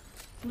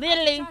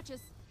 Literally.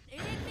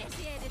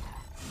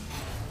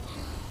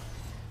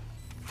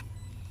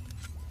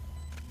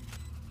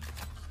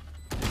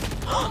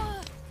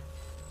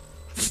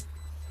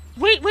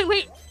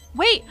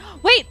 Wait.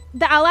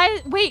 The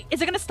ally. Wait,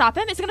 is it gonna stop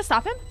him?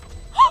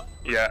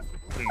 Yeah.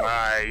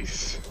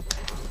 Nice.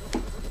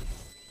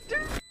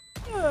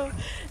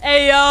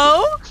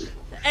 Ayo,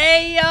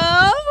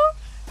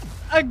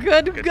 a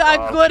good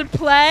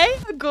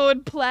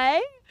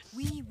play.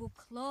 We will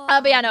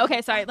claw. But yeah, no.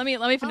 Okay, sorry. Let me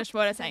finish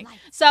what I was saying.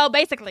 So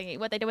basically,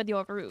 what they did with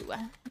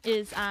Yoru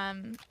is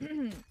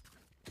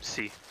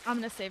See. I'm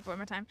gonna save one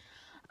more time.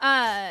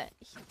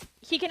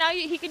 He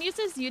can use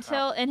his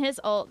util in his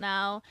ult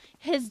now.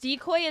 His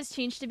decoy is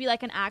changed to be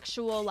like an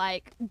actual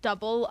like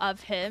double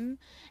of him,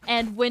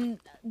 and when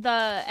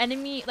the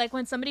enemy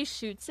when somebody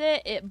shoots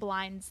it, it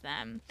blinds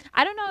them.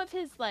 I don't know if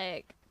his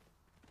I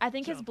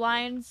think his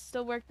blinds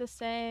still work the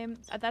same.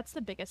 That's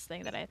the biggest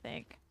thing that I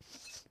think.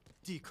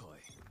 Decoy.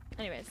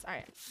 Anyways, all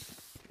right.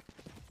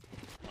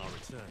 I'll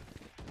return.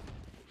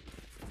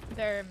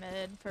 They're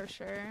mid for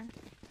sure.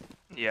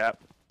 Yep.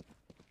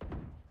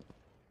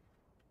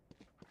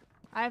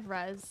 I have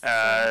res.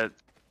 Okay.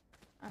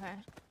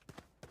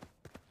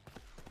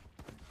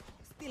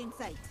 Still in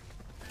sight.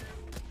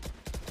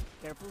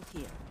 Careful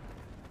here.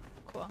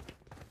 Cool.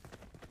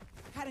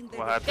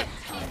 What happened?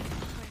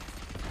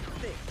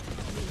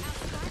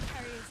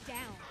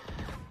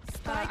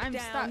 I'm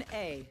down stuck.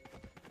 A.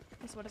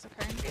 That's what is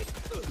occurring.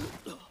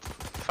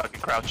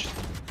 Fucking crouched.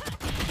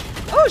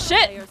 Oh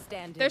shit!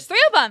 There's 3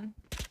 of them.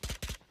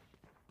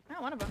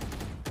 Oh, one of them.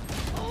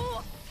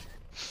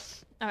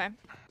 Okay.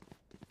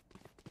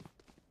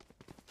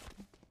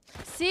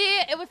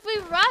 See, if we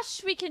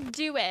rush, we can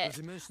do it.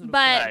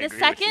 But the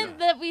second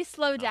that we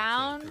slow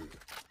down,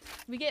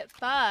 we get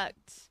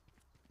fucked.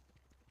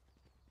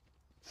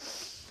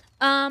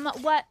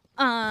 What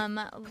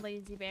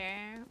Lazy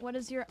bear, what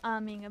is your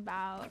umming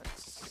about?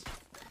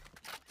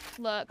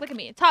 Look at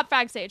me. Top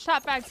frag stage.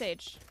 Top frag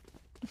stage.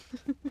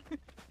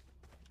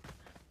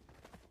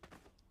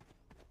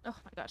 Oh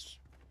my gosh.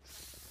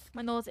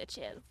 My nose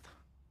itches.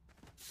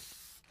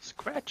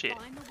 Scratch it.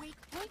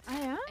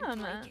 I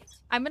am.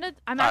 I'm I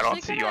actually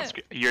don't see you on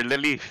screen. You're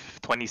literally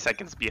 20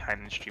 seconds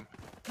behind the stream.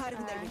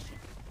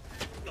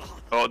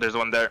 Oh, there's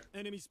one there.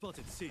 Enemy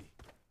spotted. C.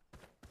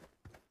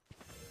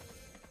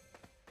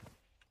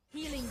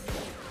 Healing.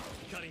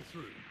 Cutting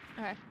through.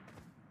 Okay.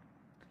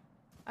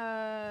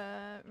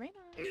 Reyna.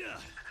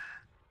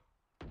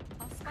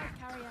 Our spike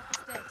carrier is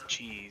dead.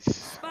 Jeez.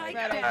 Spike I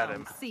had down.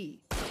 him.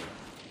 C.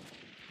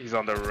 He's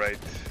on the right.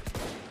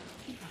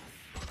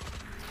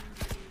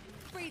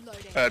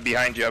 Reloading.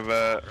 Behind you have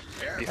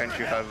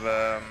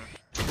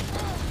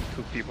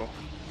 2 people.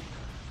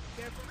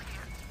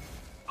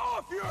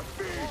 Off your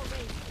feet.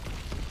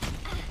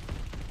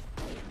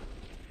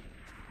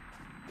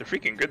 They're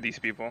freaking good, these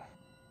people.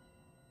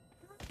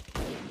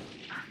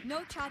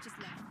 No charges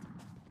left.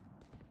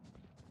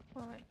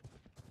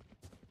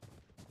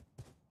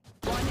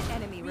 One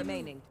enemy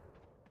remaining.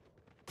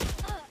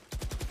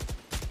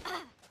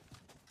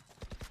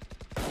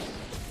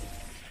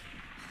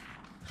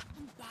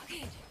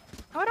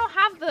 Oh, I don't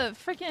have the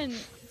freaking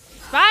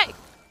spike.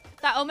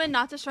 That Omen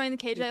not destroying the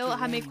cage will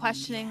have me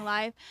questioning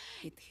life.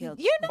 You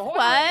know what?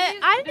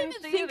 I didn't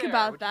even think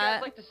about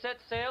that. Would you guys like to set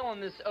sail on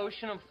this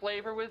ocean of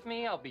flavor with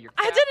me? I'll be your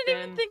I captain.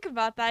 didn't even think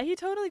about that. He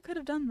totally could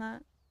have done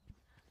that.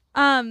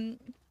 Lone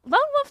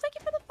Wolf, thank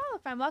you for the follow,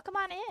 friend. Welcome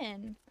on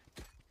in.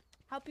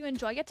 Hope you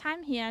enjoy your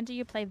time here. Do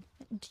you play?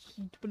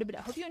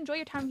 Hope you enjoy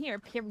your time here.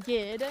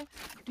 Period.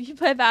 Do you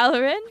play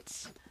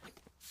Valorant?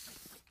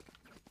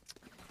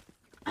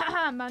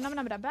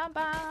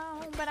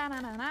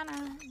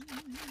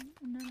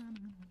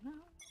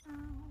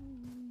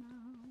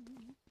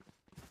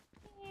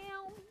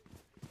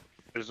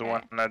 There's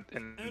one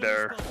in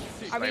there.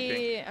 Are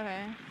we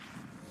okay?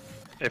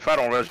 If I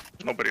don't rush,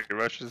 nobody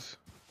rushes.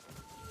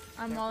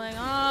 I'm rolling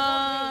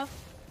off.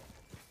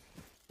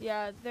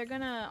 Yeah, they're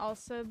gonna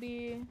also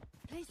be.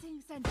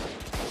 Placing sentry.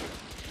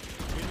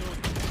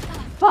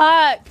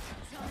 Fuck!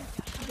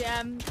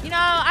 Damn. You know,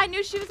 I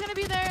knew she was gonna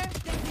be there.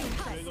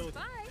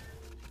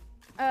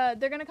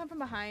 They're gonna come from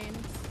behind.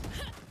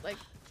 Like,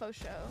 faux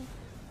show.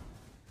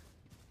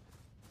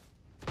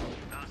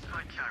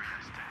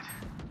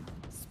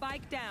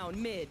 Spike down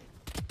mid.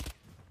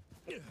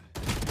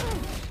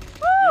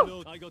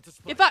 Woo!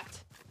 Get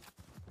fucked!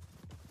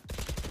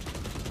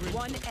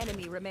 One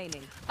enemy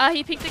remaining.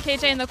 He peeked the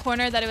KJ in the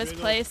corner that it was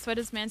placed. What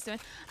is man's doing?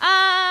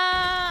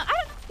 I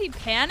don't know if he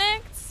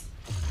panicked.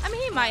 I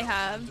mean, he might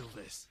have.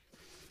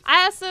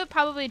 I also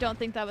probably don't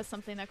think that was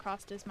something that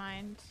crossed his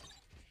mind.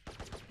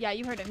 Yeah,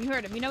 you heard him. You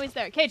heard him. You know he's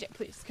there. KJ,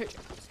 please. KJ,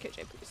 please.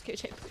 KJ, please.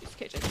 KJ, please.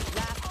 KJ.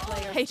 Last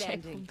player KJ,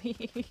 standing.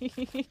 Please.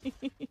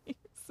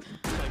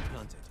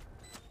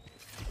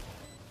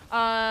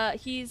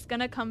 He's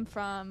gonna come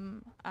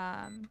from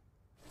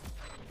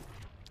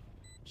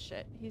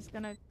shit. He's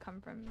gonna come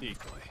from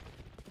Decoy.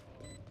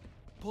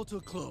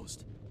 Portal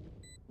closed.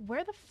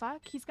 Where the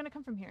fuck? He's gonna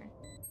come from here.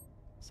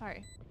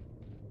 Sorry.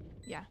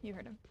 Yeah, you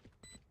heard him.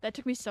 That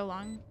took me so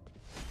long.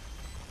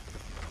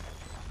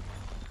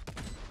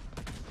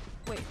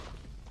 Wait.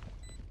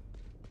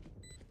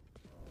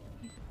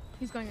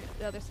 He's going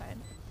the other side.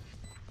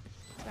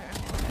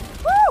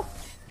 Woo!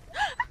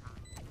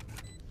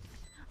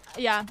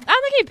 Yeah, I don't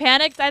think he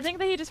panicked. I think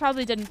that he just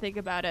probably didn't think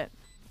about it.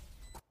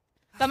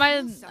 That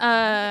might.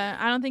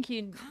 I don't think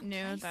he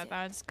knew that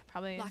that was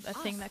probably a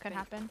thing that could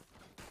happen.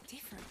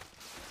 Different.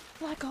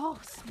 Like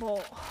us,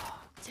 but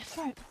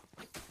different.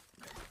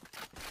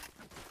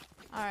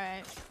 All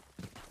right.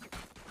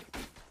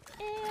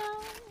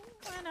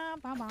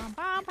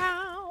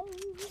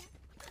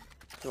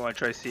 You want to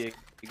try C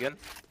again?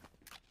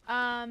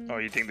 Oh,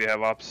 you think they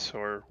have ops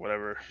or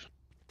whatever?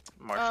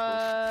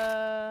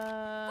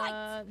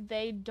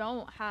 They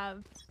don't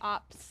have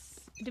ops.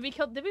 Did we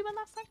win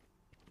last time?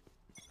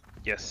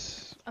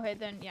 Yes. Okay,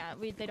 then yeah,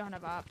 they don't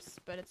have ops,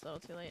 but it's a little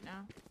too late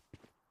now.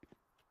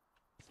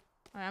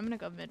 Alright, I'm gonna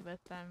go mid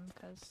with them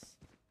because.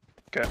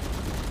 Okay.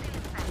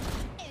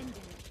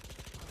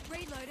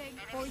 Reloading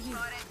for you.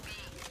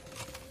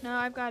 No,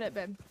 I've got it,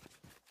 babe.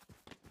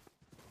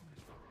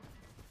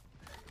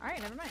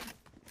 Alright, never mind.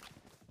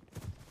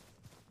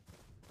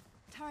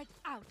 Turret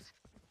out.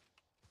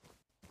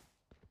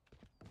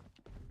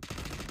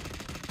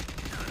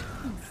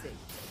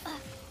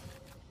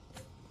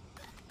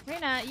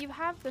 Reyna, you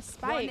have the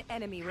spike. One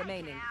enemy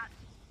remaining.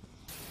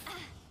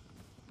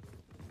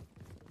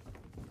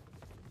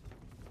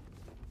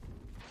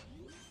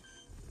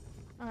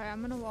 Alright,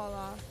 I'm gonna wall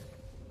off.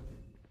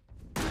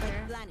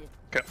 There.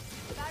 Okay.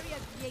 Barrier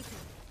created.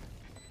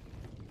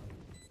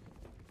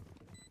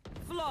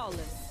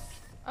 Flawless.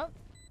 Oh.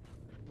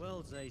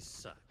 Well, they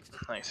sucked.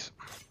 Nice.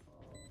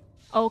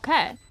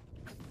 Okay.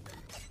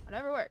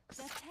 Whatever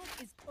works.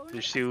 Did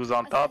you see who's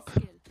on top?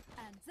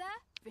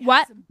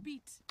 What?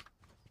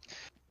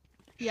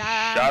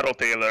 Yeah. Shadow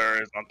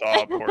Taylor is on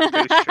top. Or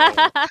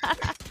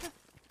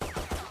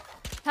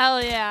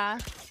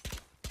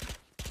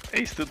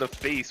face to the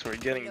face, we're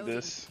getting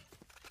this.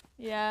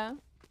 Yeah.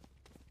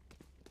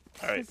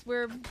 Alright. Because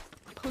we're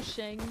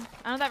pushing.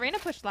 I know that Reyna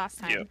pushed last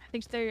time. Yep. I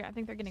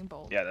think they're getting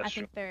bold. Yeah, that's I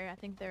think true. I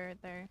think they're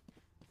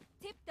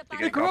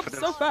They grew up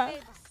so fast.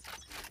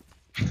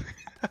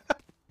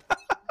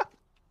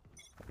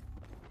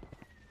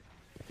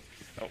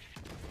 Oh.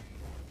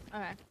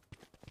 Okay.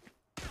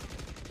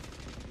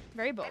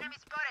 Very bold.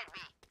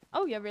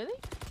 Oh yeah, really?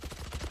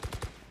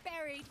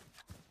 Buried.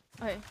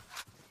 Okay.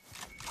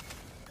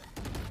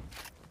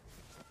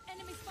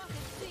 Enemy spotted.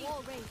 C.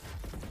 Wall raised.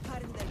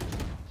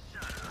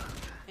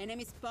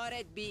 Enemy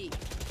spotted B.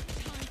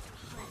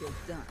 Good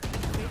done.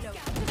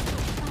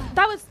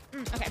 That was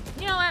okay.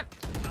 You know what?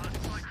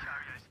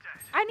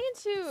 I need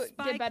to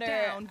Spike get better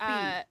down, B.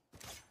 at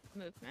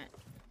movement.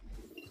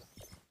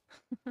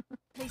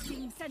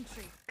 Placing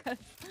sentry.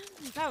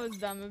 That was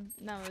dumb.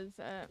 That was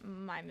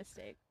my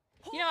mistake.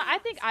 You know, I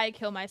think I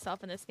kill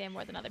myself in this game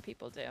more than other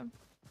people do.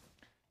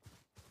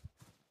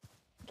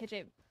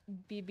 KJ,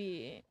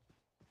 BB.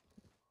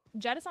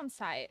 Jet is on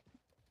site.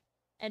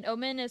 And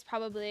Omen is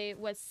probably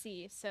was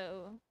C,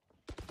 so...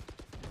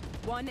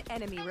 One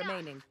enemy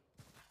remaining.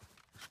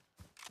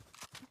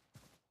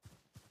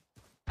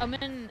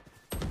 Omen...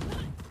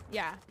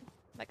 Yeah,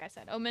 like I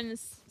said, Omen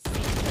is C,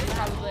 so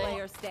probably...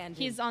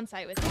 He's on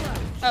site with me.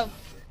 Oh.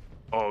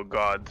 Oh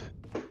god.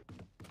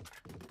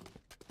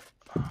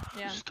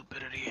 Yeah.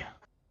 Stupidity.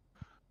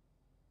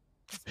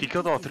 He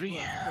killed all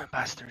three,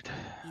 bastard.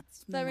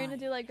 That Reyna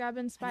do like grab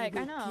and spike,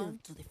 I know.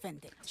 To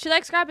defend it. She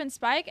likes grab and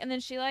spike, and then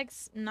she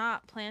likes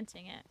not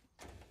planting it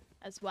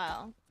as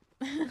well,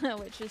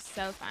 which is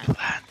so fun.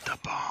 Plant the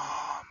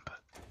bomb.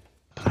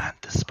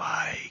 Plant the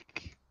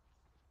spike.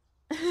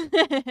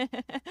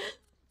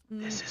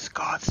 This is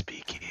God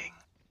speaking.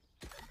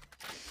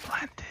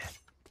 Plant it.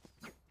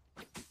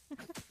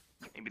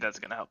 Maybe that's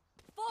gonna help.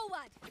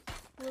 Forward.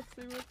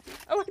 Whoopsie.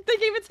 Oh, they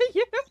gave it to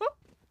you.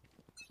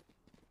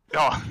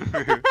 Oh.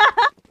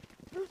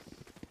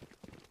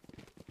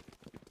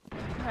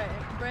 Okay,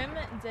 Brim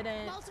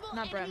didn't.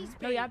 Not Brim.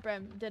 No, yeah,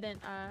 Brim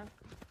didn't. All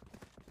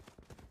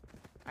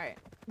right,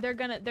 they're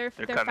coming.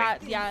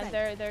 fat.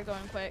 Yeah, they're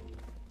going quick.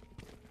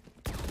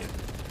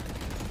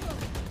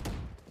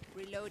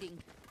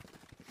 Reloading.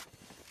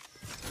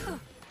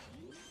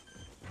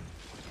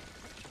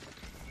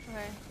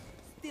 Okay.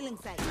 Still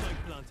inside.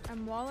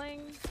 I'm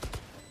walling.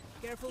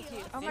 Careful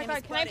here. Oh my Enemy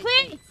god, can I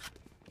spotted. please?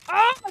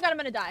 Oh my god, I'm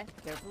gonna die.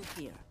 Careful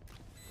here.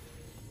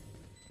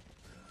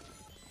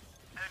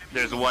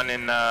 There's one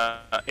in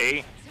A.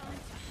 Yeah,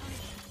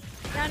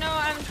 no,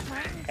 I'm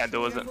trying. And there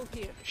was a... Careful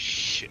here.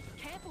 Shit.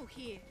 Careful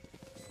here.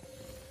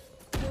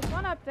 There's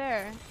one up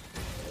there.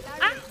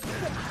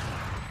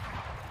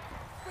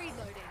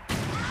 Reloading.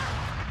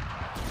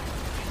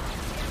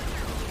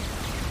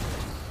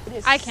 It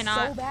is I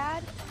cannot. so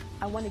bad.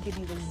 I want to give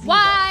you the zero.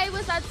 Why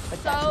was that but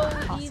so that's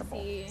not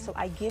possible. easy? So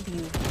I give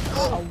you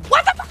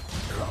What the fuck?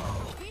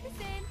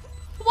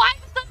 Why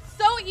was that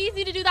so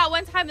easy to do that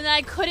one time and then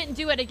I couldn't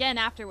do it again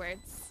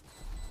afterwards?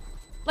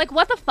 Like,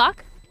 what the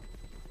fuck?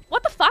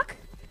 What the fuck?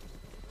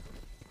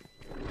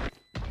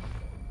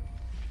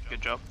 Good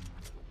job.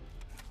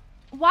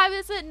 Why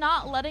was it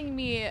not letting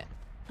me?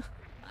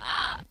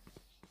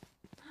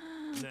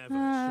 Never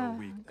show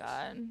weakness.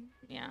 God.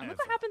 Yeah. Ever. Look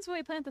what happens when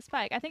we plant the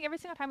spike. I think every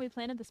single time we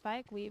planted the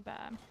spike, we've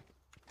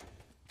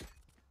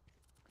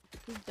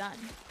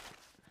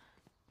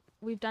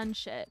done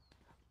shit.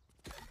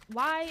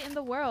 Why in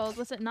the world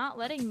was it not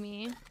letting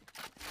me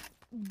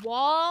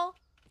wall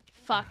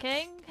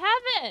fucking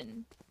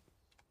heaven?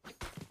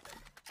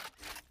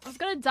 I was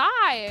gonna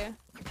die.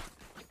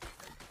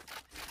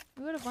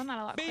 We would have won that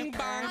a lot quicker.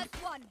 Bang.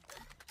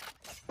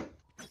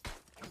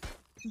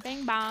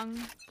 Bang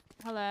bang.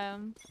 Hello.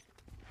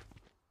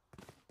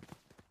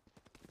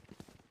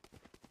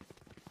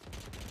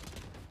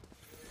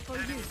 For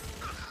you.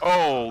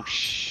 Oh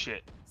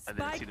shit. I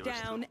didn't see Spike the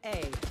rest down of them. A.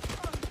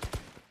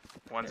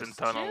 One's in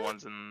tunnel,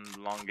 one's in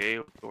long A,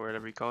 or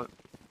whatever you call it.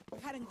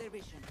 Cutting their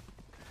vision.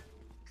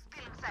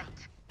 Still in sight.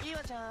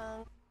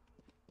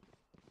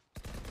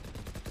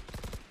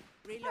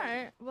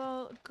 Alright,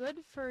 well, good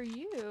for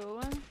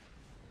you.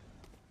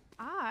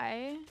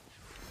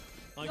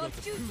 Your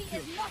duty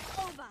is not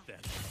over.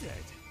 That's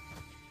dead.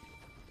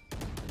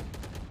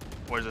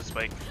 Where's the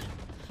spike?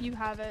 You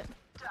have it.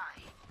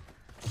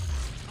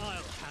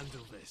 I'll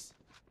handle this.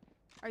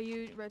 Are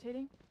you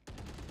rotating?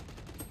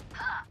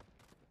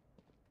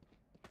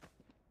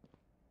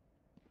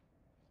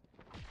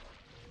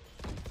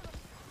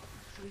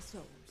 3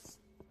 souls.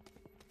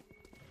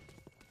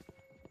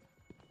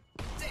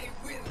 They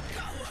will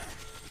cower.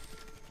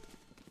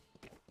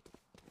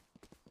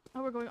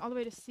 Oh, we're going all the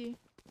way to C.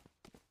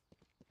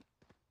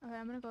 Okay,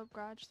 I'm gonna go up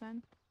garage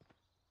then.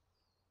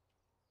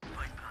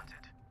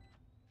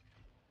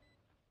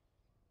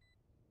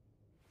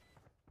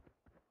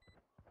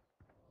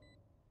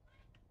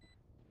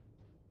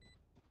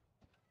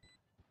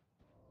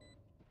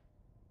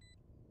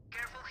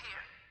 Careful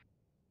here.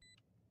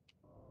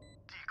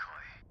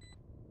 Decoy.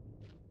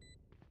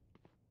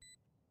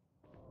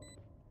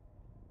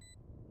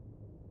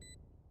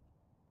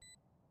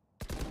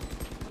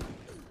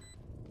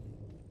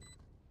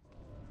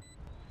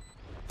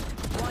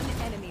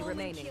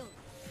 remaining.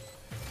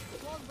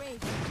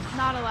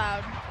 Not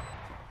allowed.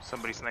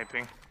 Somebody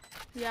sniping.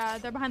 Yeah,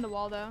 they're behind the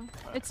wall though.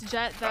 It's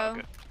Jet though. Oh,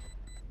 okay.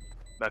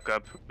 Back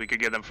up. We could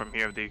get them from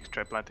here if they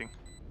try planting.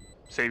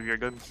 Save your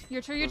guns.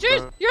 You're true. You're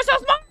so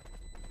smart.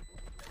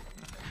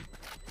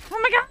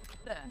 Oh my god.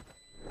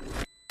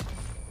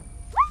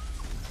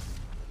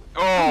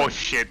 Oh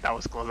shit, that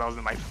was close. That was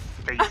in my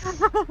face.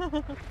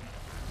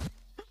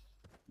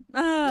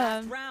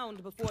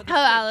 Round before the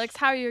hello, Alex.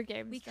 How are your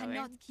games We going?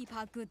 cannot keep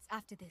our goods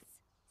after this.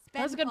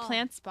 That was a good Spend all.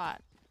 plant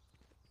spot.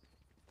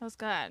 That was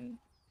good. I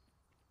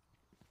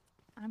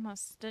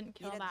almost didn't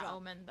kill that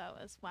omen though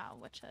as well,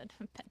 which had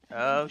been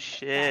Oh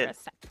shit.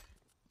 embarrassing.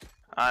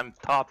 I'm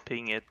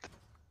topping it.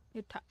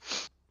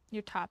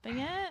 You're topping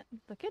it?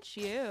 Look at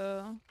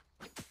you.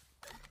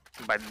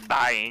 By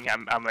dying,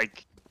 I'm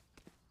like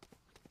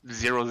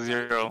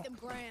 0-0.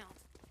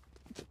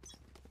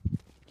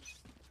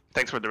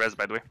 Thanks for the res,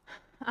 by the way.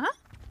 Uh-huh.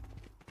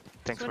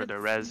 Thanks for the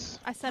res.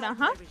 I said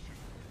uh-huh.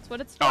 That's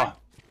what it's for. Oh,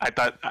 I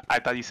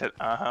thought you said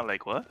uh-huh,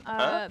 like what?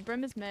 Huh?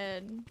 Brim is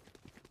mid.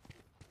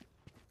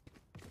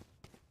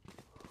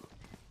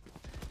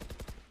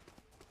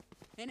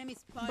 Enemy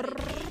spotted.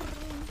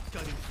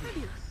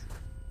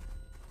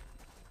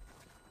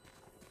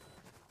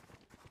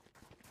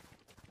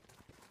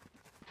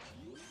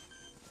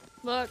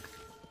 Look.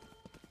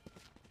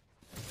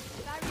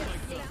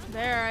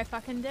 There, I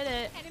fucking did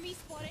it. Enemy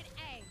spotted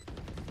A.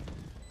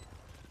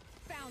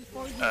 Found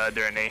for you.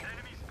 They're an A.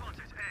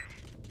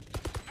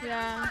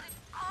 Yeah.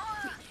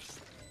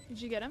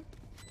 Did you get him?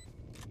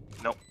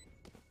 Nope.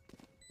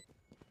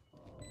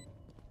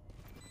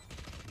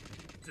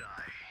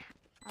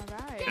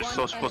 Alright. There's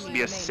so supposed to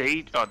be a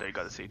sage. Oh, there you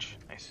got a sage.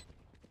 Nice.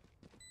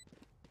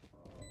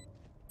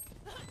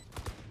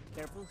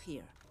 Careful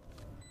here.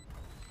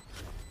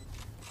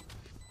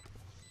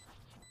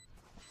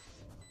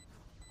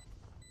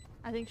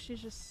 I think she's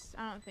just.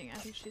 I think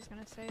she's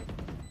gonna save.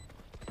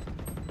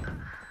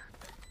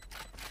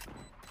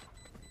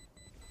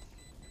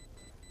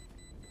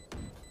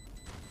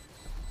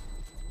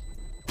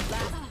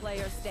 Last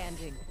player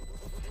standing.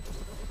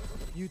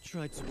 You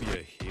tried to be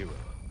a hero.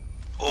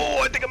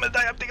 Oh, I think I'm gonna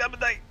die.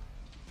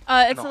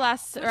 It's the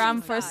last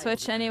round for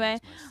Switch anyway.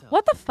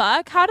 What the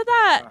fuck? How did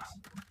that?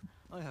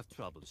 I have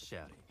trouble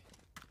shouting.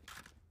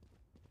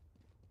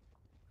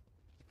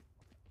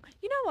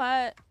 You know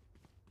what?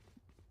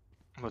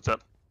 What's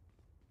up?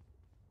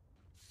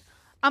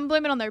 I'm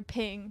blaming on their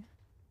ping.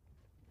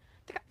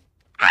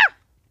 I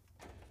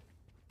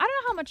don't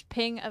know how much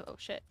ping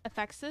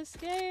affects this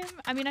game.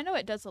 I mean, I know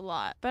it does a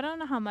lot, but I don't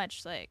know how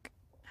much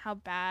how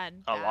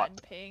bad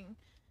ping.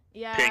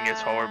 Yeah. Ping is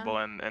horrible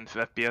in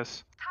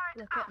FPS.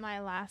 Look at my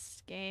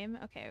last game.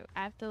 Okay,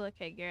 I have to look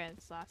at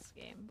Garrett's last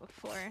game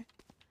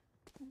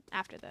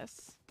after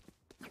this.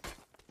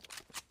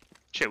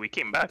 Shit, we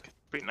came back.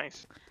 Pretty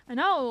nice. I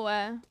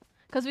know,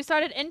 because we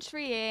started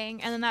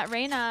entrying, and then that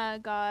Reyna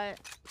got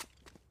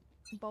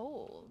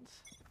bold.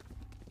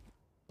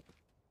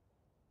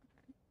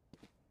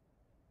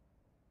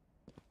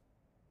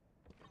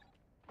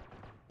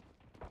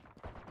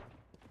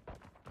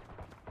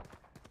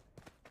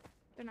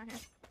 They're not here.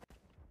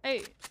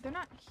 Hey, they're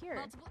not here.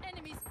 Multiple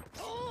enemies.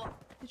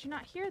 Did you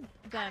not hear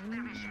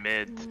them?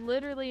 Mid.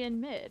 Literally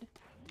in mid.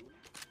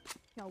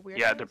 Y'all weirdos?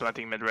 Yeah, they're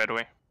planting mid right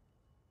away.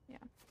 Yeah.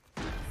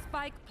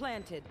 Spike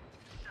planted.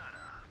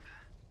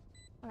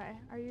 Okay,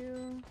 are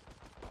you?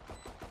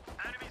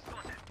 Enemy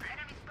spotted.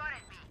 Enemy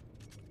spotted me.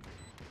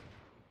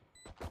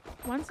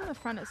 One's in the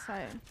front of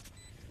sight.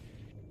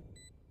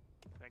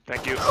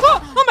 Thank you.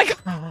 Oh my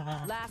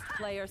god! Last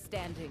player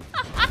standing.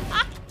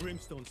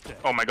 Brimstone's dead.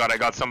 Oh my god, I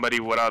got somebody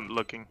without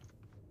looking.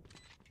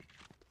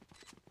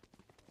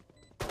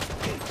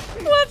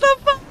 What the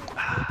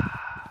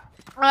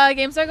fuck?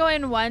 Games are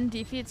going 1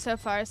 defeat so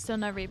far. Still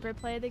no Reaper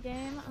play the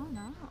game. Oh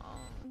no.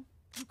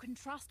 You can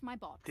trust my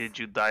bot. Did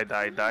you die?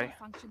 I can't.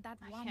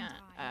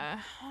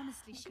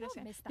 Honestly,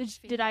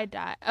 did I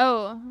die?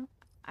 Oh,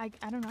 I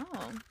don't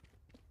know.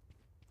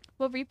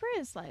 Well, Reaper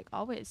is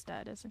always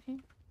dead, isn't he?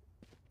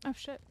 Oh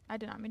shit! I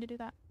did not mean to do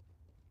that.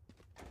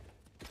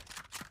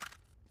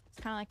 It's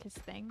kind of like his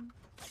thing.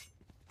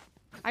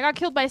 I got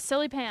killed by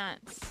Silly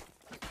Pants.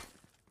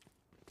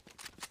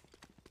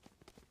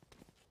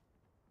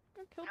 I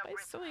got killed by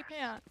Silly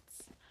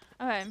Pants.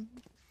 Okay.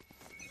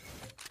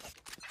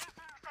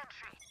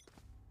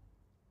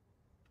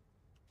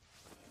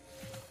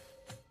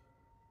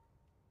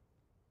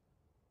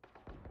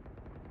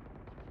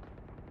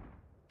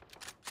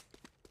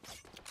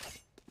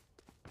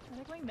 Are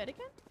they going mid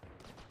again?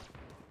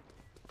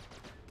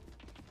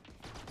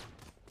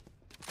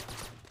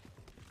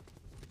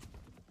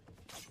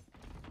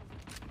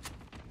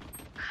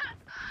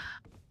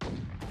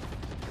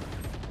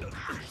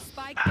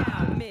 Spike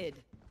down mid.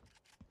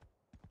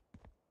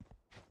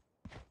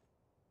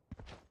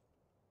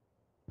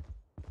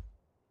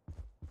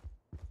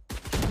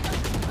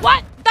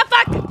 What the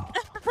fuck?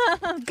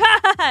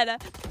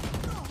 God!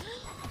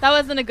 That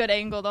wasn't a good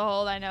angle to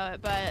hold, I know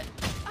it, but...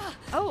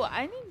 Oh,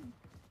 I need...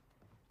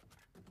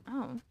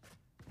 Oh.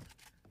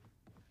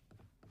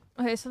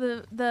 Okay, so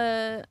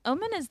the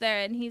Omen is there,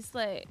 and he's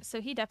like,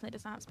 so he definitely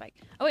does not have spike.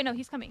 Oh wait, no,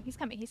 he's coming. He's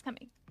coming. He's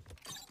coming.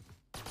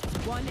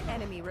 One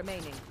enemy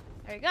remaining.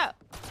 There you go.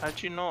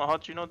 How'd you know?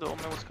 How'd you know the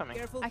Omen was coming?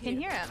 I can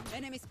hear him.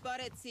 Enemy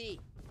spotted C.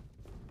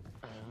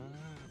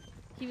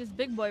 He was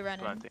big boy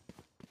running. Planting.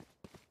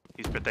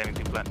 He's pretending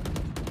to plant.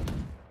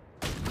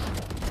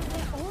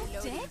 They're all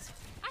dead?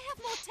 I have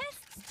more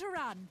tests to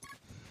run.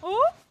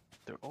 Oh?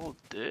 They're all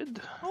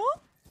dead. Oh?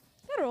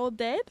 They're all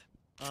dead.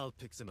 I'll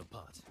pick them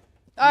apart.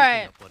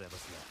 Alright. Whatever's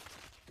left.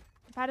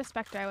 If I had a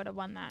Spectre, I would have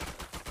won that.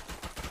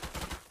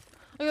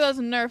 Look at those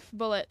Nerf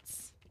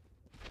bullets.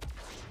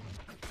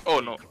 Oh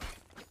no.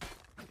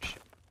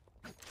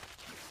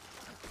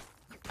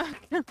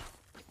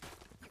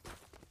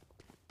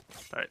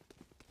 Alright.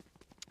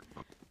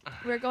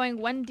 We're going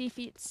 1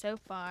 defeat so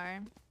far.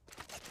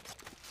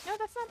 No,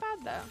 that's not bad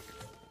though.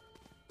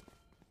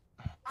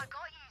 I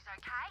got yous,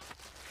 okay?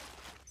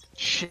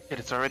 Shit,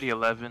 it's already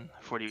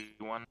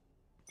 11:41.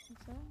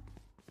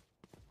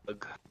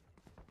 Ugh.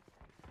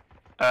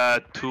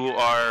 2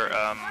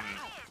 are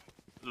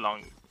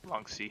long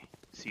C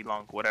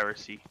long, whatever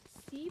C.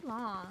 C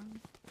long.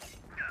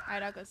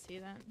 Alright, I'll go C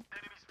then.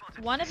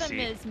 One of them C.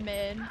 is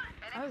mid.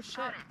 Oh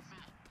shit.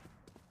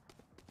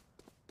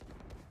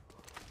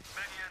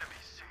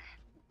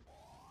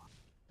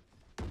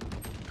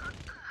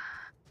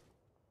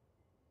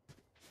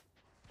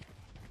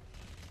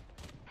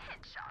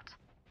 Headshot.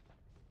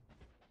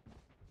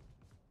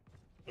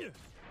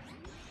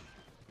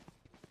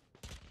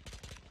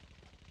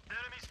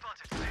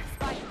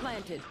 Spike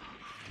planted.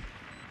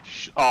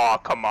 Oh,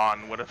 come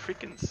on. What a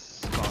freaking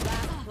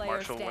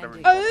Marshall, whatever.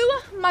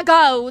 Oh my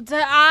god.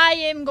 I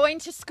am going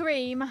to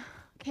scream.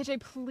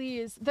 KJ,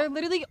 please. They're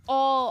literally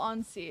all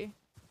on C.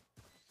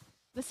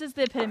 This is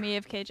the epitome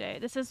of KJ.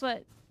 This is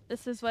what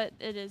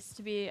it is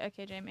to be a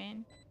KJ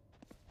main.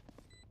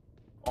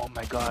 Oh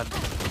my god.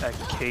 That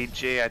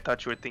KJ, I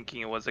thought you were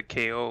thinking it was a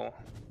KO.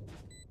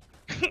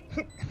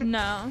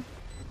 No.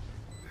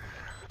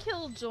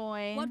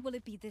 Killjoy. What will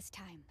it be this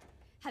time?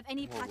 Have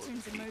any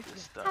patterns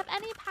emerged yet? Have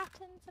any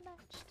patterns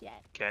emerged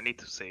yet? Okay, I need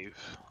to save.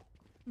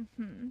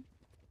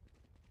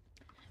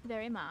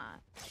 Very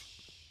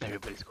much.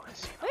 Everybody's going to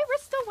see. Wait, we're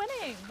still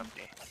winning.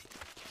 Okay.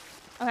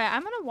 Okay,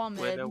 I'm gonna wall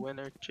mid.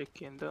 Winner,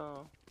 chicken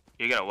dough.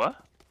 You're gonna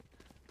what?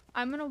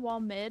 I'm gonna wall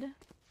mid.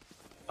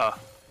 So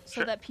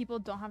sure. That people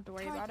don't have to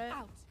worry about it.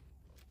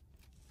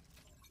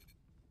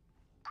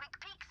 Quick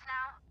peeks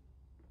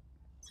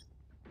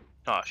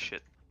now. Oh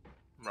shit.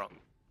 I'm wrong.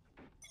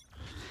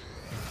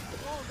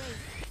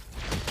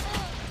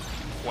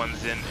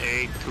 One's in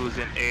A, two's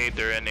in A,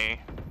 they're in A.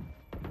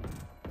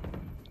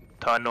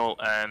 Tunnel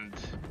and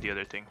the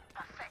other thing.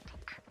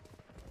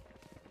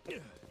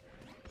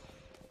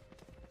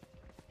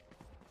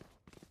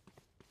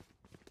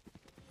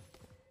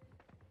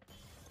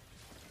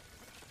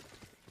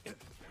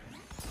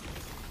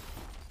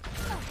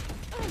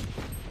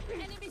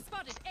 Enemy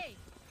spotted. A.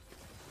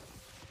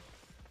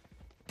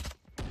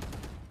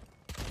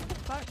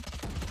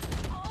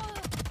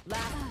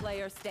 Last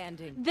player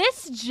standing.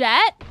 This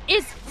Jet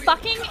is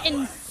fucking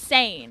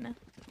insane.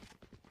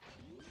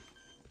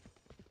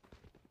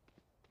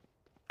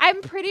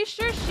 I'm pretty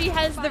sure she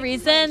has the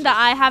reason that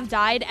I have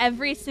died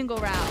every single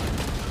round.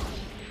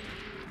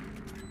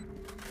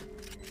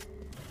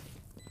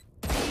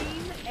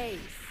 Team Ace.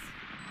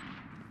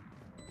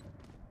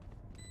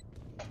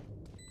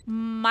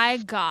 My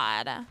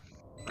god.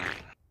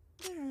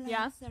 Their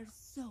Yeah? lives are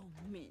so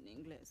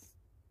meaningless.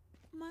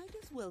 Might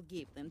as well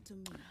give them to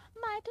me.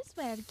 Might as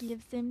well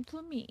give them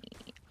to me.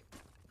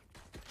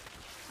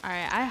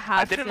 Alright, I have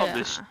I didn't know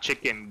this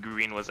chicken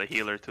green was a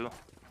healer too.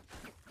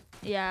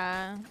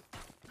 Yeah.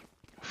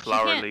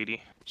 Flower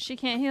lady. She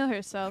can't heal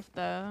herself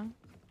though.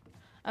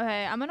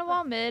 Okay, I'm gonna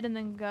wall mid and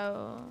then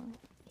go.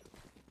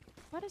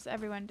 What is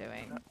everyone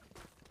doing? I'm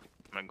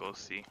gonna go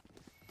see.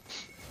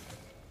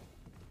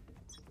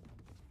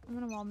 I'm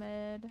gonna wall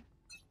mid.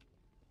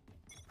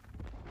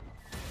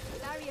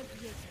 Barrier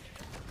created.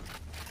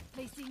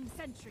 Placing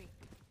sentry.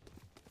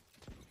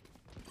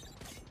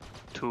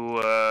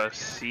 To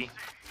C.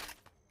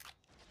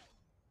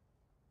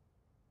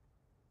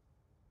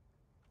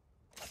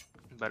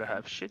 Better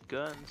have shit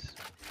guns.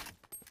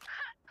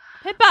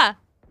 Pippa!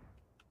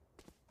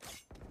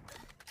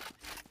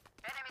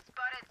 Enemy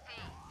spotted C.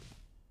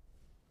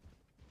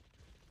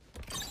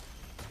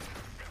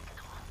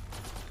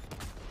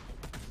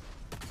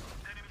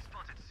 Enemy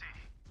spotted C.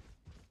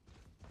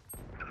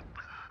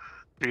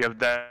 3 of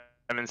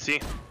them in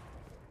C.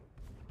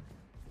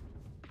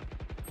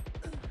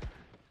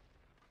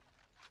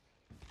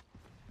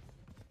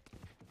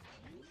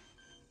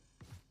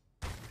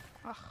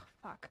 Ugh,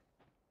 fuck.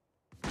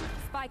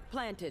 Spike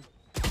planted.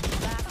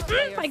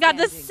 Oh my god,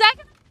 the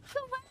second. Are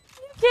you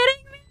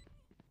kidding me?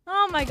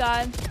 Oh my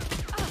god.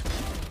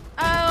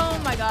 Oh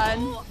my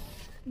god.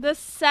 The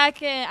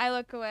second I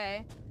look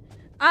away.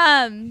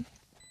 But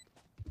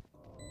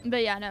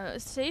yeah, no.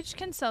 Sage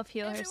can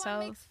self-heal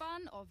herself.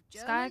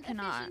 Sky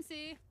cannot.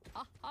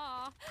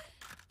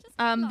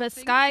 But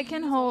Sky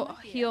can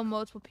heal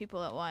multiple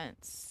people at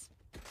once.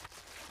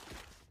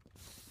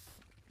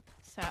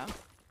 So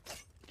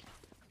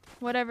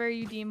whatever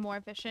you deem more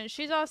efficient.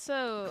 She's not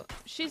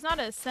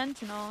a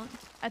sentinel.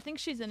 I think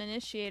she's an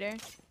initiator.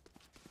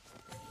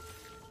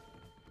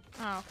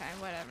 Oh, okay,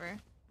 whatever.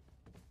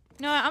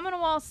 No, I'm gonna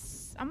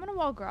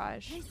wall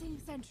garage.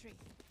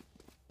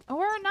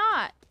 Or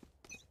not.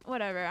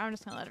 Whatever, I'm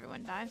just gonna let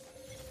everyone die.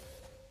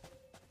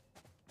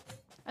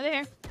 Are they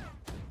here?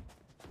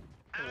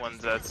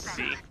 One's at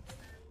C.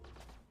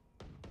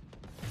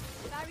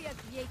 Barrier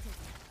created.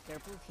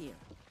 Careful here.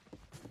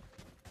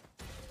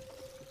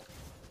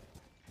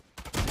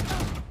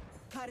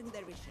 Cutting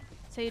their vision.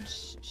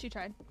 Sage, she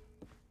tried.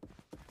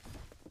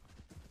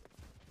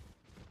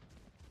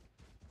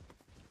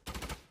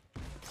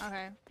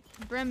 Okay.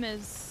 Brim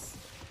is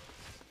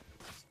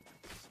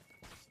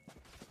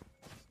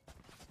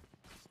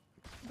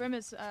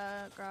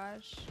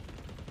garage.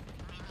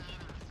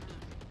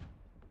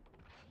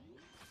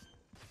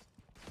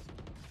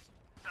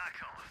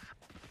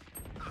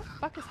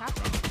 What the fuck is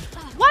happening?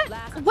 What?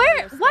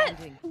 Where? What?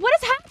 What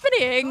is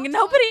happening?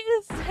 Nobody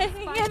is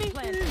saying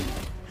anything.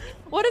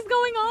 What is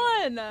going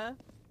on?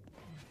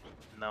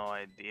 No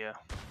idea.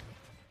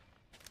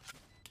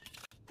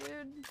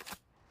 Dude.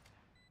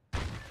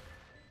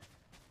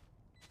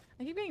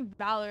 I keep getting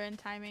Valorant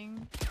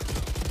timing.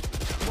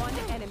 One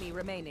enemy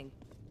remaining.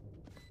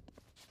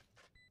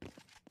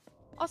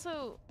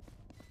 Also,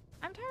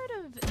 I'm tired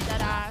of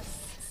deadass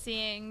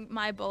seeing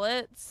my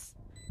bullets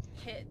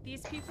hit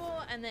these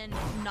people and then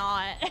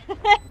not.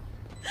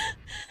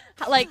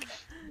 Like,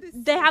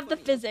 they have the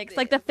physics,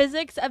 like the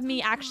physics of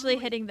me actually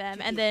hitting them,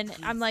 and then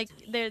I'm like,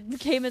 the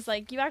game is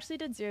like, you actually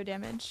did 0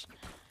 damage.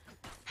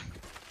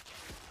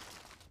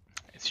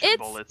 It's your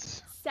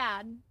bullets.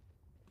 Sad.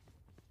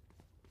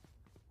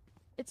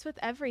 It's with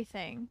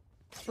everything.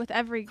 With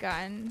every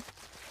gun.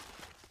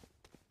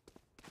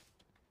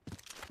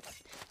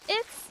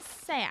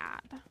 It's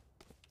sad.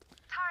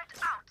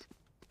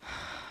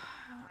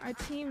 Our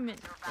team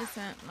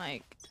isn't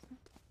like...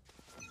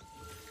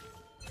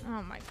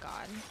 Oh my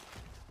god.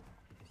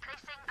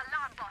 Placing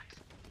alarm bot.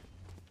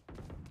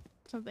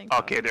 Something.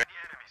 Okay, there.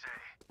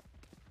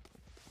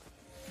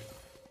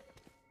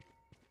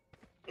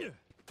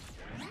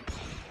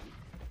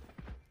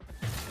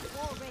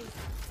 Wall raised.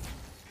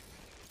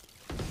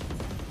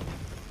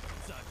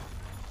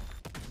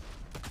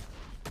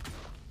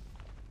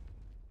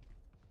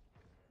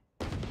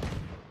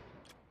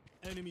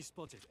 Enemy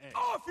spotted. A.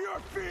 Off your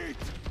feet!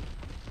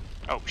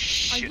 Oh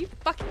shit. Are you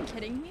fucking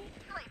kidding me?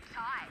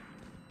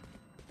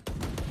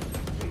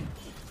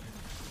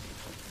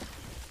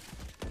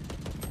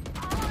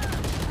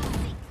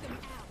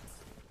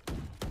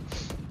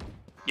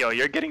 Yo,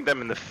 you're getting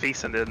them in the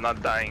face and they're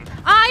not dying.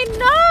 I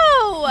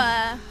know!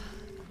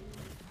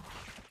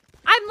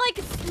 I'm like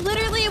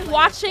literally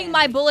watching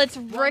my bullets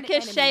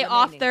ricochet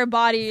off their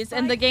bodies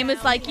and the game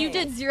is like, you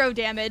did 0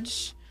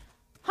 damage.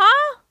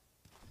 Huh?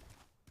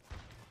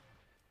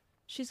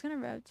 She's gonna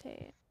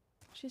rotate.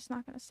 She's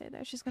not gonna stay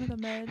there. She's gonna go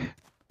mid.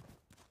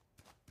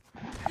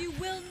 You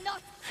will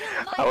not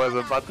I was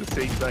about to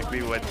say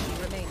exactly what.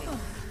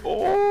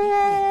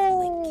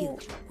 Oh!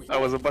 I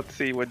was about to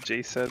say what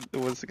Jay said.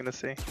 What was gonna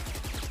say?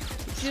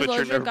 Did you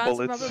load your guns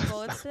with rubber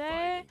bullets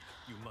today?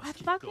 I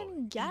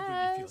fucking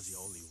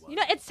guess. You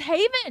know, it's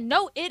Haven.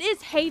 No, it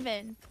is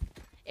Haven.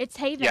 It's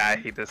Haven. Yeah, I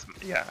hate this.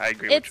 Yeah, I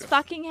agree with you. It's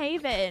fucking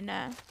Haven.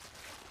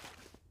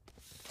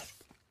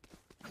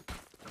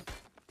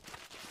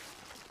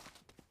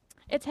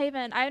 It's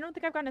Haven. I don't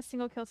think I've gotten a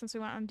single kill since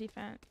we went on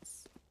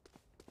defense.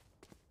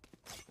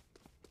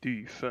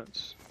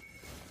 Defense.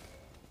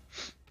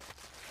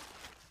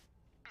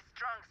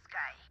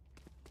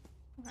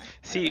 Okay,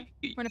 see,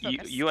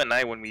 you and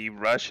I, when we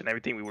rush and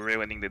everything, we were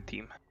ruining the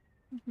team.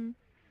 Okay,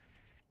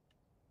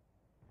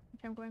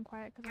 I'm going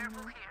quiet because I'm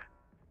gonna...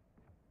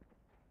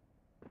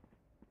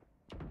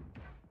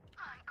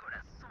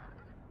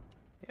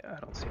 Yeah, I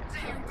don't see it.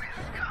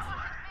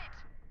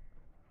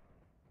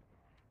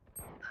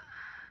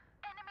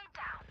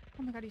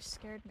 Oh my god, you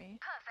scared me.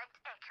 Perfect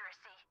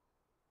accuracy.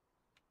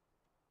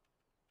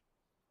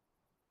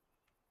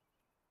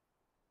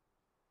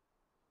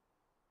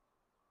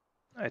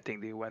 I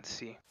think they went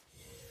C.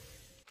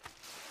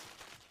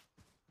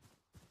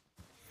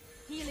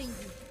 Healing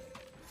you.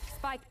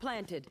 Spike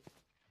planted.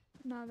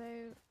 No,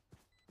 they...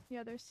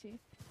 Yeah, they're C.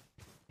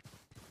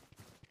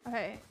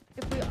 Okay,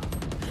 if we...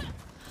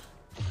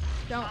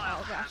 Don't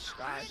rush,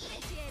 gosh.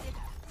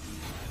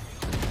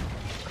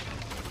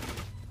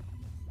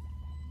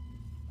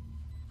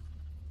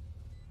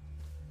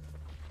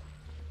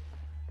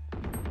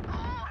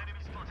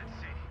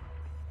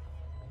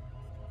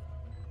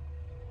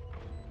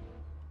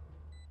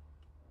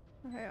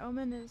 Okay,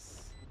 Omen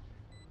is...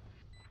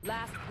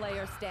 Last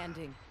player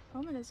standing.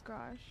 Omen is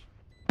garage.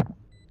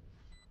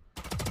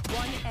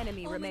 One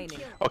enemy remaining.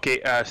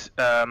 Okay,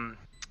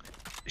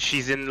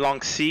 she's in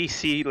long C,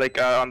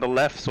 like on the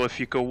left. So if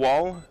you go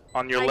wall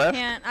on your left.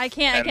 I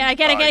can't.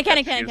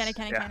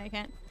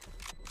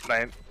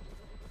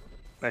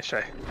 Nice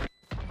try.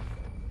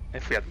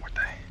 If we had more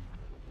time.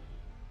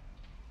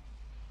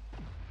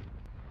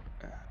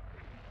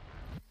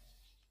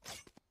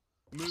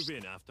 Move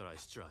in after I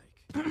strike.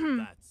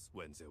 That's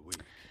when they're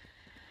weak.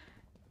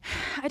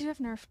 I do have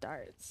Nerf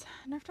darts.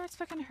 Nerf darts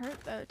fucking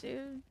hurt though,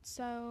 dude.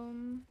 So,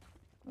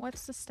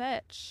 what's the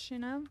stitch, you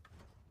know?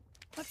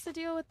 What's the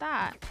deal with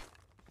that?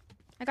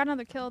 I got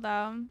another kill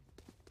though.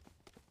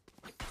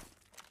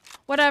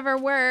 Whatever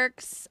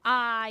works,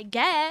 I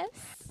guess.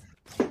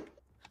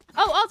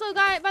 Oh, also,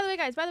 guys, by the way,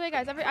 guys, I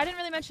didn't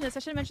really mention this. I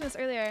should have mentioned this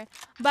earlier.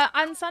 But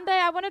on Sunday,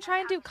 I want to try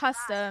and do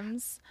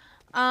customs.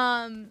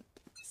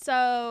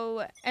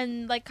 So,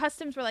 and like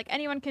customs where like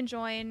anyone can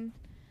join.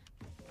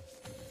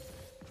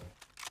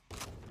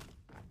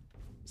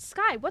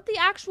 Sky, what the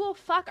actual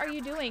fuck are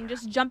you doing?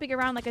 Just jumping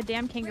around like a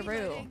damn kangaroo.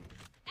 Reloading.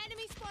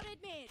 Enemy spotted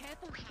mid.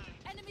 Careful.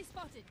 Enemy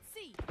spotted.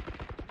 C.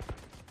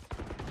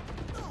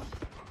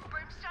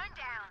 Brimstone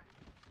down.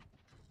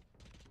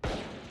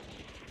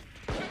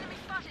 Enemy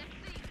spotted.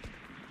 C.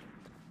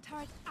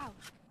 Turret out.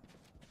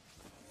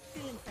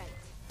 Feeling fate.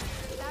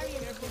 Barrier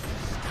removed.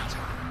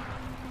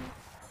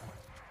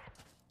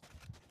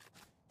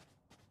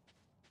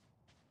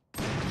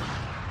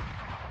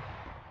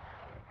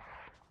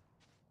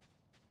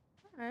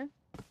 Okay.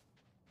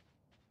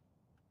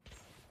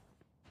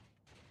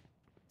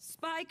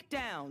 Spike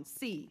down,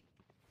 C.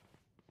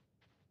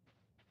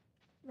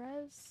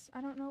 Rez,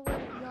 I don't know what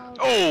y'all.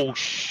 Oh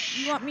shh!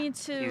 You want me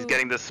to? He's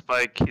getting the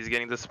spike. He's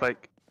getting the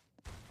spike.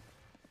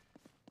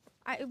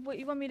 What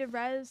you want me to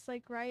res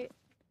like right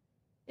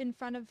in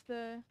front of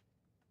the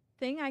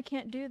thing? I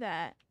can't do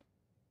that.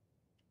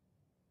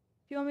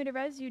 If you want me to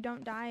res, you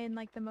don't die in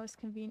like the most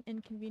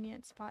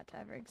inconvenient spot to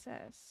ever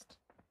exist.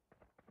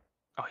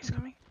 Oh, he's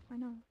coming. I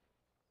know.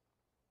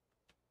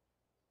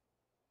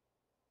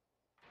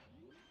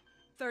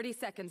 30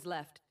 seconds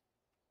left.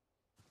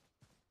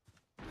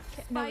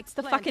 No, it's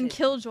the fucking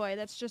killjoy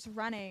that's just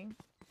running.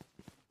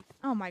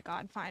 Oh my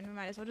god, fine. We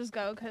might as well just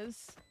go,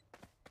 cause.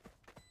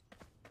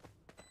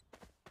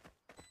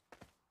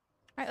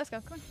 Alright, let's go.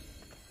 Come on.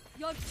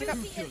 Your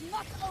duty is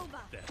not over.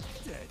 They're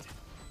dead.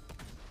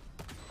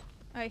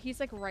 Alright, he's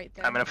like right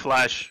there. I'm gonna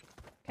flash.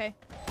 Okay,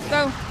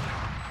 go.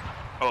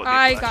 Oh,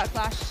 I got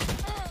flashed.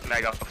 And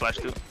I got the flash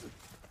too.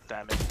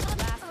 Damn it.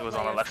 It was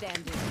on the left.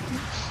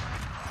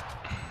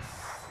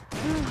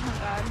 Oh my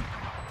god.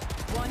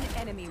 One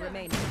enemy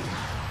remaining.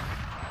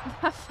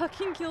 That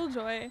fucking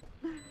killjoy.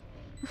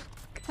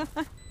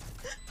 God.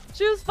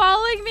 She was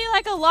following me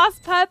like a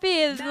lost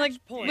puppy, and like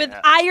with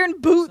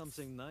iron boots.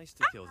 Something nice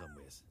to kill them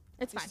with.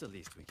 It's fine. the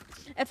least we can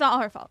do. It's not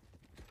all her fault.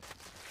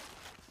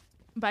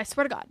 But I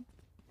swear to God,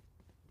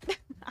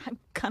 I'm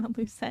gonna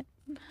lose it.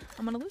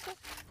 I'm gonna lose it.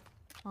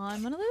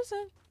 I'm gonna lose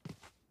it.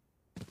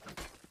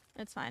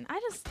 It's fine. Oh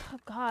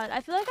god, I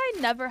feel like I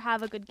never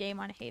have a good game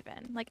on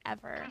Haven, like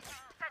ever.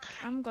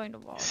 I'm going to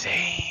wall.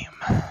 Same.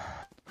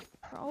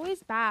 We're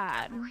always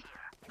bad.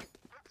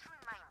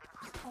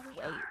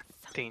 Always.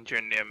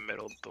 Danger near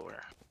middle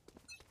door.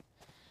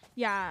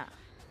 Yeah.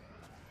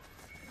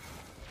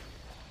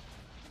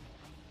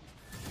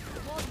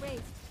 Wall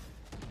raised.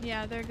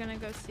 Yeah, they're gonna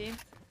go C.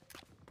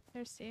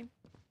 There's C.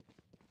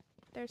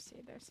 There's C.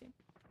 There's C.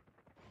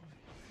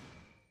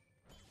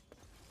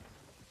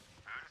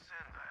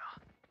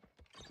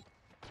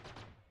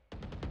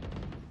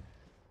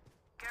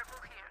 Careful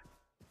here.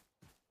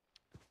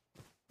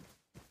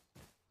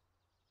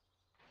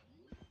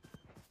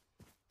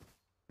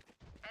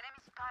 Enemy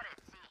spotted.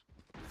 C.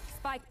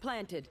 Spike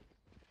planted.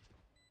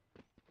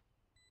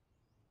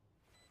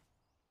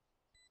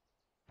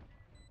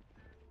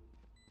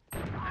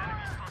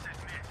 Enemy spotted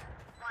mid.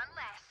 One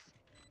less.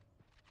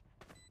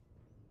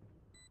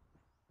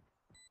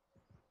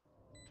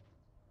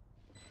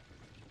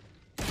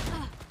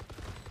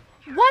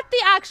 What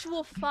the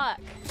actual fuck?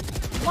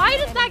 Why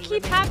does that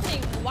keep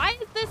happening? Why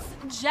is this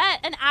jet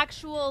an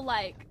actual,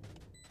 like...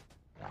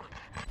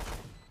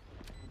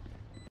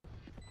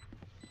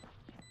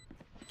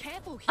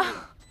 Careful here.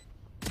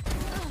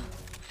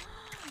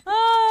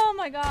 Oh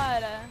my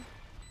god.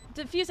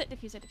 Defuse it,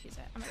 defuse it, defuse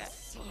it. Oh my god.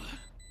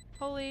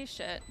 Holy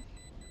shit.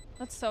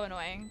 That's so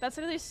annoying. That's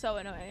literally so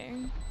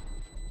annoying.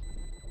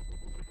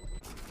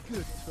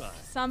 Good try.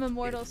 Some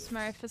immortal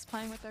smurf is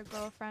playing with their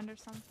girlfriend or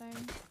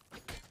something.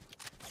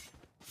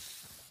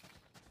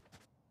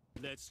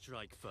 Let's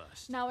strike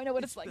first. Now I know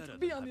what it's like to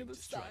be on the other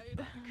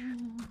side.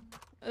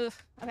 Ugh.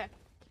 Okay.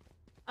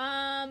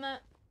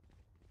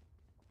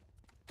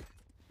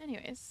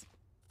 Anyways.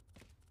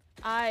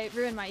 I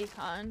ruined my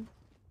econ.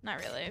 Not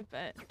really,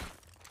 but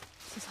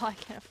this is all I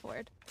can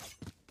afford.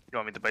 You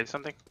want me to buy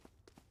something?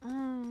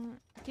 Do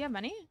you have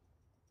money?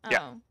 Oh.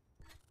 Yeah.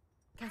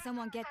 Can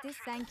someone get this?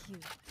 Thank you.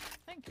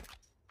 Thank you.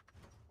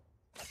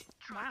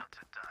 Wow.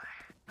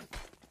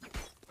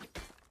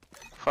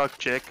 Fuck,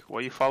 chick. Why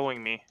are you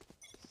following me?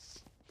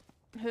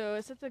 Who?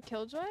 Is it the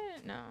killjoy?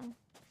 No.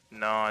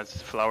 No,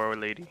 it's flower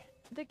lady.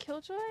 The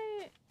killjoy?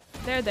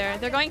 They're there.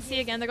 They're going C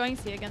again. They're going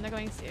C again. They're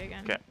going C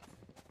again. Okay.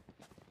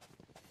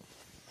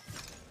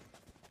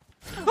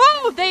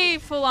 Oh! They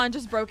full on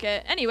just broke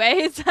it.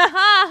 Anyways. Good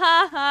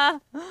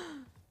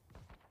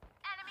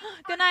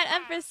night,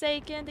 Empress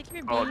Aiken. Thank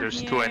you for being Oh, there's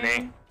here. 2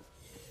 NA.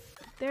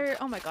 They're,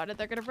 oh my god,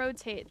 they're gonna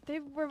rotate. They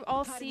were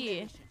all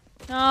C.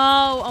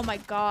 No, oh my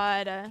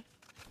god.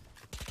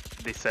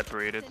 They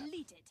separated.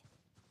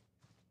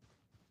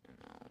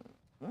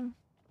 No.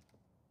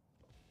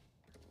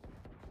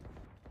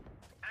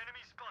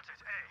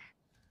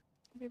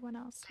 Everyone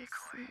else was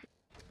C.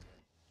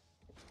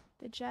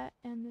 The jet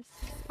and the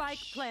spike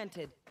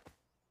planted.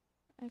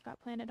 It got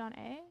planted on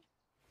A.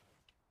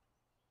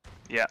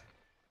 Yeah.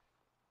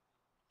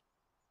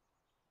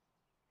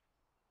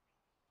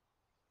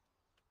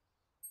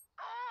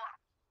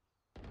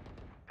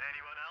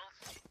 Anyone else?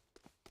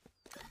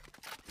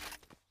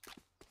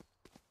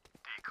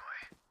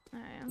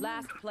 Decoy.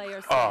 Last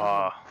player standing.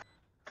 Oh,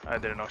 I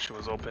didn't know she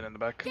was open in the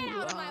back. Get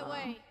out of my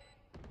way.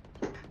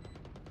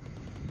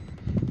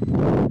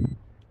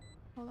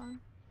 Hold on.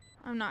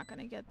 I'm not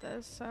gonna get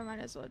this, so I might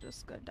as well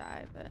just go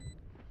die, but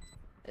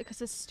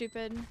because it's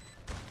stupid.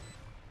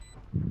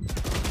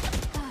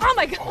 Oh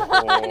my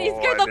god! He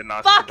scared the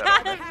fuck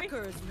out of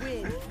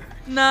me.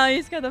 No,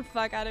 he scared the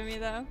fuck out of me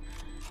though.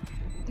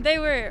 They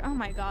were. Oh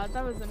my god,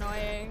 that was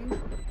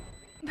annoying.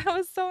 That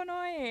was so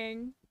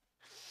annoying.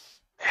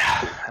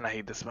 Yeah, and I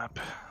hate this map.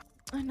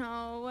 I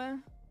know.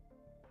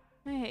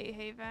 I hate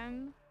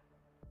Haven.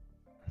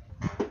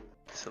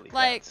 Silly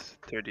like fans.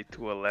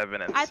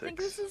 32-11 and I 6. think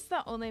this is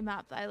the only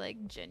map that I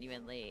like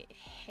genuinely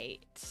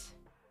hate.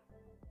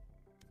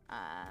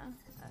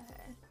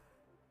 Okay.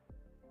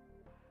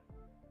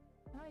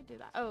 How do I do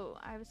that? Oh,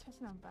 I was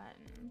pressing a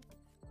button.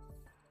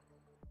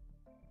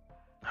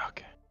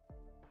 Okay.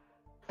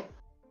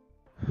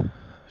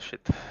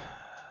 Shit.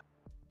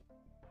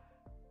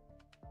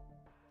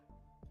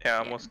 Yeah, I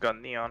almost got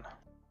neon.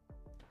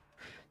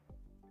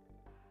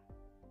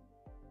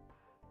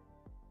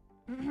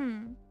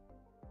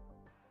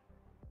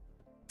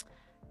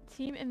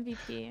 Team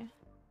MVP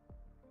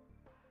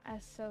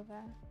as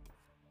Sova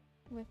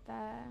with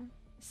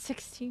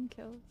 16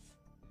 kills.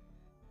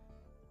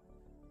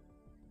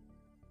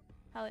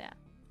 Hell yeah.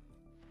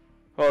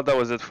 Well, that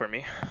was it for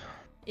me.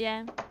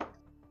 Yeah.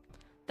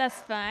 That's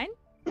fine.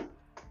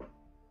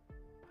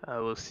 I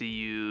will see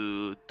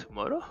you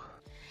tomorrow.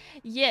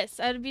 Yes,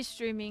 I'll be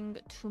streaming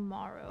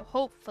tomorrow.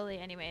 Hopefully,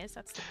 anyways.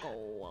 That's the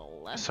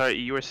goal. Sorry,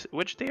 you were.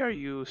 Which day are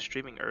you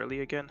streaming early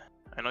again?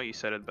 I know you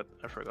said it, but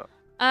I forgot.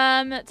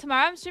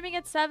 Tomorrow I'm streaming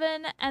at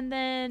 7, and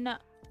then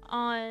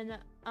on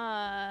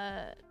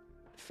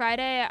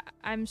Friday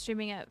I'm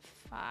streaming at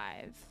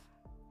 5.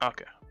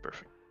 Okay,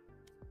 perfect.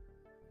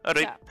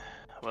 Alright. Yeah.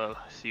 Well,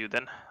 see you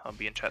then. I'll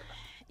be in chat.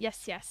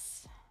 Yes,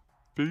 yes.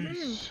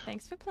 Peace.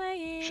 Thanks for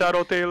playing. Shout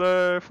out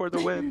Taylor for the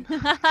win.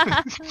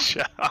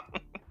 Shout.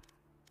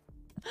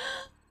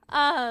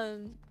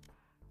 Sorry,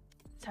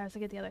 I was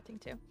looking at the other thing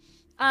too.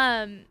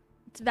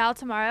 It's Val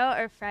tomorrow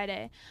or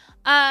Friday.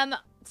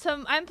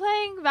 So I'm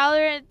playing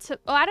Valorant.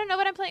 Oh, I don't know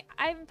what I'm playing.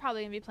 I'm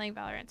probably gonna be playing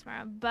Valorant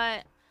tomorrow,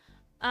 but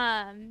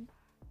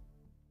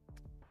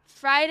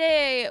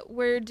Friday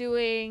we're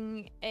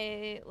doing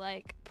a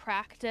like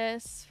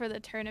practice for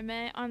the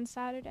tournament on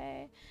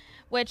Saturday.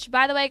 Which,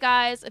 by the way,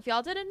 guys, if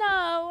y'all didn't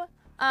know,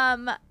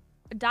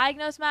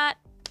 Diagnose Matt,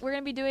 we're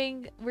gonna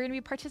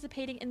be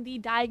participating in the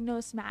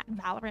Diagnose Matt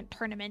Valorant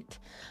tournament.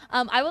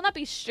 I will not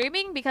be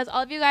streaming because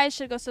all of you guys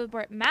should go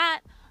support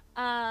Matt.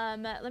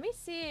 Let me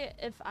see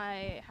if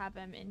I have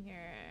him in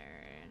here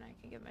and I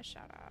can give him a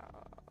shout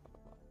out.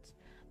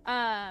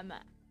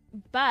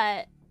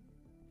 But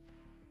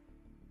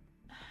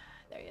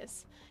there he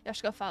is. Y'all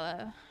should go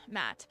follow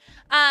Matt.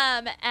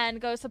 And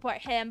go support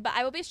him. But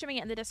I will be streaming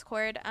it in the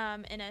Discord,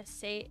 in a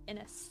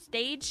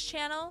stage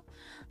channel,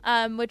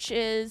 which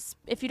is,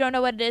 if you don't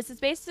know what it is, it's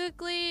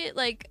basically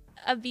like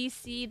a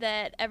VC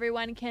that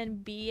everyone can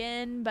be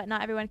in, but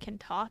not everyone can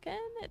talk in.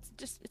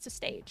 It's a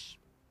stage.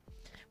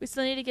 We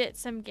still need to get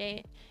some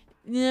game.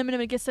 I'm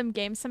gonna get some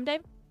games someday.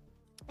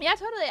 Yeah,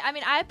 totally. I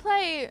mean, I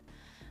play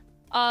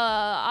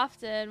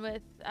often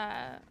with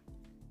yeah,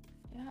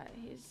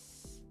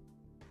 he's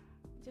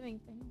doing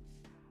things.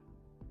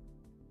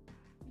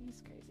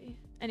 He's crazy.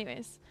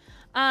 Anyways,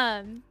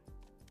 what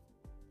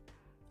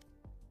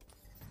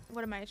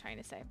am I trying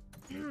to say?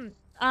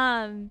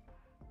 What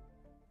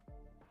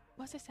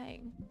was I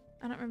saying?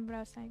 I don't remember what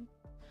I was saying.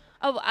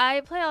 Oh,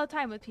 I play all the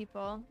time with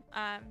people.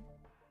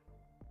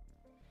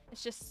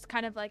 It's just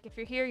kind of like if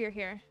you're here, you're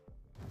here.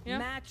 You know?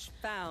 Match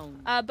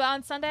found. But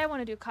on Sunday I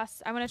want to do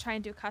I want to try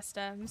and do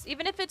customs,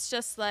 even if it's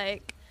just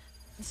like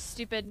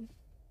stupid.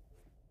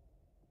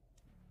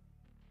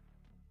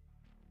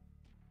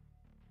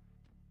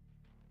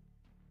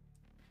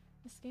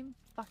 This game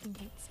fucking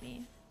hates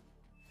me.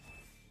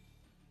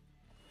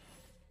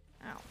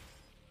 Ow.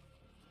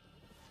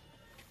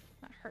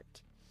 That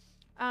hurt.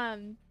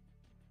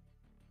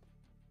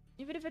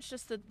 Even if it's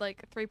just the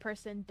like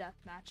 3-person death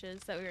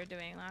matches that we were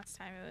doing last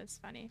time, it was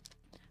funny.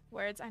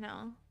 Words, I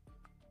know.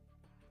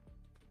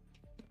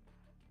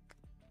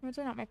 Words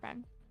are not my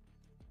friend.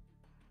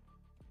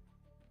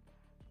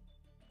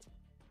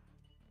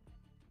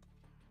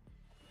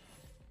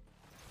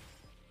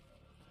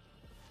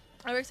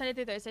 I work Sunday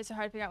through Thursday, so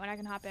hard to figure out when I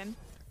can hop in.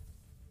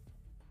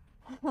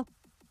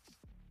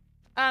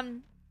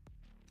 I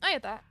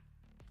get that.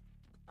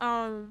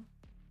 Oh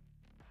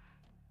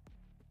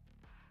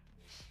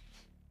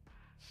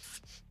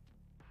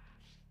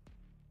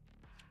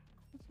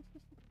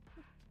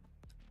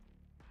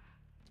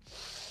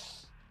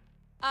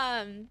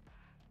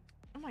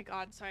my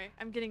god, sorry.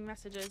 I'm getting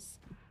messages.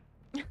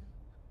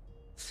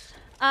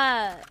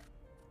 I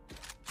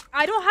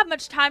don't have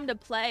much time to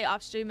play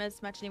off stream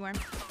as much anymore.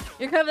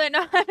 You're probably like,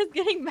 no, I was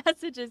getting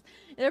messages.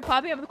 They're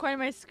popping up in the corner of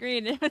my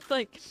screen. It was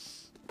like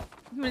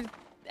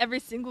every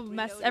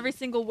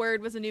single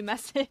word was a new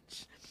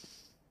message.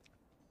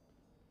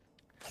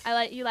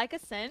 You like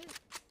Ascent?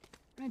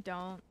 I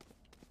don't.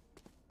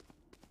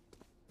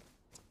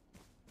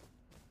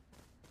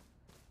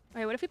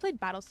 Wait, what if we played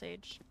Battle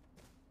Stage?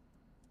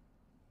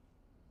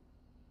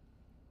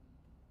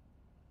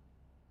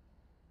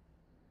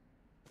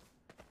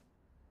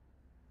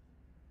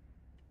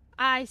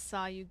 I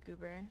saw you,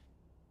 Goober.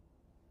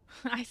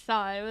 I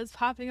saw it. It was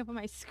popping up on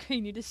my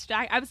screen. You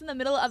I was in the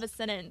middle of a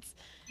sentence,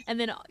 and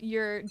then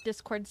your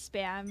Discord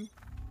spam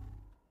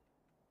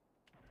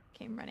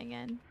came running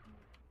in.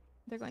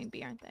 They're going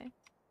B, aren't they?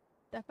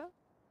 Defo?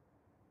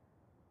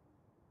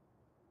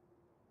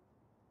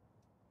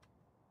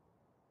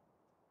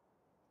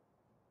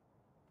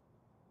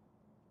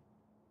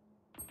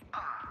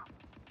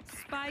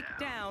 Spike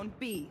down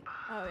B.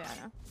 Oh yeah,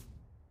 no.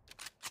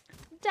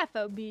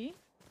 Defo B.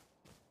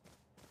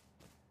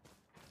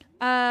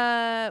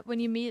 When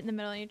you meet in the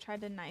middle and you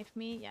tried to knife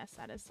me, yes,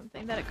 that is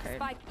something that occurred.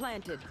 Spike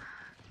planted.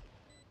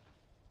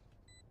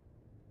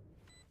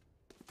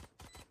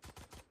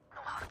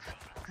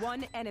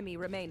 One enemy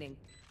remaining.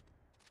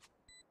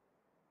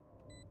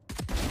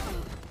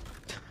 Fucking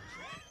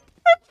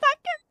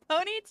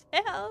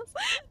ponytails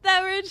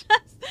that were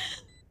just.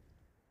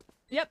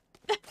 Yep.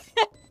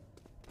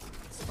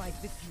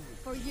 Spike with you.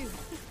 For you.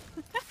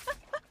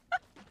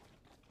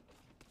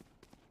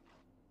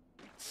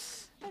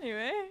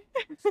 Anyway.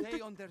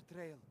 Stay on their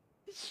trail.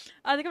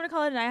 I think I'm gonna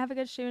call it a night. Have a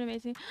good stream and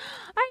amazing.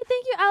 Alright,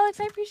 thank you, Alex.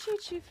 I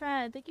appreciate you,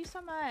 friend. Thank you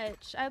so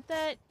much. I hope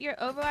that your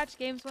Overwatch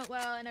games went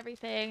well and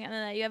everything, and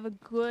that you have a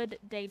good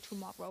day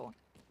tomorrow.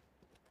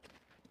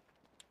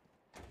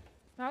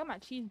 I got my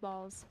cheese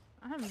balls.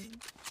 I'm a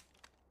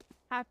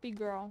happy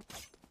girl.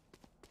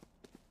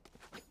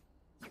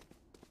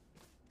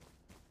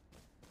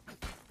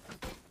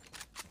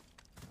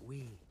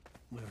 We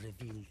will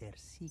reveal their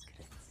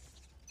secrets.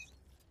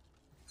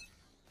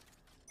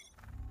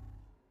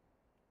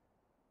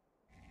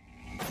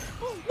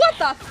 What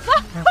the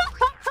fuck?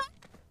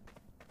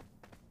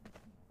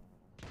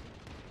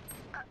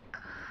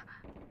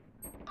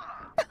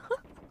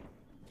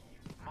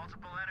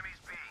 Multiple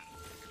enemies B.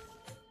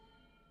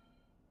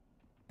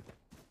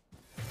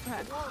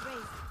 Okay.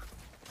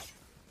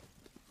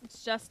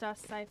 It's just us,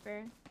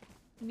 Cypher.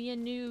 Me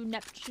and new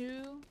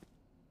Neptune.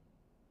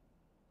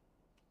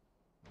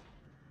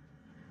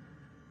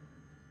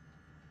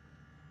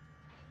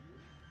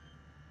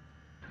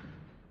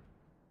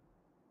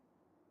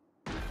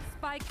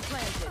 Spike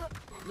planted.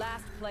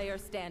 Last player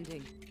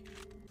standing.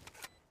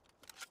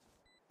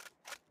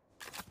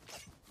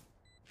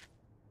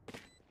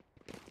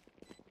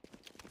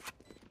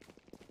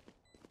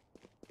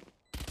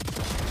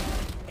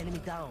 Enemy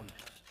down.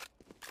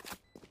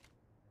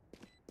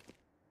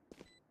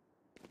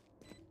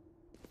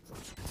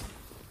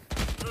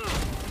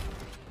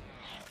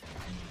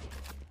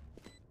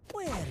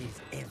 Where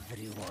is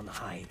everyone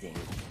hiding?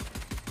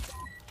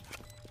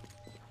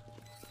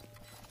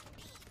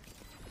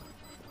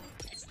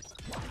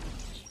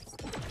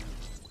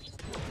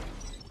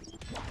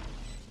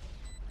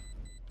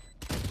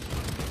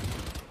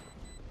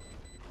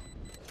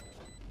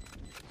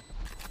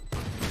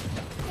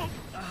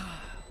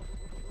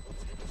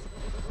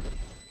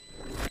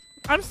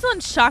 I'm still in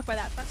shock by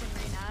that fucking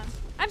Reyna.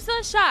 I'm still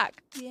in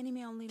shock. The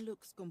enemy only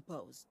looks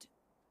composed.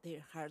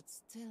 Their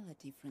heart's still a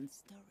different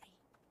story.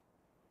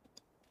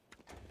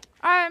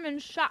 I am in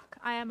shock.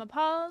 I am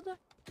appalled.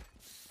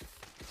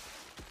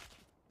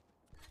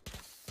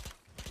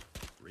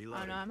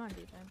 Reloading. Oh no, I'm on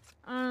defense.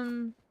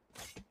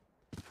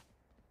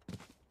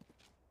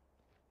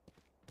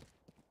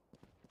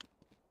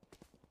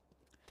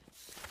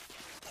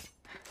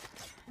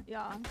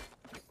 Yeah.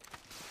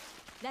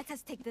 Let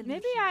us take the lead.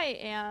 Maybe I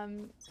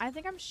am. I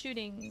think I'm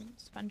shooting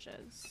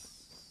sponges.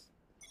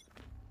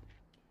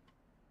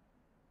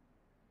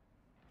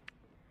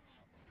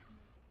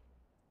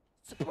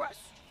 Suppress.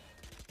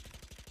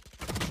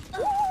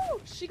 Ooh,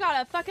 she got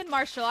a fucking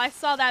Marshall. I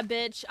saw that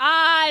bitch.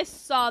 I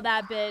saw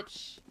that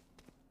bitch.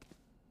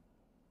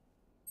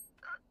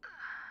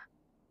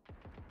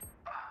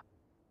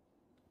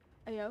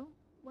 Ayo,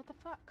 what the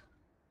fuck?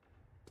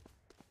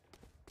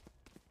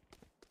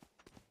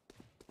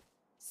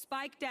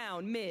 Spike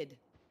down mid.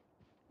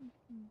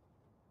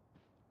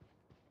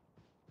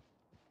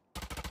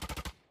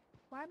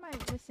 Why am I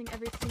missing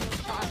every single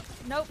shot?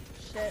 Nope.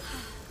 Shit.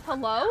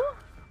 Hello?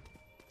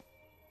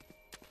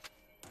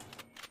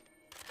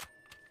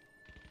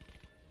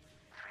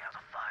 3 out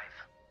of 5.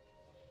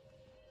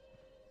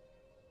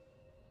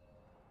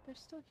 They're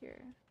still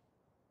here.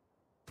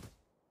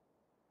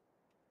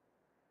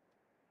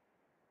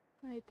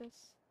 I hate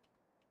this.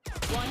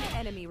 One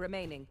enemy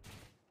remaining.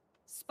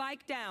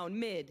 Spike down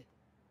mid.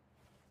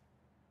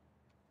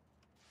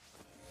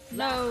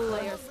 No. Last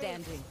player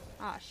standing.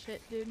 Ah,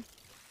 shit, dude.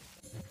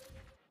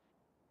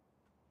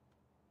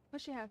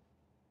 What's she have?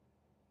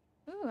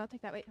 Ooh, I'll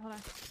take that. Wait, hold on.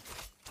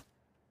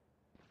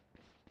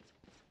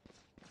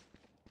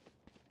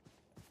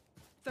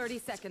 Thirty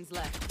seconds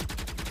left.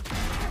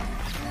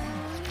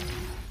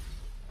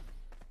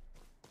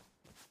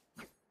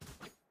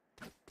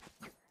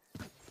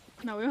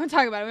 No, we won't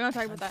talk about it. We won't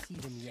talk about that.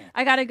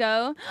 I gotta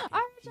go.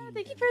 Arja,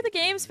 thank you for the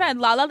games, friend.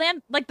 La La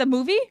Land, like the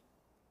movie?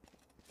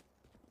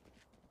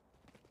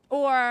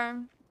 Or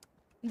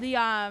the,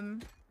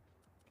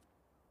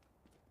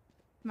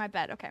 my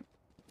bed, okay.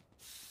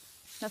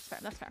 That's fair,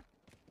 that's fair.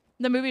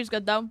 The movie is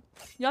good, though.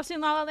 Y'all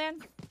seen La La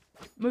Land?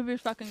 Movie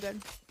is fucking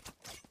good.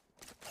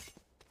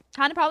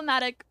 Kind of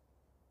problematic,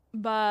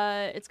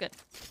 but it's good.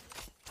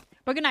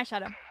 But good night,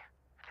 Shadow.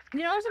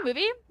 You know, there's a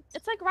movie?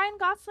 It's like Ryan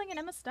Gosling and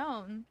Emma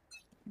Stone.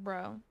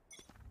 Bro.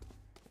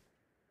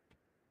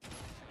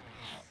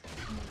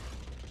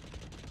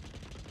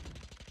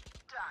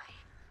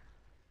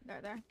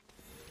 There.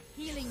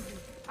 Healing you.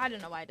 I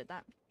don't know why I did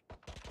that.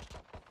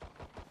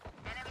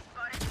 Enemy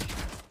spotted.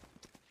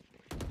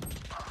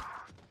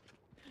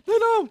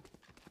 No!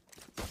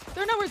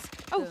 There are nowhere.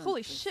 Oh,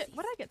 holy shit.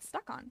 What did I get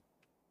stuck on?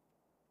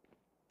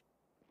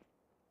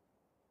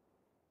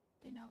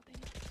 They know.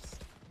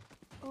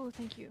 Oh,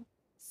 thank you.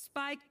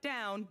 Spike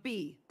down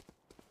B.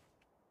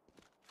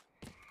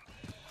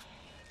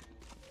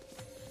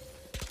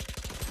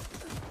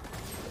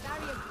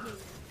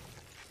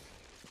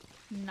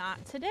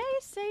 Not today,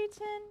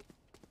 Satan.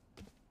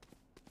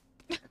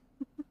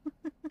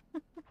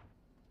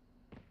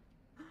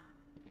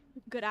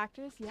 Good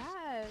actors,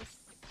 yes.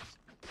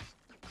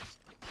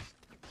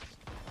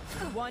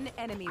 One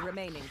enemy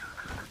remaining.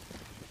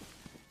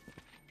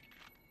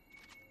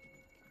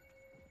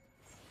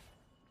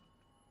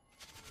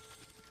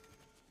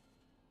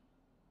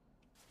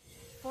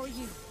 For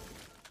you.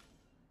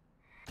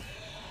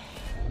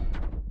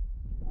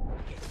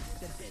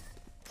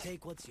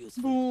 Take what's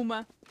useful.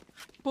 Boom.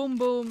 Boom,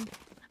 boom.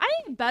 I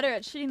need better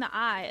at shooting the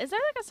eye. Is there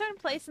like a certain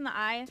place in the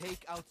eye?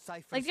 Take out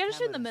Like you gotta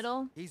shoot in the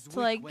middle to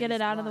like get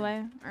it out of the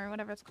way or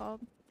whatever it's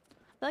called. I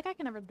feel like I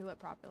can never do it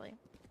properly.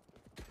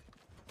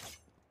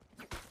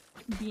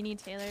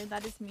 Beanie Taylor,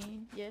 that is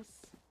me. Yes.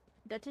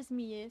 That is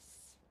me, yes.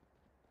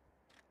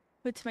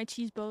 With my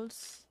cheese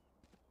balls.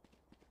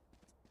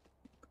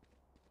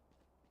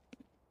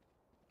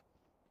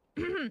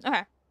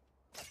 Okay.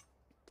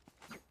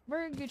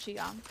 We're Gucci,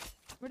 y'all.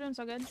 We're doing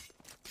so good.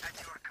 At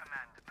your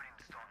command,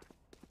 Brimstone.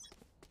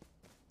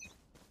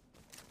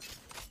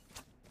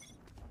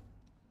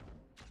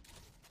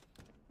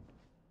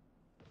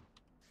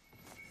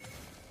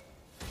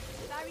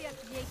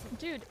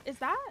 Dude, is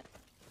that?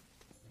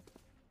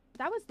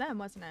 That was them,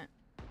 wasn't it?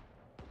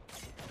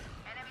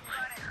 Enemy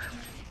spotted.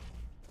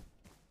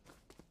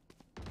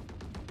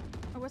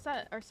 Or what's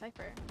that? Or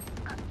Cypher?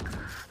 Enemy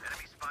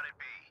spotted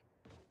B.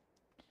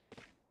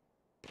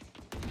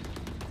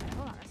 Okay,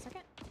 hold on a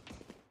second.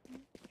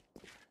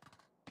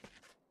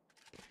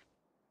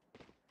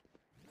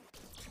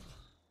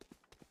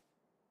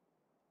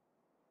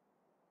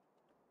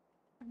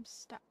 I'm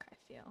stuck, I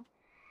feel.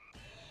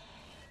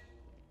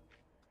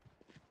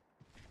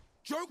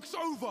 Joke's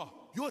over!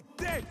 You're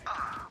dead!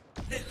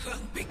 The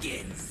hunt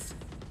begins.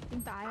 I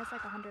think the eye has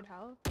like 100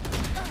 health.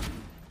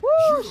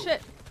 Woo!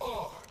 Shit!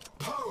 Are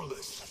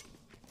powerless.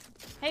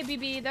 Hey,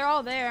 BB, they're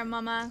all there,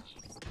 mama.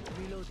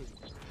 Reloading.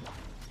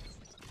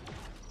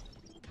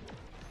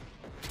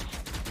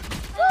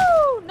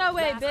 Woo! No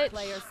way, Last bitch.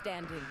 player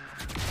standing.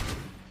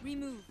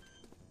 Remove.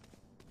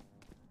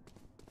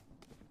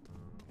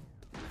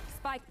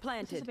 Spike Is this a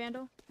planted.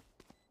 vandal?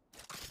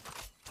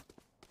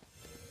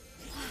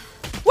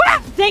 Wah!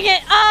 Dang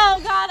it! Oh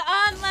god,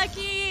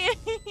 unlucky!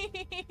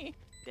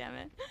 Damn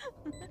it.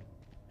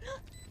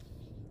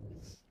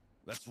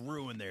 Let's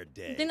ruin their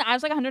day. I think the eye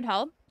was like 100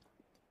 health.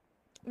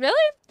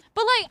 Really?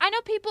 But like, I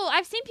know people,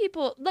 I've seen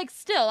people, like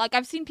still, like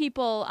I've seen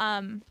people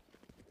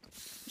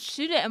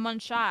shoot it in one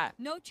shot.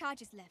 No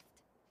charges left.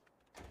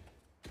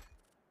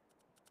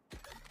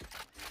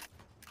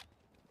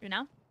 You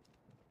know?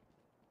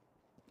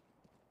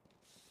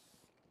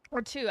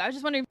 Or two. I was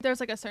just wondering if there's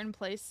like a certain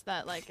place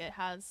that like it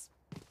has.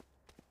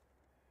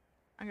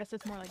 I guess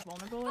it's more like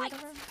vulnerable or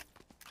whatever.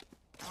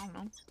 I don't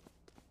know.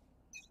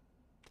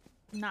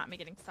 Not me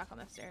getting stuck on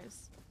the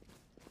stairs.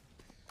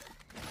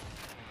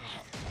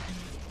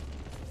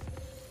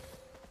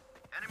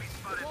 Enemy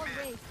spotted Wall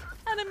mid. raised.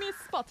 Enemy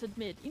spotted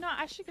mid. You know what?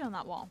 I should get on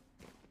that wall.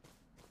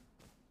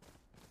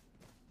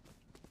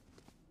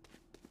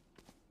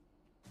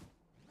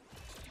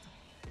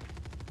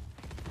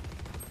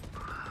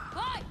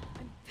 Hi!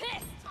 I'm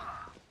pissed!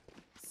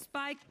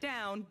 Spike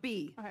down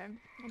B. Okay.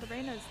 Well, the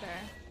Reyna's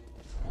there.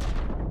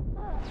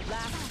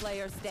 Last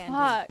player standing.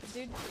 Fuck,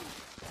 dude.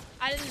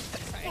 I didn't.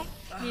 Sorry.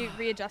 Me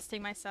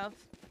readjusting myself.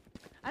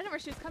 I didn't know where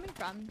she was coming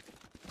from.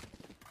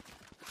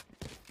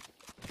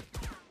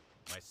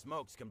 My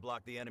smokes can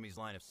block the enemy's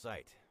line of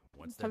sight.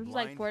 Once they're Comes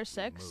like blind, 4 or we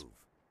 6. move.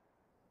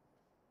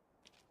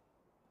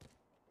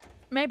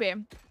 Maybe.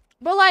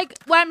 But like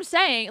what I'm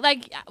saying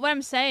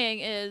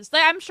is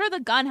like I'm sure the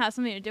gun has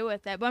something to do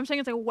with it. But I'm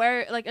saying it's like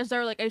where like is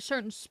there like a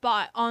certain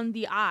spot on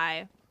the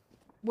eye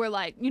where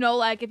like you know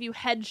like if you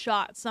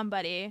headshot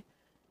somebody,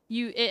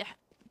 it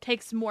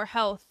takes more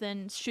health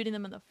than shooting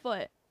them in the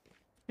foot.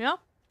 You know?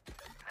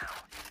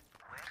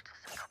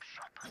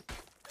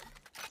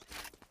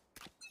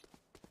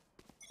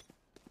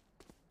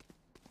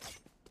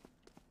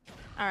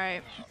 All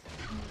right.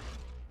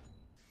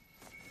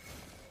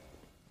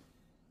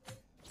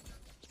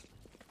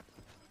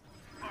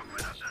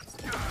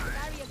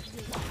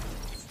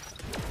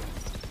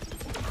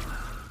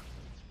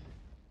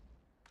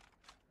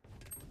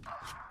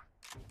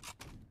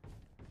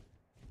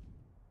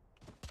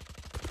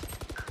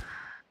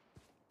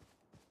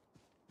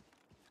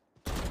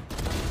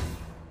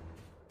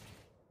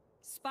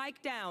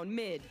 Spike down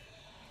mid.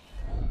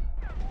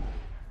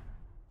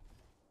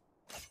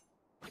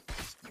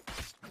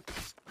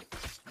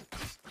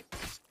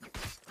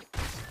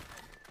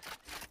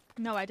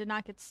 No, I did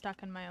not get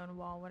stuck in my own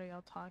wall. What are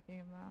y'all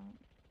talking about?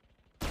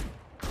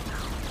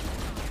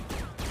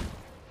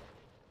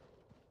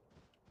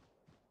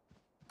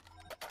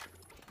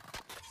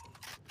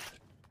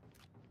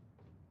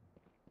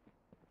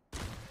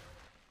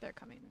 They're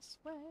coming this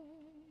way.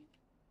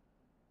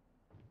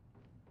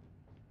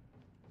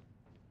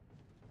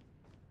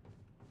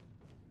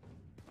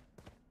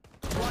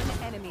 One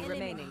enemy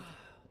remaining.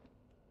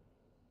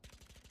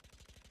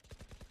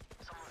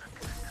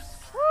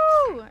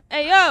 Woo!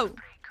 Hey yo!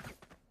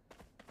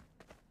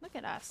 Look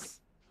at us.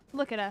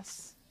 Look at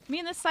us. Me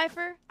and this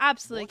Cypher,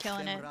 absolutely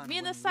killing it. Me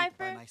and this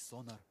Cypher,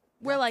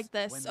 we're like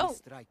this. Oh,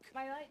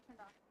 my light turned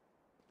off.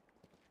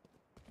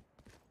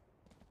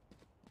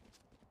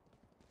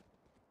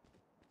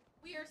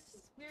 We're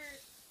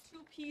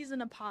two peas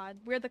in a pod.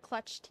 We're the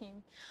clutch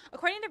team.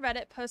 According to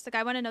Reddit post, the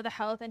guy wanted to know the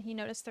health and he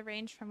noticed the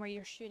range from where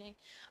you're shooting.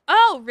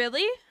 Oh,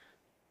 really?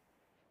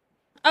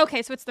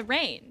 Okay, so it's the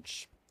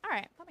range. All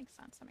right, that makes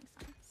sense. That makes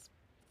sense.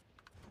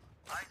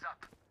 Eyes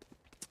up.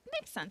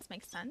 Makes sense.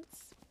 Makes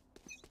sense.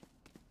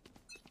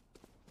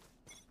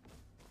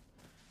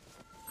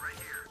 Right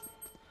here.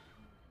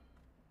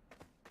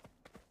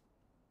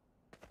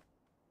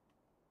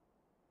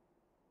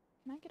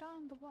 Can I get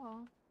on the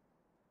wall?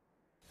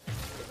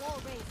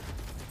 Wall raised.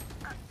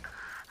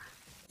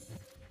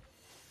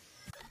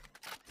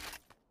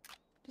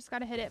 Just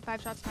gotta hit it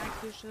 5 shots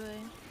max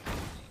usually.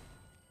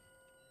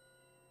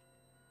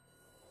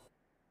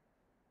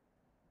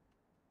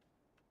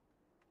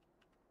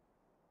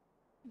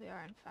 They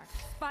are in fact.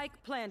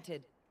 Spike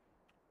planted.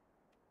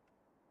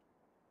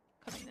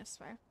 Coming this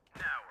way.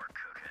 Now we're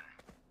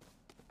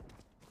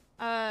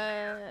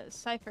cooking.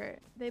 Cypher.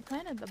 They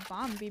planted the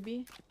bomb,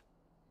 BB.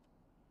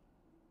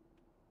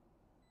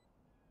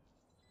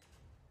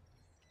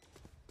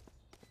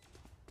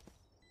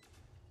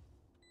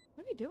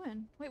 What are we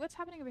doing? Wait, what's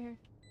happening over here?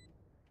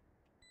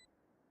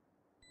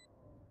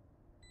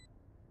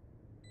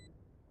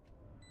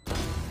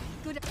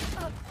 Good.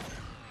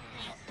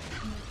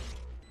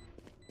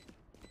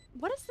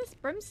 What is this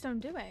brimstone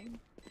doing?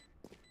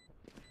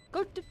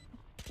 Go to.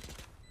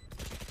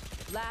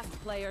 Last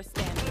player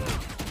standing.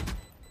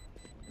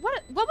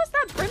 What was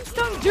that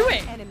brimstone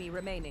doing? Enemy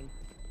remaining.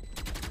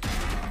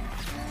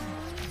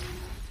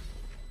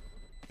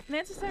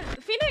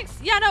 Phoenix.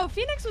 Yeah, no,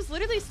 Phoenix was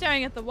literally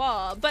staring at the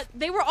wall, but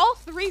they were all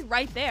three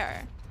right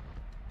there.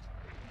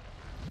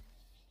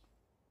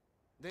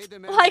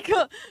 Like,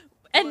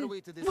 and what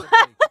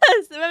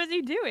was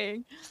he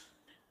doing?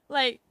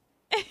 Like,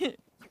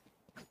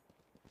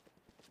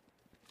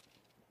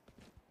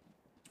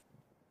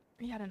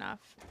 he had enough.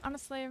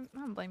 Honestly, I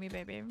don't blame you,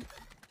 baby.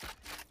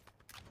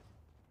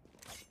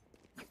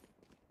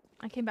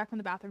 I came back from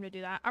the bathroom to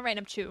do that. All right,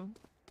 Napchu.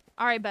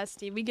 All right,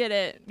 bestie, we get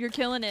it. You're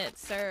killing it,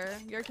 sir.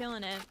 You're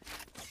killing it.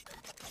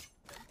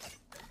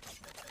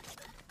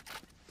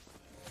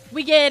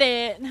 We get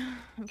it.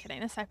 I'm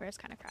kidding. This Cypher is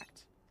kind of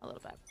cracked a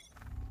little bit.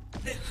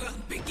 The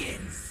hunt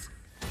begins.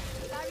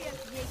 I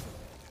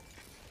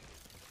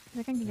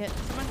think I can get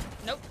someone.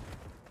 Nope.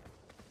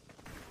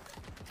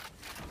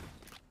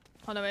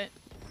 Hold on, wait.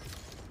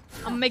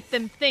 I'll make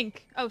them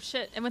think. Oh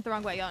shit! It went the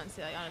wrong way. Y'all didn't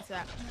see that. Y'all didn't see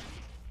that.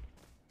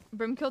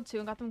 Brim killed 2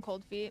 and got them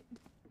cold feet.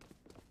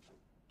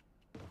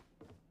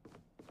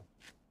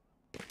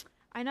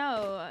 I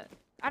know.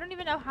 I don't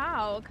even know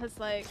how, cause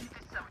like.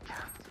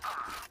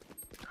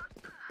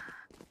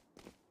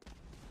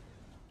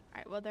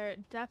 Alright, well they're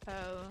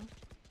defo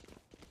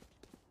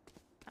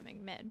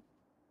coming mid.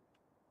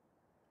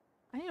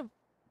 I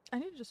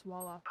need to just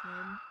wall off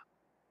mid.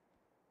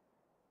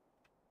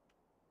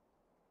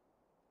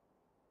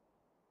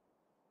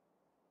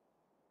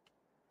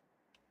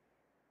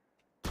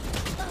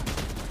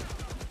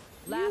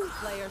 Last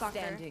player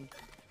standing.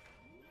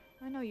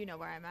 I know you know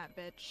where I'm at,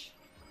 bitch.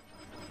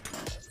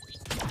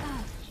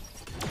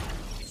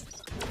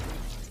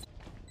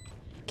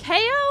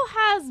 KO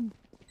has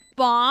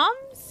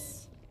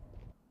bombs?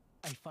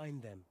 I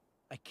find them.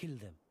 I kill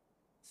them.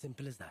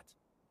 Simple as that.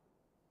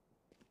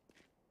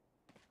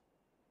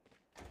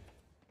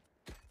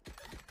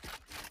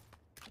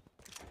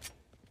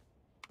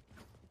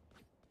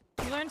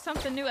 We learn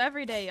something new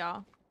every day,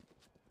 y'all.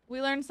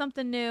 We learn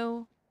something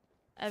new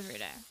every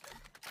day.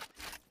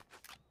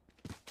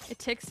 It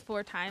ticks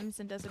 4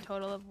 times and does a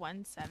total of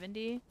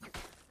 170.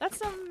 That's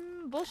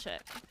some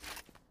bullshit.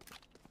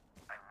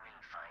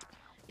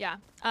 Yeah.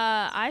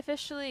 I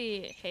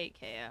officially hate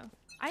KO.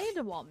 I need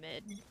to wall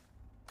mid.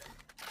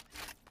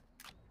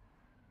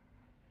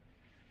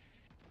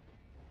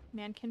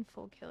 Man can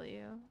full kill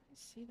you. I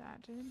see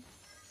that, dude.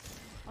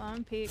 Well,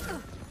 I'm peek.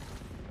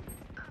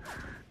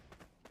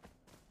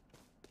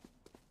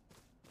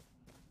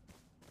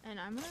 And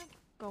I'm gonna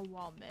go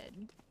wall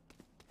mid.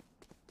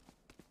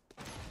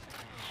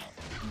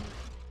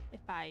 If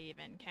I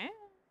even can.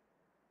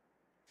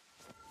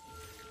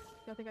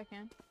 Y'all think I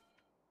can?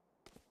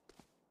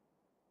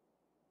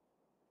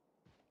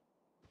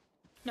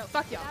 No,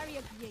 fuck y'all.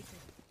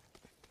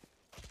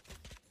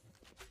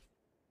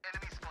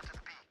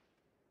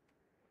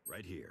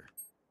 Right here.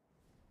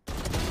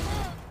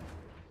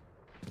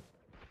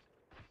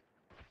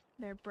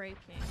 They're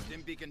breaking.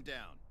 Stim beacon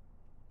down.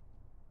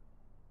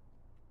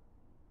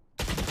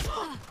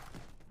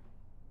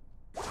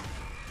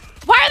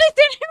 Why are they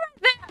standing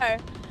right there?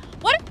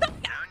 What is the—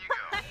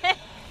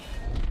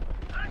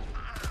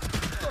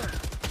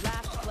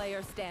 Last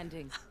player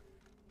standing.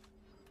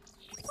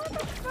 What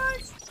the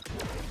fuck?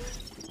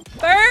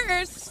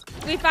 First,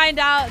 we find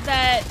out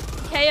that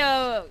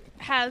KO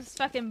has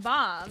fucking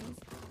bombs.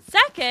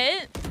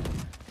 Second,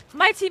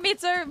 my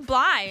teammates are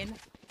blind.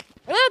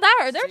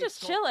 They're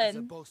just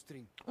chilling.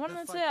 1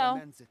 and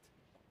 2.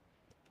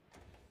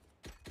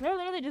 They're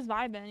literally just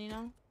vibing, you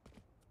know?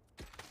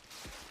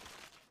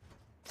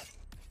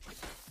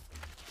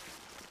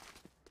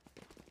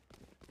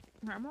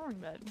 I'm rolling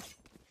bed.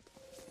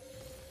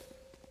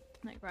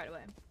 Like, right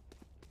away.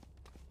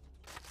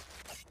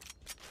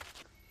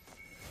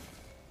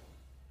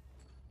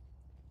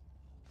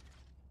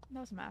 That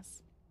was a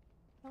mess.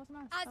 That was a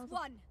mess. As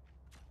one.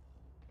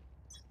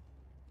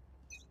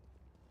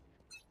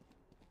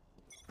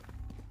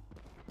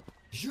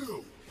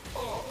 You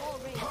are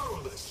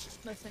powerless.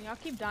 Listen, y'all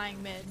keep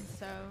dying mid,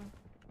 so.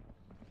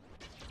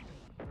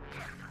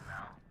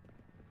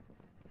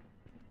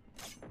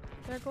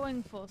 They're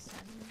going full send.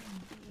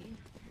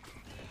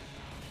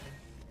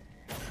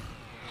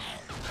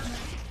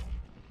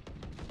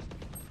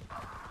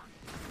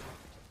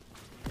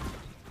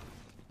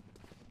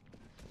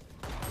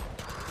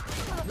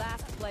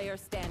 Last player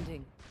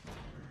standing.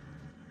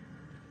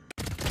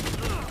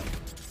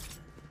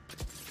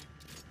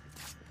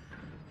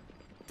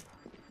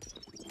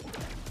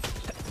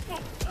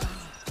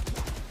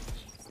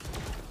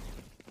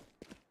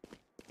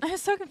 I'm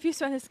so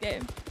confused by this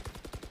game.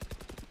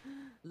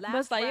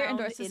 Buzz Lightyear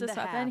endorses this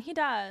weapon. He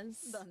does.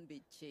 Don't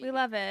be cheap. We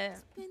love it.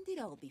 Spend it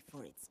all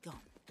before it's gone.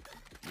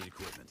 Need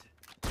equipment.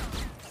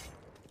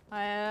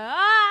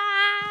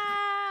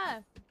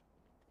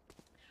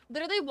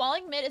 Literally,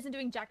 walling mid isn't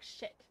doing jack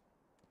shit.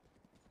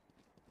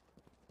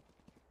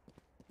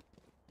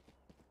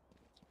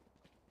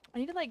 I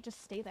need to, like,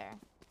 just stay there.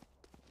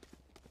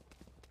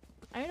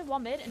 I need to wall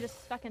mid and just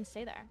fucking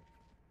stay there.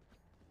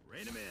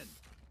 Rein him in.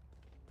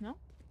 No?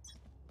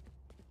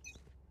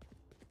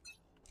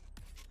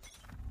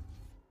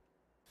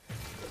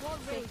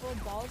 Okay, full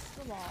balls to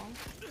the wall.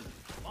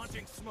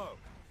 Launching smoke.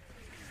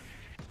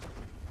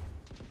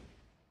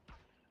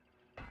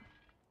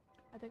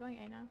 Are they going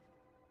A now?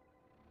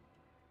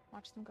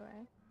 Watch them go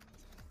A.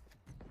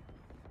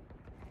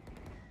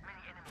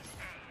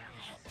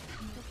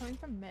 They're coming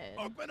from mid.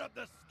 Open up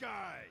the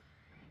sky.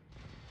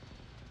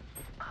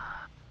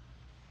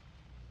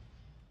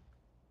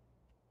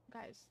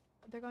 Guys,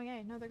 they're going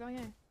A. No, they're going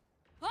A.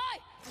 Hi!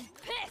 I'm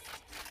pissed!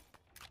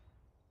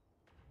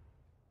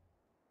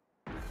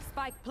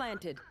 Spike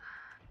planted.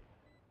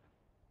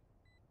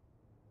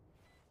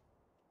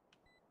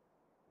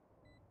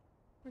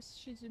 Where's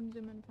she zoom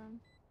in from?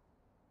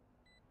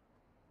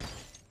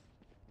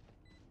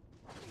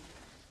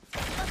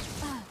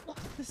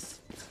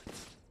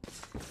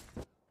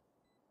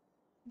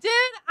 Dude,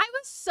 I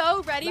was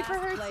so ready for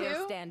her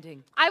too.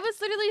 Standing. I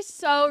was literally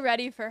so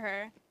ready for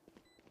her.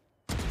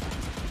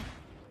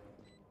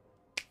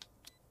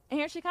 And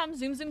here she comes,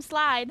 zoom zoom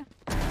slide.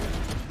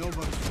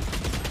 Nobody.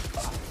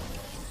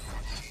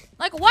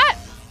 Like what?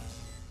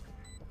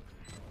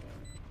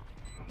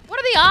 What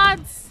are the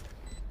odds?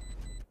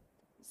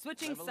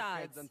 Switching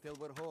sides. Until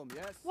we're home,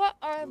 yes? What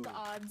are the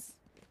odds?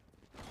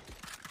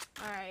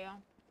 Alright,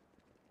 y'all.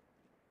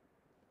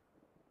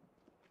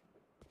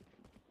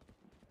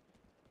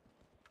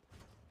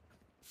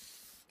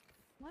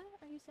 What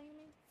are you saying to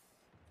me?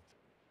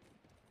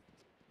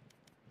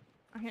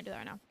 I can't do that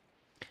right now.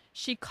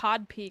 She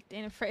COD peeked,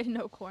 ain't afraid of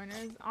no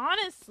corners.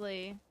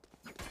 Honestly.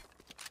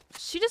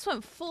 She just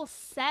went full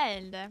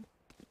send.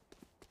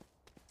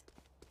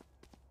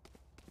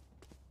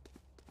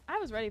 I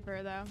was ready for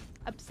her though.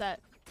 Upset.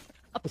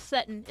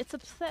 Upsetting. It's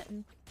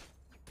upsetting.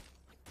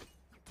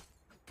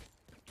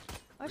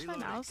 I wish my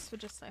mouse would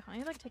just like, I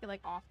need to like take it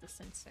like off the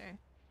sensor.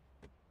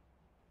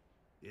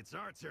 It's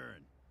our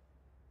turn.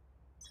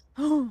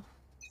 Oh.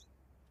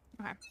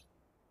 Okay.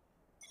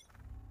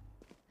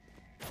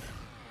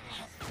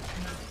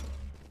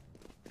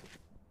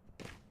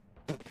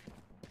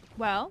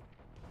 Well.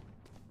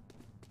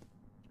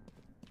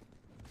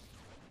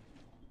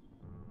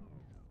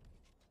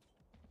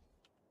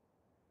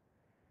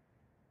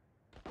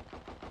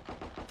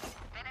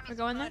 We're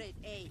going there?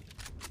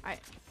 Alright.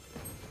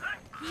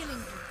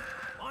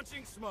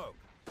 Launching smoke.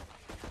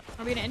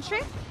 Are we gonna entry?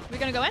 Are we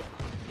gonna go in?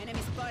 Enemy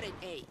spotted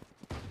A.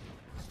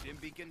 Stim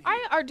beacon here.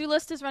 Alright, our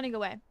duelist is running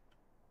away.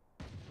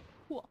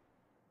 Cool.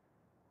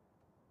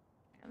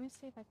 Let me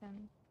see if I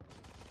can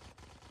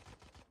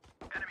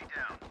Enemy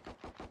down.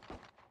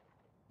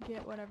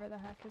 get whatever the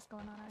heck is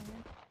going on out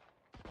here.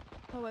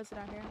 What was it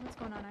out here? What's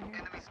going on out here?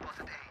 Enemy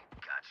spotted A.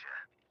 Gotcha.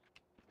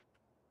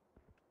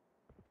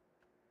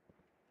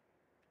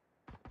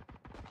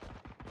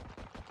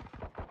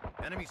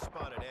 Enemy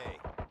spotted A.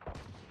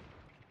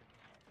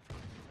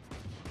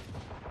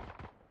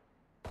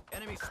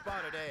 Enemy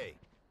spotted A.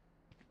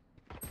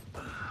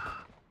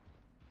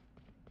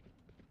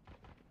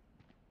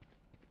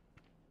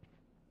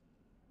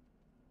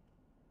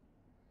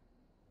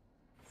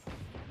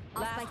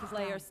 Last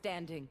player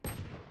standing.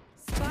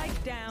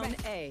 Spike down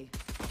A.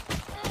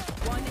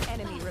 One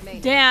enemy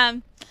remaining.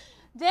 Damn.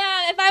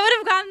 Damn, if I would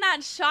have gotten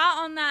that shot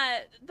on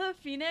the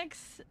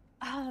Phoenix,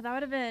 oh, that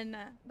would have been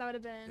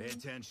Pay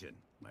attention.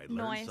 Might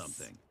nice. learn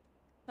something.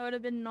 That would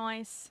have been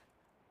nice.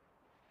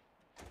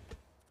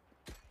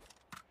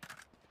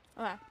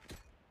 Okay.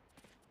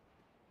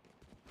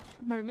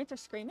 My roommates are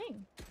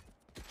screaming.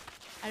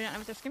 I don't know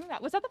what they're screaming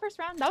about. Was that the first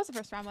round? That was the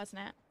first round,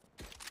 wasn't it?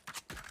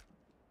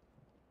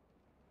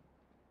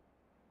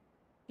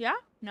 Yeah?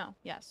 No.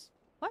 Yes.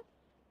 What?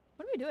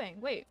 What are we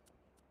doing? Wait.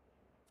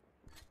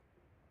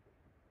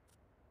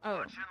 Oh.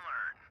 Watch and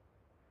learn.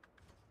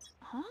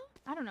 Huh?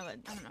 I don't know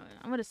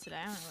what is today?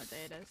 I don't know what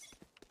day it is.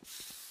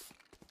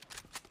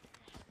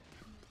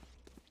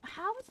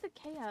 How is the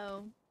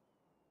KO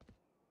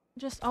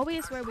just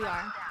always where we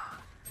are?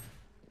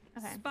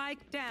 Okay.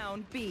 Spike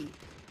down B.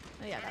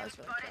 Oh yeah, that was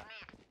really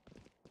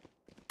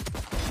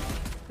cool.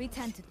 We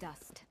turn to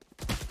dust.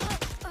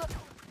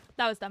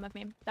 That was dumb of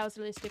me. That was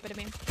really stupid of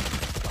me.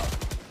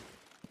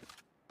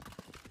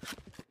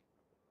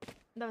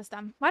 That was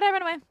dumb. Why did I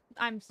run away?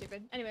 I'm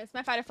stupid. Anyways,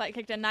 my fight or flight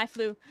kicked in and I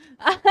flew.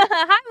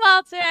 Hi,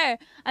 Walter.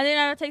 I think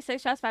I would take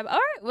 6 shots, 5. All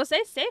right, we'll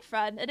stay safe,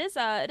 Fred. It is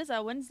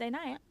a Wednesday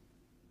night.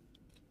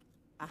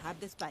 I have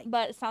this bike.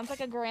 But it sounds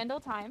like a grand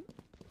old time.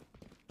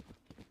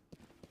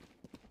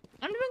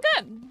 I'm doing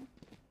good.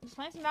 Just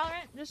playing some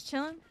Valorant, just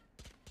chilling.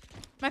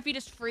 My feet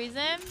is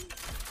freezing.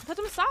 Put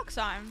some socks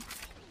on.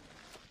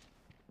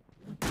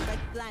 Spike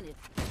planted.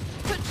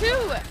 Put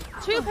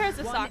two pairs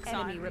of socks on.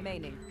 One enemy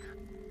remaining.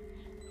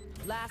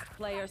 Last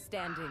player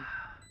standing.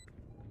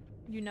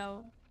 You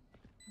know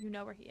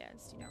where he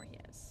is. You know where he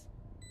is.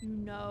 You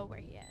know where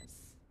he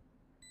is.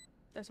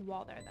 There's a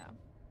wall there though.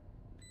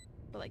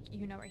 But like,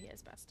 you know where he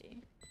is,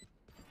 bestie.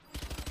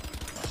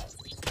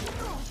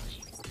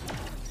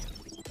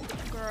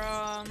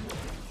 Girl.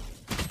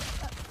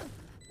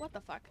 What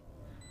the fuck?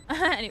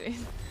 Anyway,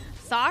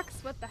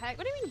 socks? What the heck?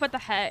 What do you mean, what the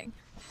heck?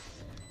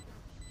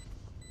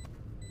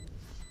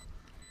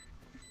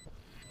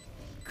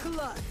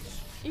 Clutch.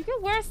 You can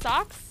wear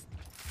socks.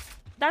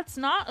 That's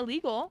not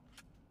illegal.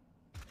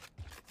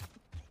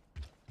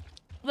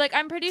 Like,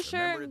 I'm pretty sure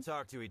Remember to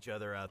talk to each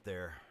other out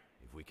there.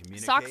 If we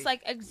communicate, socks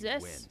like we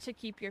exist win. to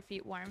keep your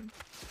feet warm.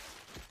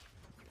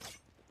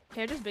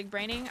 Okay, just big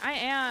braining. I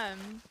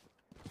am.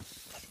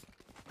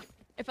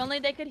 If only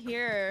they could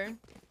hear.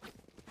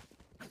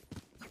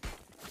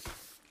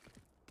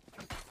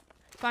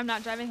 If I'm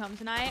not driving home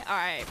tonight, all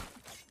right.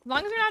 As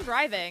long as you're not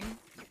driving,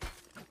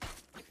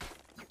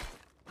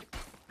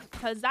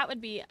 because that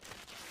would be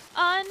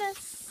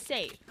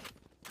unsafe.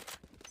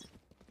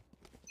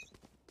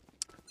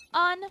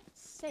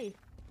 Unsafe.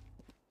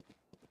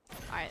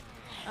 All right.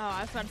 Oh,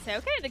 I was about to say,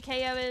 okay, the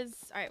KO is...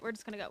 All right, we're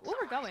just gonna go. Oh,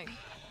 we're going.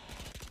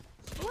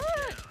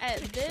 Look at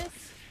this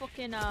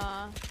fucking,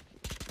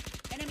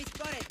 Enemy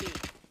spotted B.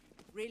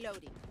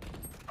 Reloading.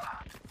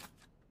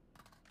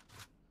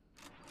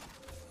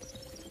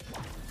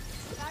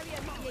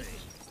 Barrier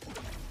created.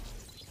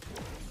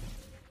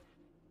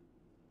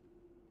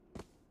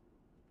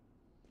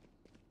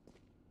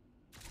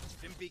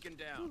 Stim beacon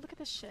down. Ooh, look at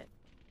this shit.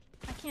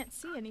 I can't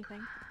see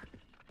anything.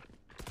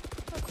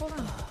 Look, hold on.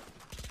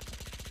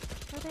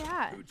 Where are they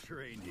at? Who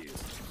trained you?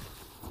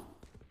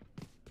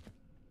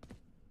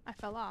 I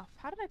fell off.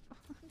 How did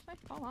I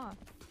fall off?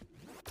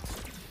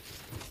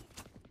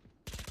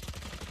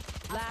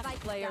 Last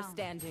player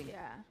standing.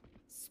 Yeah.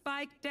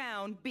 Spike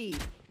down B.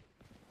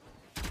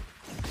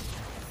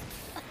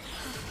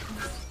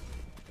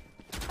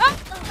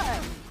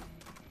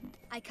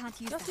 I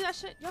can't use Y'all that. see that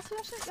shit? Y'all see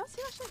that shit? Y'all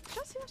see that shit?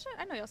 Y'all see that shit?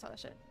 I know y'all saw that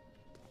shit.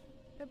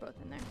 They're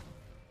both in there.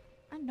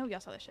 I know y'all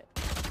saw that shit.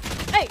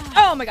 Hey!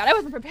 Oh my god, I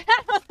wasn't prepared.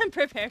 I wasn't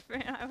prepared for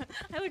it. I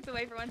looked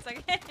away for 1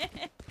 second.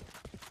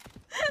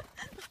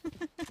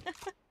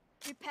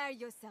 Prepare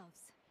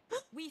yourselves.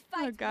 We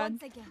fight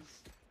once again.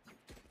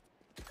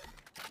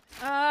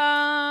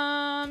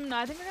 No,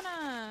 I think we're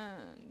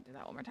gonna do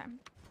that one more time.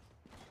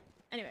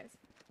 Anyways,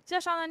 see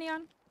that shot on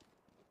Neon?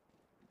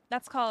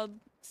 That's called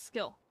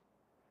skill.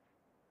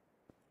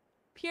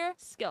 pure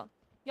skill.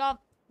 Y'all,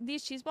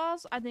 these cheese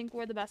balls, I think,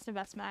 were the best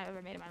investment I've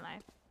ever made in my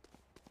life.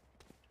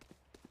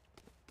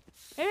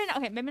 Maybe not,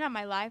 okay, maybe not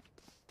my life,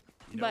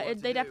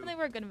 but they definitely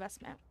were a good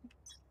investment.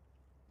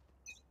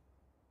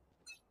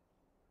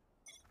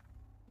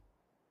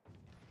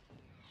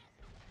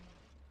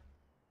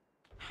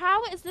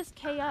 How is this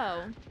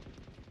KO?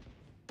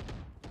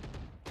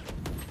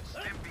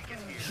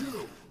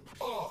 You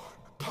are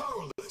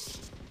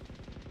powerless.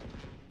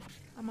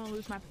 I'm gonna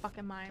lose my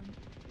fucking mind.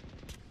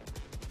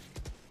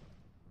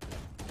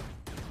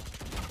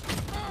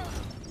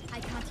 I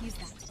can't use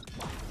that.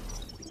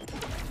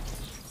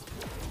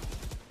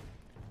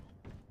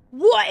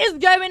 What is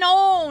going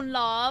on,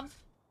 love?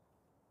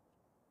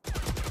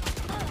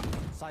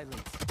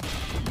 Silence.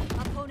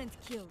 Opponent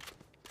killed.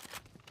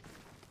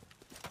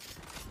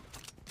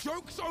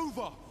 Joke's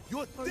over.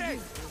 You're dead.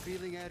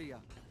 Revealing area.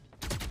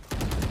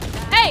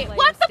 Hey,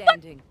 what the fuck?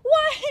 Standing.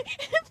 What?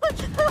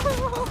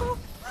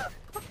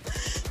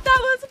 That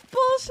was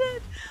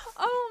bullshit.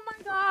 Oh my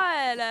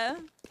god.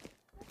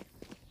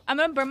 I'm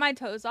gonna burn my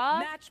toes off.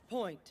 Match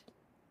point.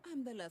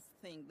 I'm the last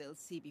thing they'll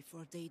see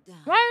before they die.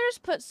 Why don't you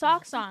just put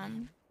socks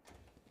on?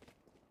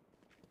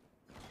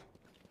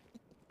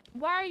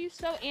 Why are you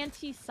so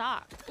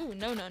anti-sock? Ooh,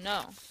 no, no,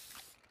 no.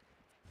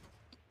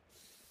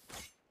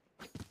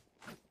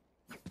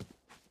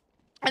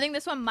 I think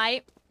this one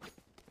might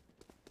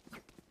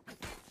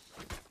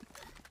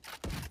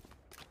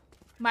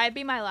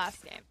be my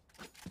last game.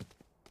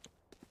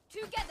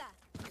 Together.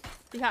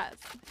 Because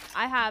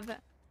I have,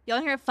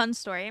 y'all hear a fun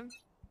story.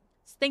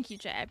 Thank you,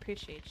 Jay. I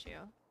appreciate you.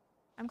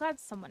 I'm glad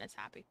someone is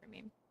happy for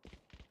me.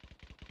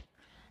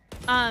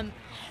 The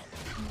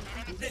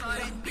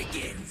fight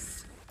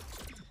begins.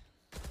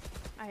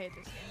 I hate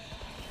this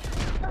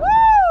game.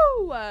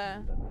 Woo!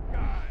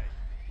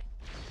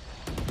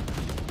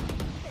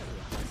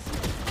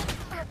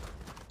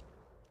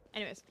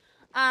 Anyways,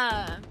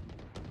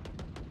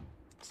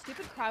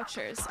 stupid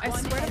crouchers. I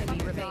swear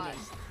to God.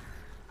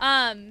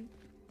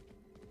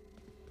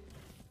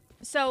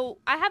 So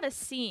I have a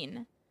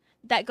scene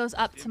that goes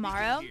up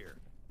tomorrow.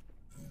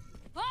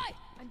 Bye.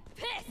 I'm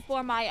pissed.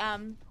 For my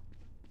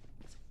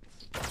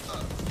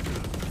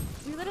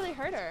we literally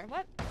heard her.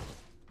 What?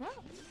 What?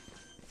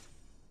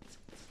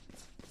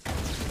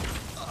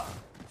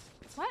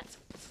 What?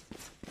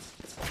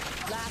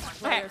 Last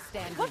player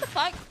standing. What the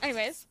fuck?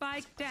 Anyways.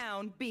 Spike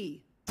down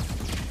B.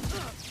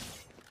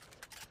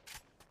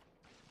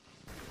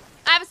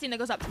 I have a scene that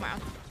goes up tomorrow.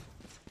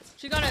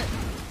 She's gonna.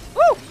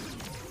 Woo!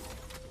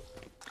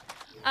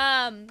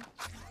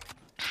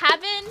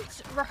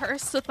 Haven't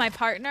rehearsed with my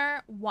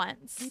partner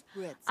once.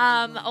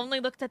 Only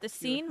looked at the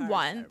scene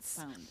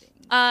once.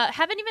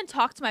 Haven't even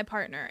talked to my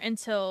partner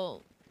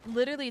until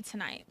literally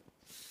tonight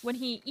when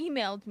he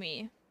emailed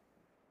me.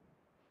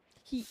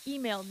 He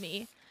emailed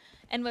me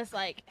and was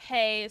like,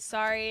 hey,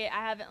 sorry,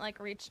 I haven't like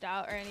reached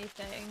out or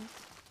anything,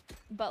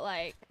 but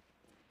like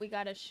we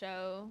got a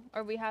show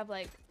or we have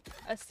like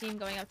a scene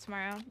going up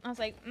tomorrow. I was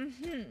like,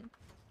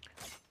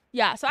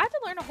 yeah, so I have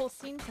to learn a whole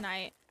scene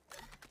tonight.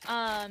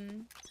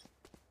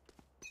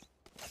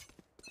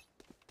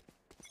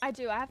 I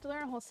do. I have to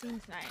learn a whole scene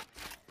tonight.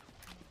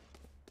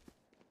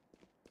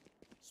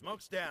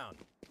 Smoke's down.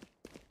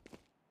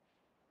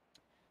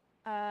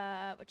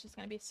 Which is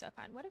gonna be so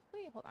fun. What if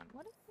we hold on?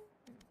 What if we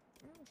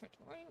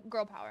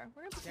girl power?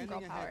 We're gonna put some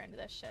girl power into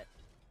this shit.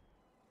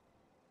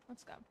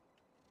 Let's go.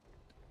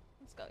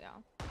 Let's go,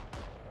 y'all.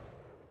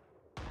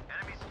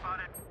 Enemy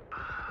spotted.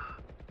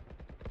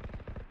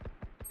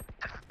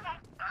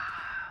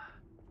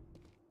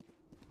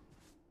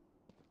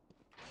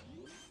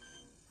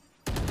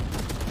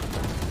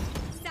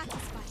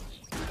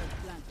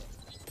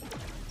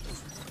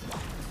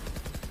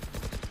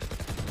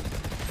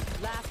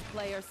 Last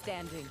player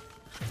standing.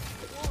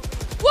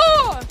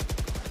 Whoa!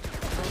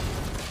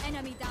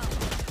 Enemy down.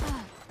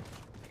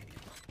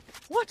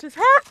 What just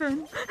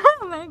happened?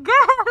 Oh my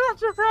god, what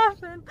just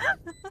happened?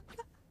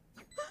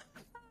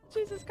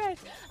 Jesus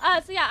Christ.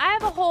 So yeah, I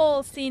have a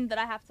whole scene that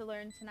I have to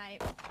learn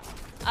tonight.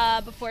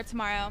 Before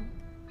tomorrow.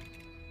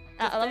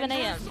 At 11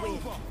 a.m.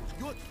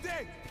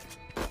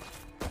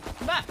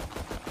 But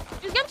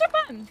these games are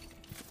fun.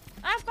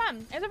 I have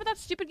fun. Except for that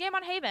stupid game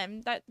on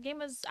Haven. That game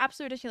was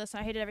absolutely ridiculous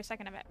and I hated every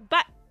second of it.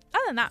 But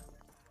other than that,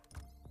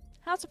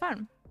 lots of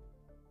fun.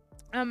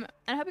 And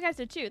I hope you guys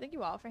did too. Thank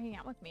you all for hanging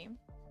out with me.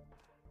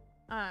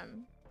 I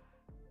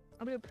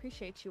do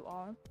appreciate you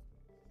all.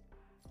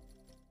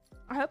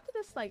 I hope that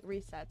this like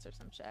resets or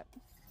some shit.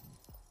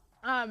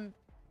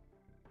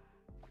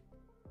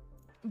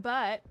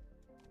 But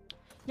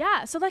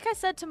yeah, so like I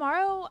said,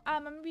 tomorrow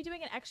I'm gonna be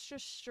doing an extra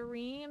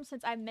stream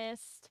since I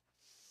missed.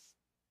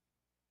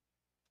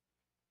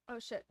 Oh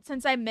shit!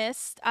 Since I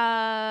missed,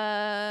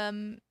 I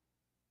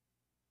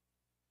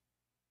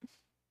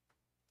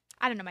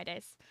don't know my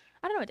days.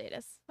 I don't know what day it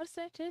is. What is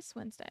it? Today's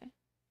Wednesday.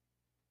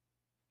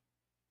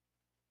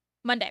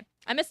 Monday.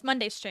 I missed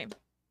Monday's stream.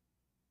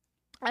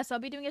 So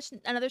I'll be doing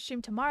another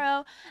stream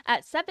tomorrow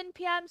at 7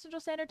 p.m. Central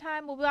Standard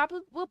Time. We'll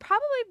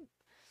probably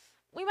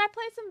we might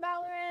play some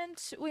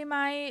Valorant. We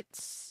might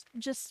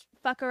just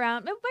fuck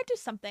around. We might do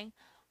something.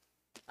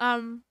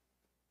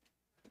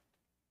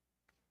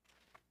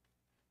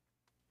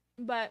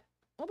 But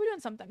we'll be doing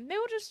something. Maybe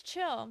we'll just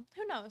chill.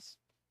 Who knows?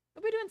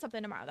 We'll be doing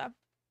something tomorrow though.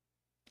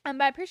 But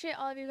I appreciate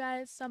all of you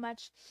guys so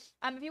much.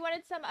 If you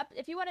wanted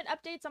if you wanted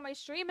updates on my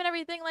stream and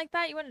everything like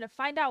that, you wanted to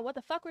find out what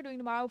the fuck we're doing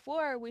tomorrow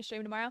before we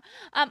stream tomorrow,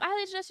 I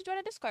highly suggest you join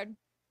a Discord.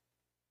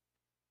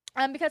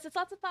 Because it's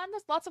lots of fun.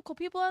 There's lots of cool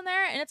people in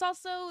there, and it's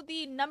also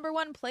the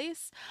 #1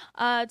 place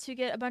to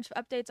get a bunch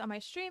of updates on my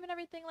stream and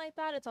everything like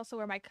that. It's also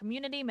where my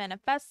community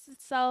manifests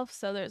itself.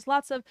 So there's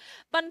lots of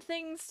fun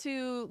things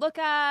to look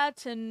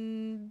at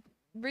and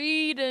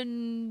read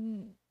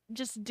and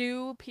just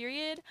do.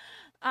 Period.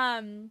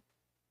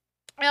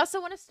 I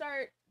also want to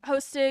start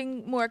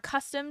hosting more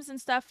customs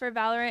and stuff for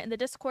Valorant in the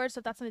Discord, so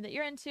if that's something that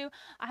you're into,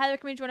 I highly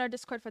recommend you join our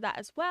Discord for that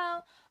as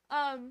well.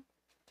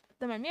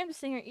 Don't mind me, I'm just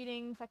sitting here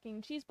eating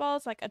fucking cheese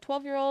balls like a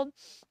 12-year-old.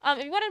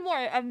 If you wanted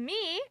more of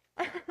me,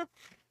 those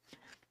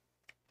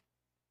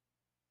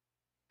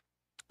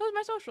are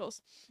my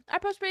socials. I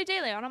post pretty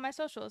daily on all my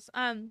socials.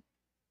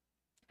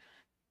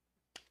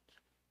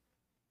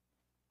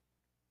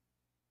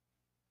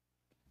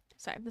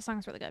 Sorry, this song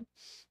is really good.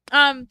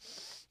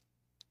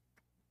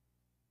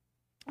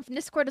 If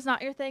Discord is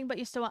not your thing, but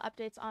you still want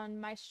updates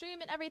on my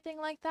stream and everything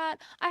like that,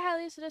 I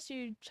highly suggest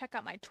you check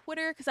out my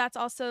Twitter, because that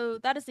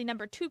is the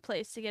 #2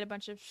 place to get a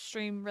bunch of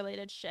stream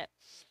related shit.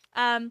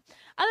 Other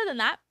than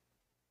that,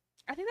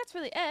 I think that's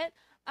really it.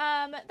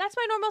 That's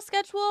my normal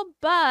schedule,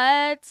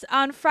 but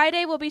on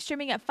Friday we'll be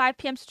streaming at 5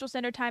 p.m. Central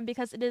Standard Time,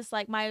 because it is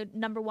like my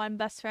 #1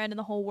 best friend in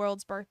the whole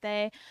world's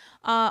birthday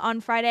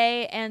on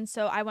Friday, and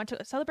so I want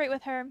to celebrate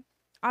with her,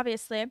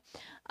 obviously.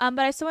 But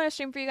I still want to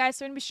stream for you guys,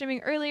 so we're gonna be streaming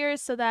earlier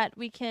so that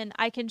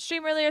I can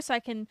stream earlier, so I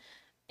can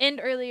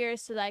end earlier,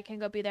 so that I can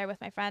go be there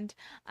with my friend.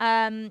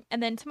 And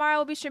then tomorrow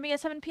we'll be streaming at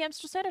 7 p.m.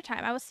 Central Standard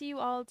Time. I will see you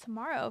all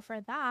tomorrow for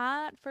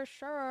that, for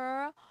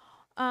sure.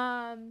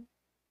 I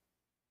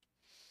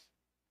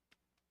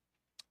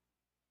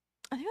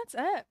think that's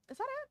it. Is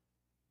that it?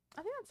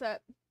 I think that's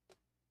it.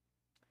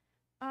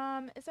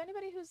 Is there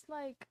anybody who's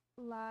like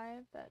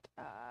live that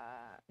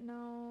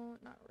no,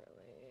 not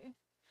really.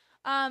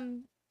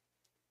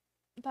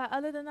 But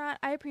other than that,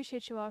 I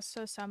appreciate you all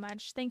so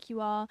much. Thank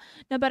you all.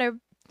 No better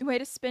way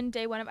to spend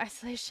day 1 of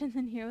isolation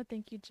than here.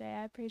 Thank you, Jay.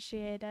 I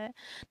appreciate it.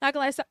 Not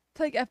gonna lie, I stopped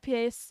playing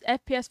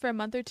FPS for a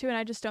month or two, and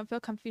I just don't feel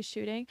comfy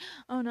shooting.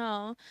 Oh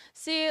no.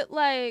 See,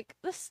 like,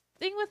 this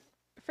thing with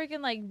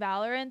freaking like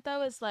Valorant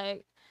though is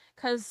like,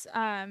 cause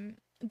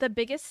the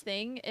biggest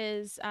thing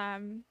is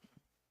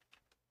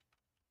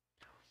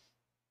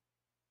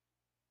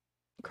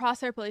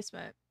crosshair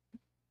placement.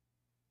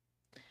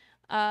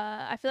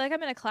 I feel like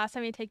I'm in a class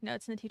having to take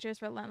notes, and the teacher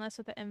is relentless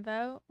with the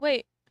info.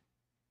 Wait.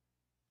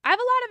 I have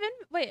a lot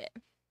of wait.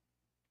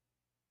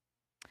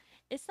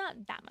 It's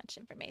not that much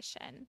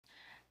information.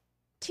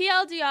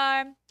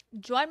 TLDR,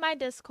 join my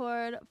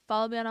Discord,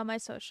 follow me on all my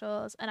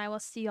socials, and I will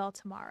see y'all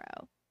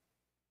tomorrow.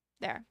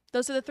 There.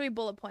 Those are the 3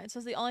 bullet points.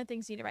 Those are the only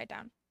things you need to write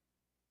down.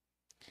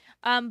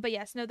 But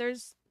yes, no,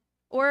 it's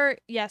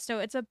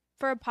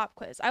for a pop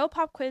quiz. I will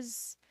pop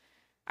quiz.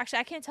 Actually,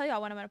 I can't tell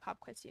y'all when I'm going to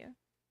pop quiz you,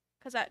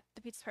 because that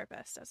defeats the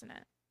purpose, doesn't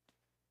it?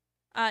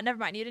 Never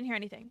mind. You didn't hear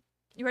anything.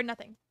 You heard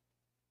nothing.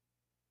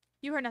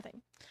 You heard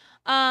nothing.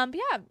 But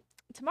yeah,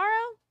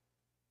 tomorrow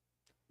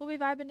we'll be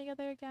vibing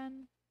together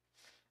again.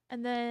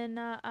 And then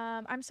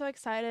I'm so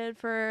excited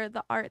for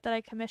the art that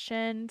I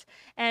commissioned.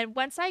 And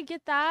once I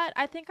get that,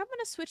 I think I'm going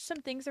to switch some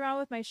things around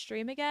with my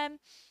stream again,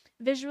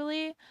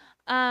 visually.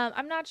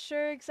 I'm not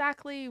sure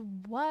exactly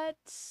what,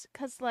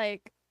 because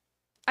like,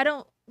 I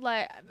don't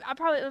like,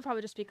 it'll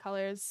probably just be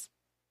colors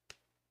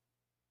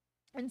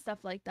and stuff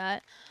like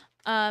that.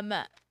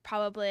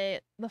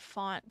 Probably the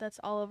font that's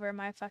all over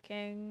my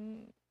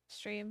fucking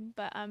stream,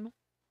 but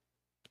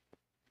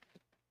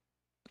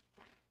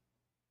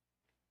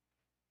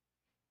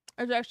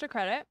is there extra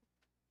credit?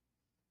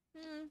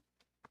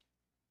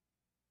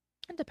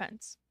 It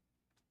depends.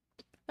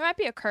 There might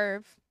be a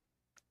curve.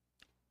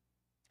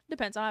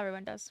 Depends on how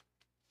everyone does.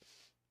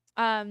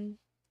 But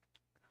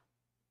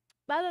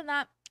other than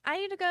that, I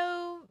need to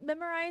go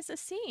memorize a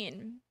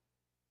scene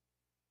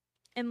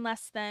in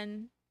less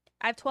than,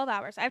 I have 12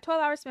 hours. I have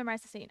 12 hours to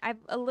memorize the scene. I have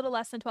a little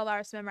less than 12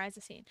 hours to memorize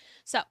the scene.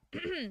 So,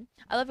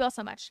 I love you all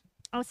so much.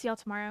 I'll see y'all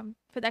tomorrow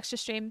for the extra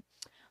stream.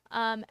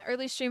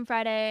 Early stream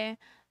Friday,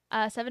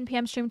 7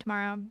 p.m. stream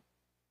tomorrow.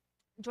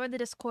 Join the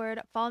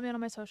Discord. Follow me on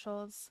all my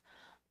socials.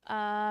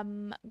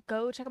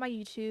 Go check out my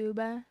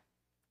YouTube.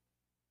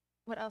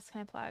 What else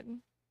can I plug?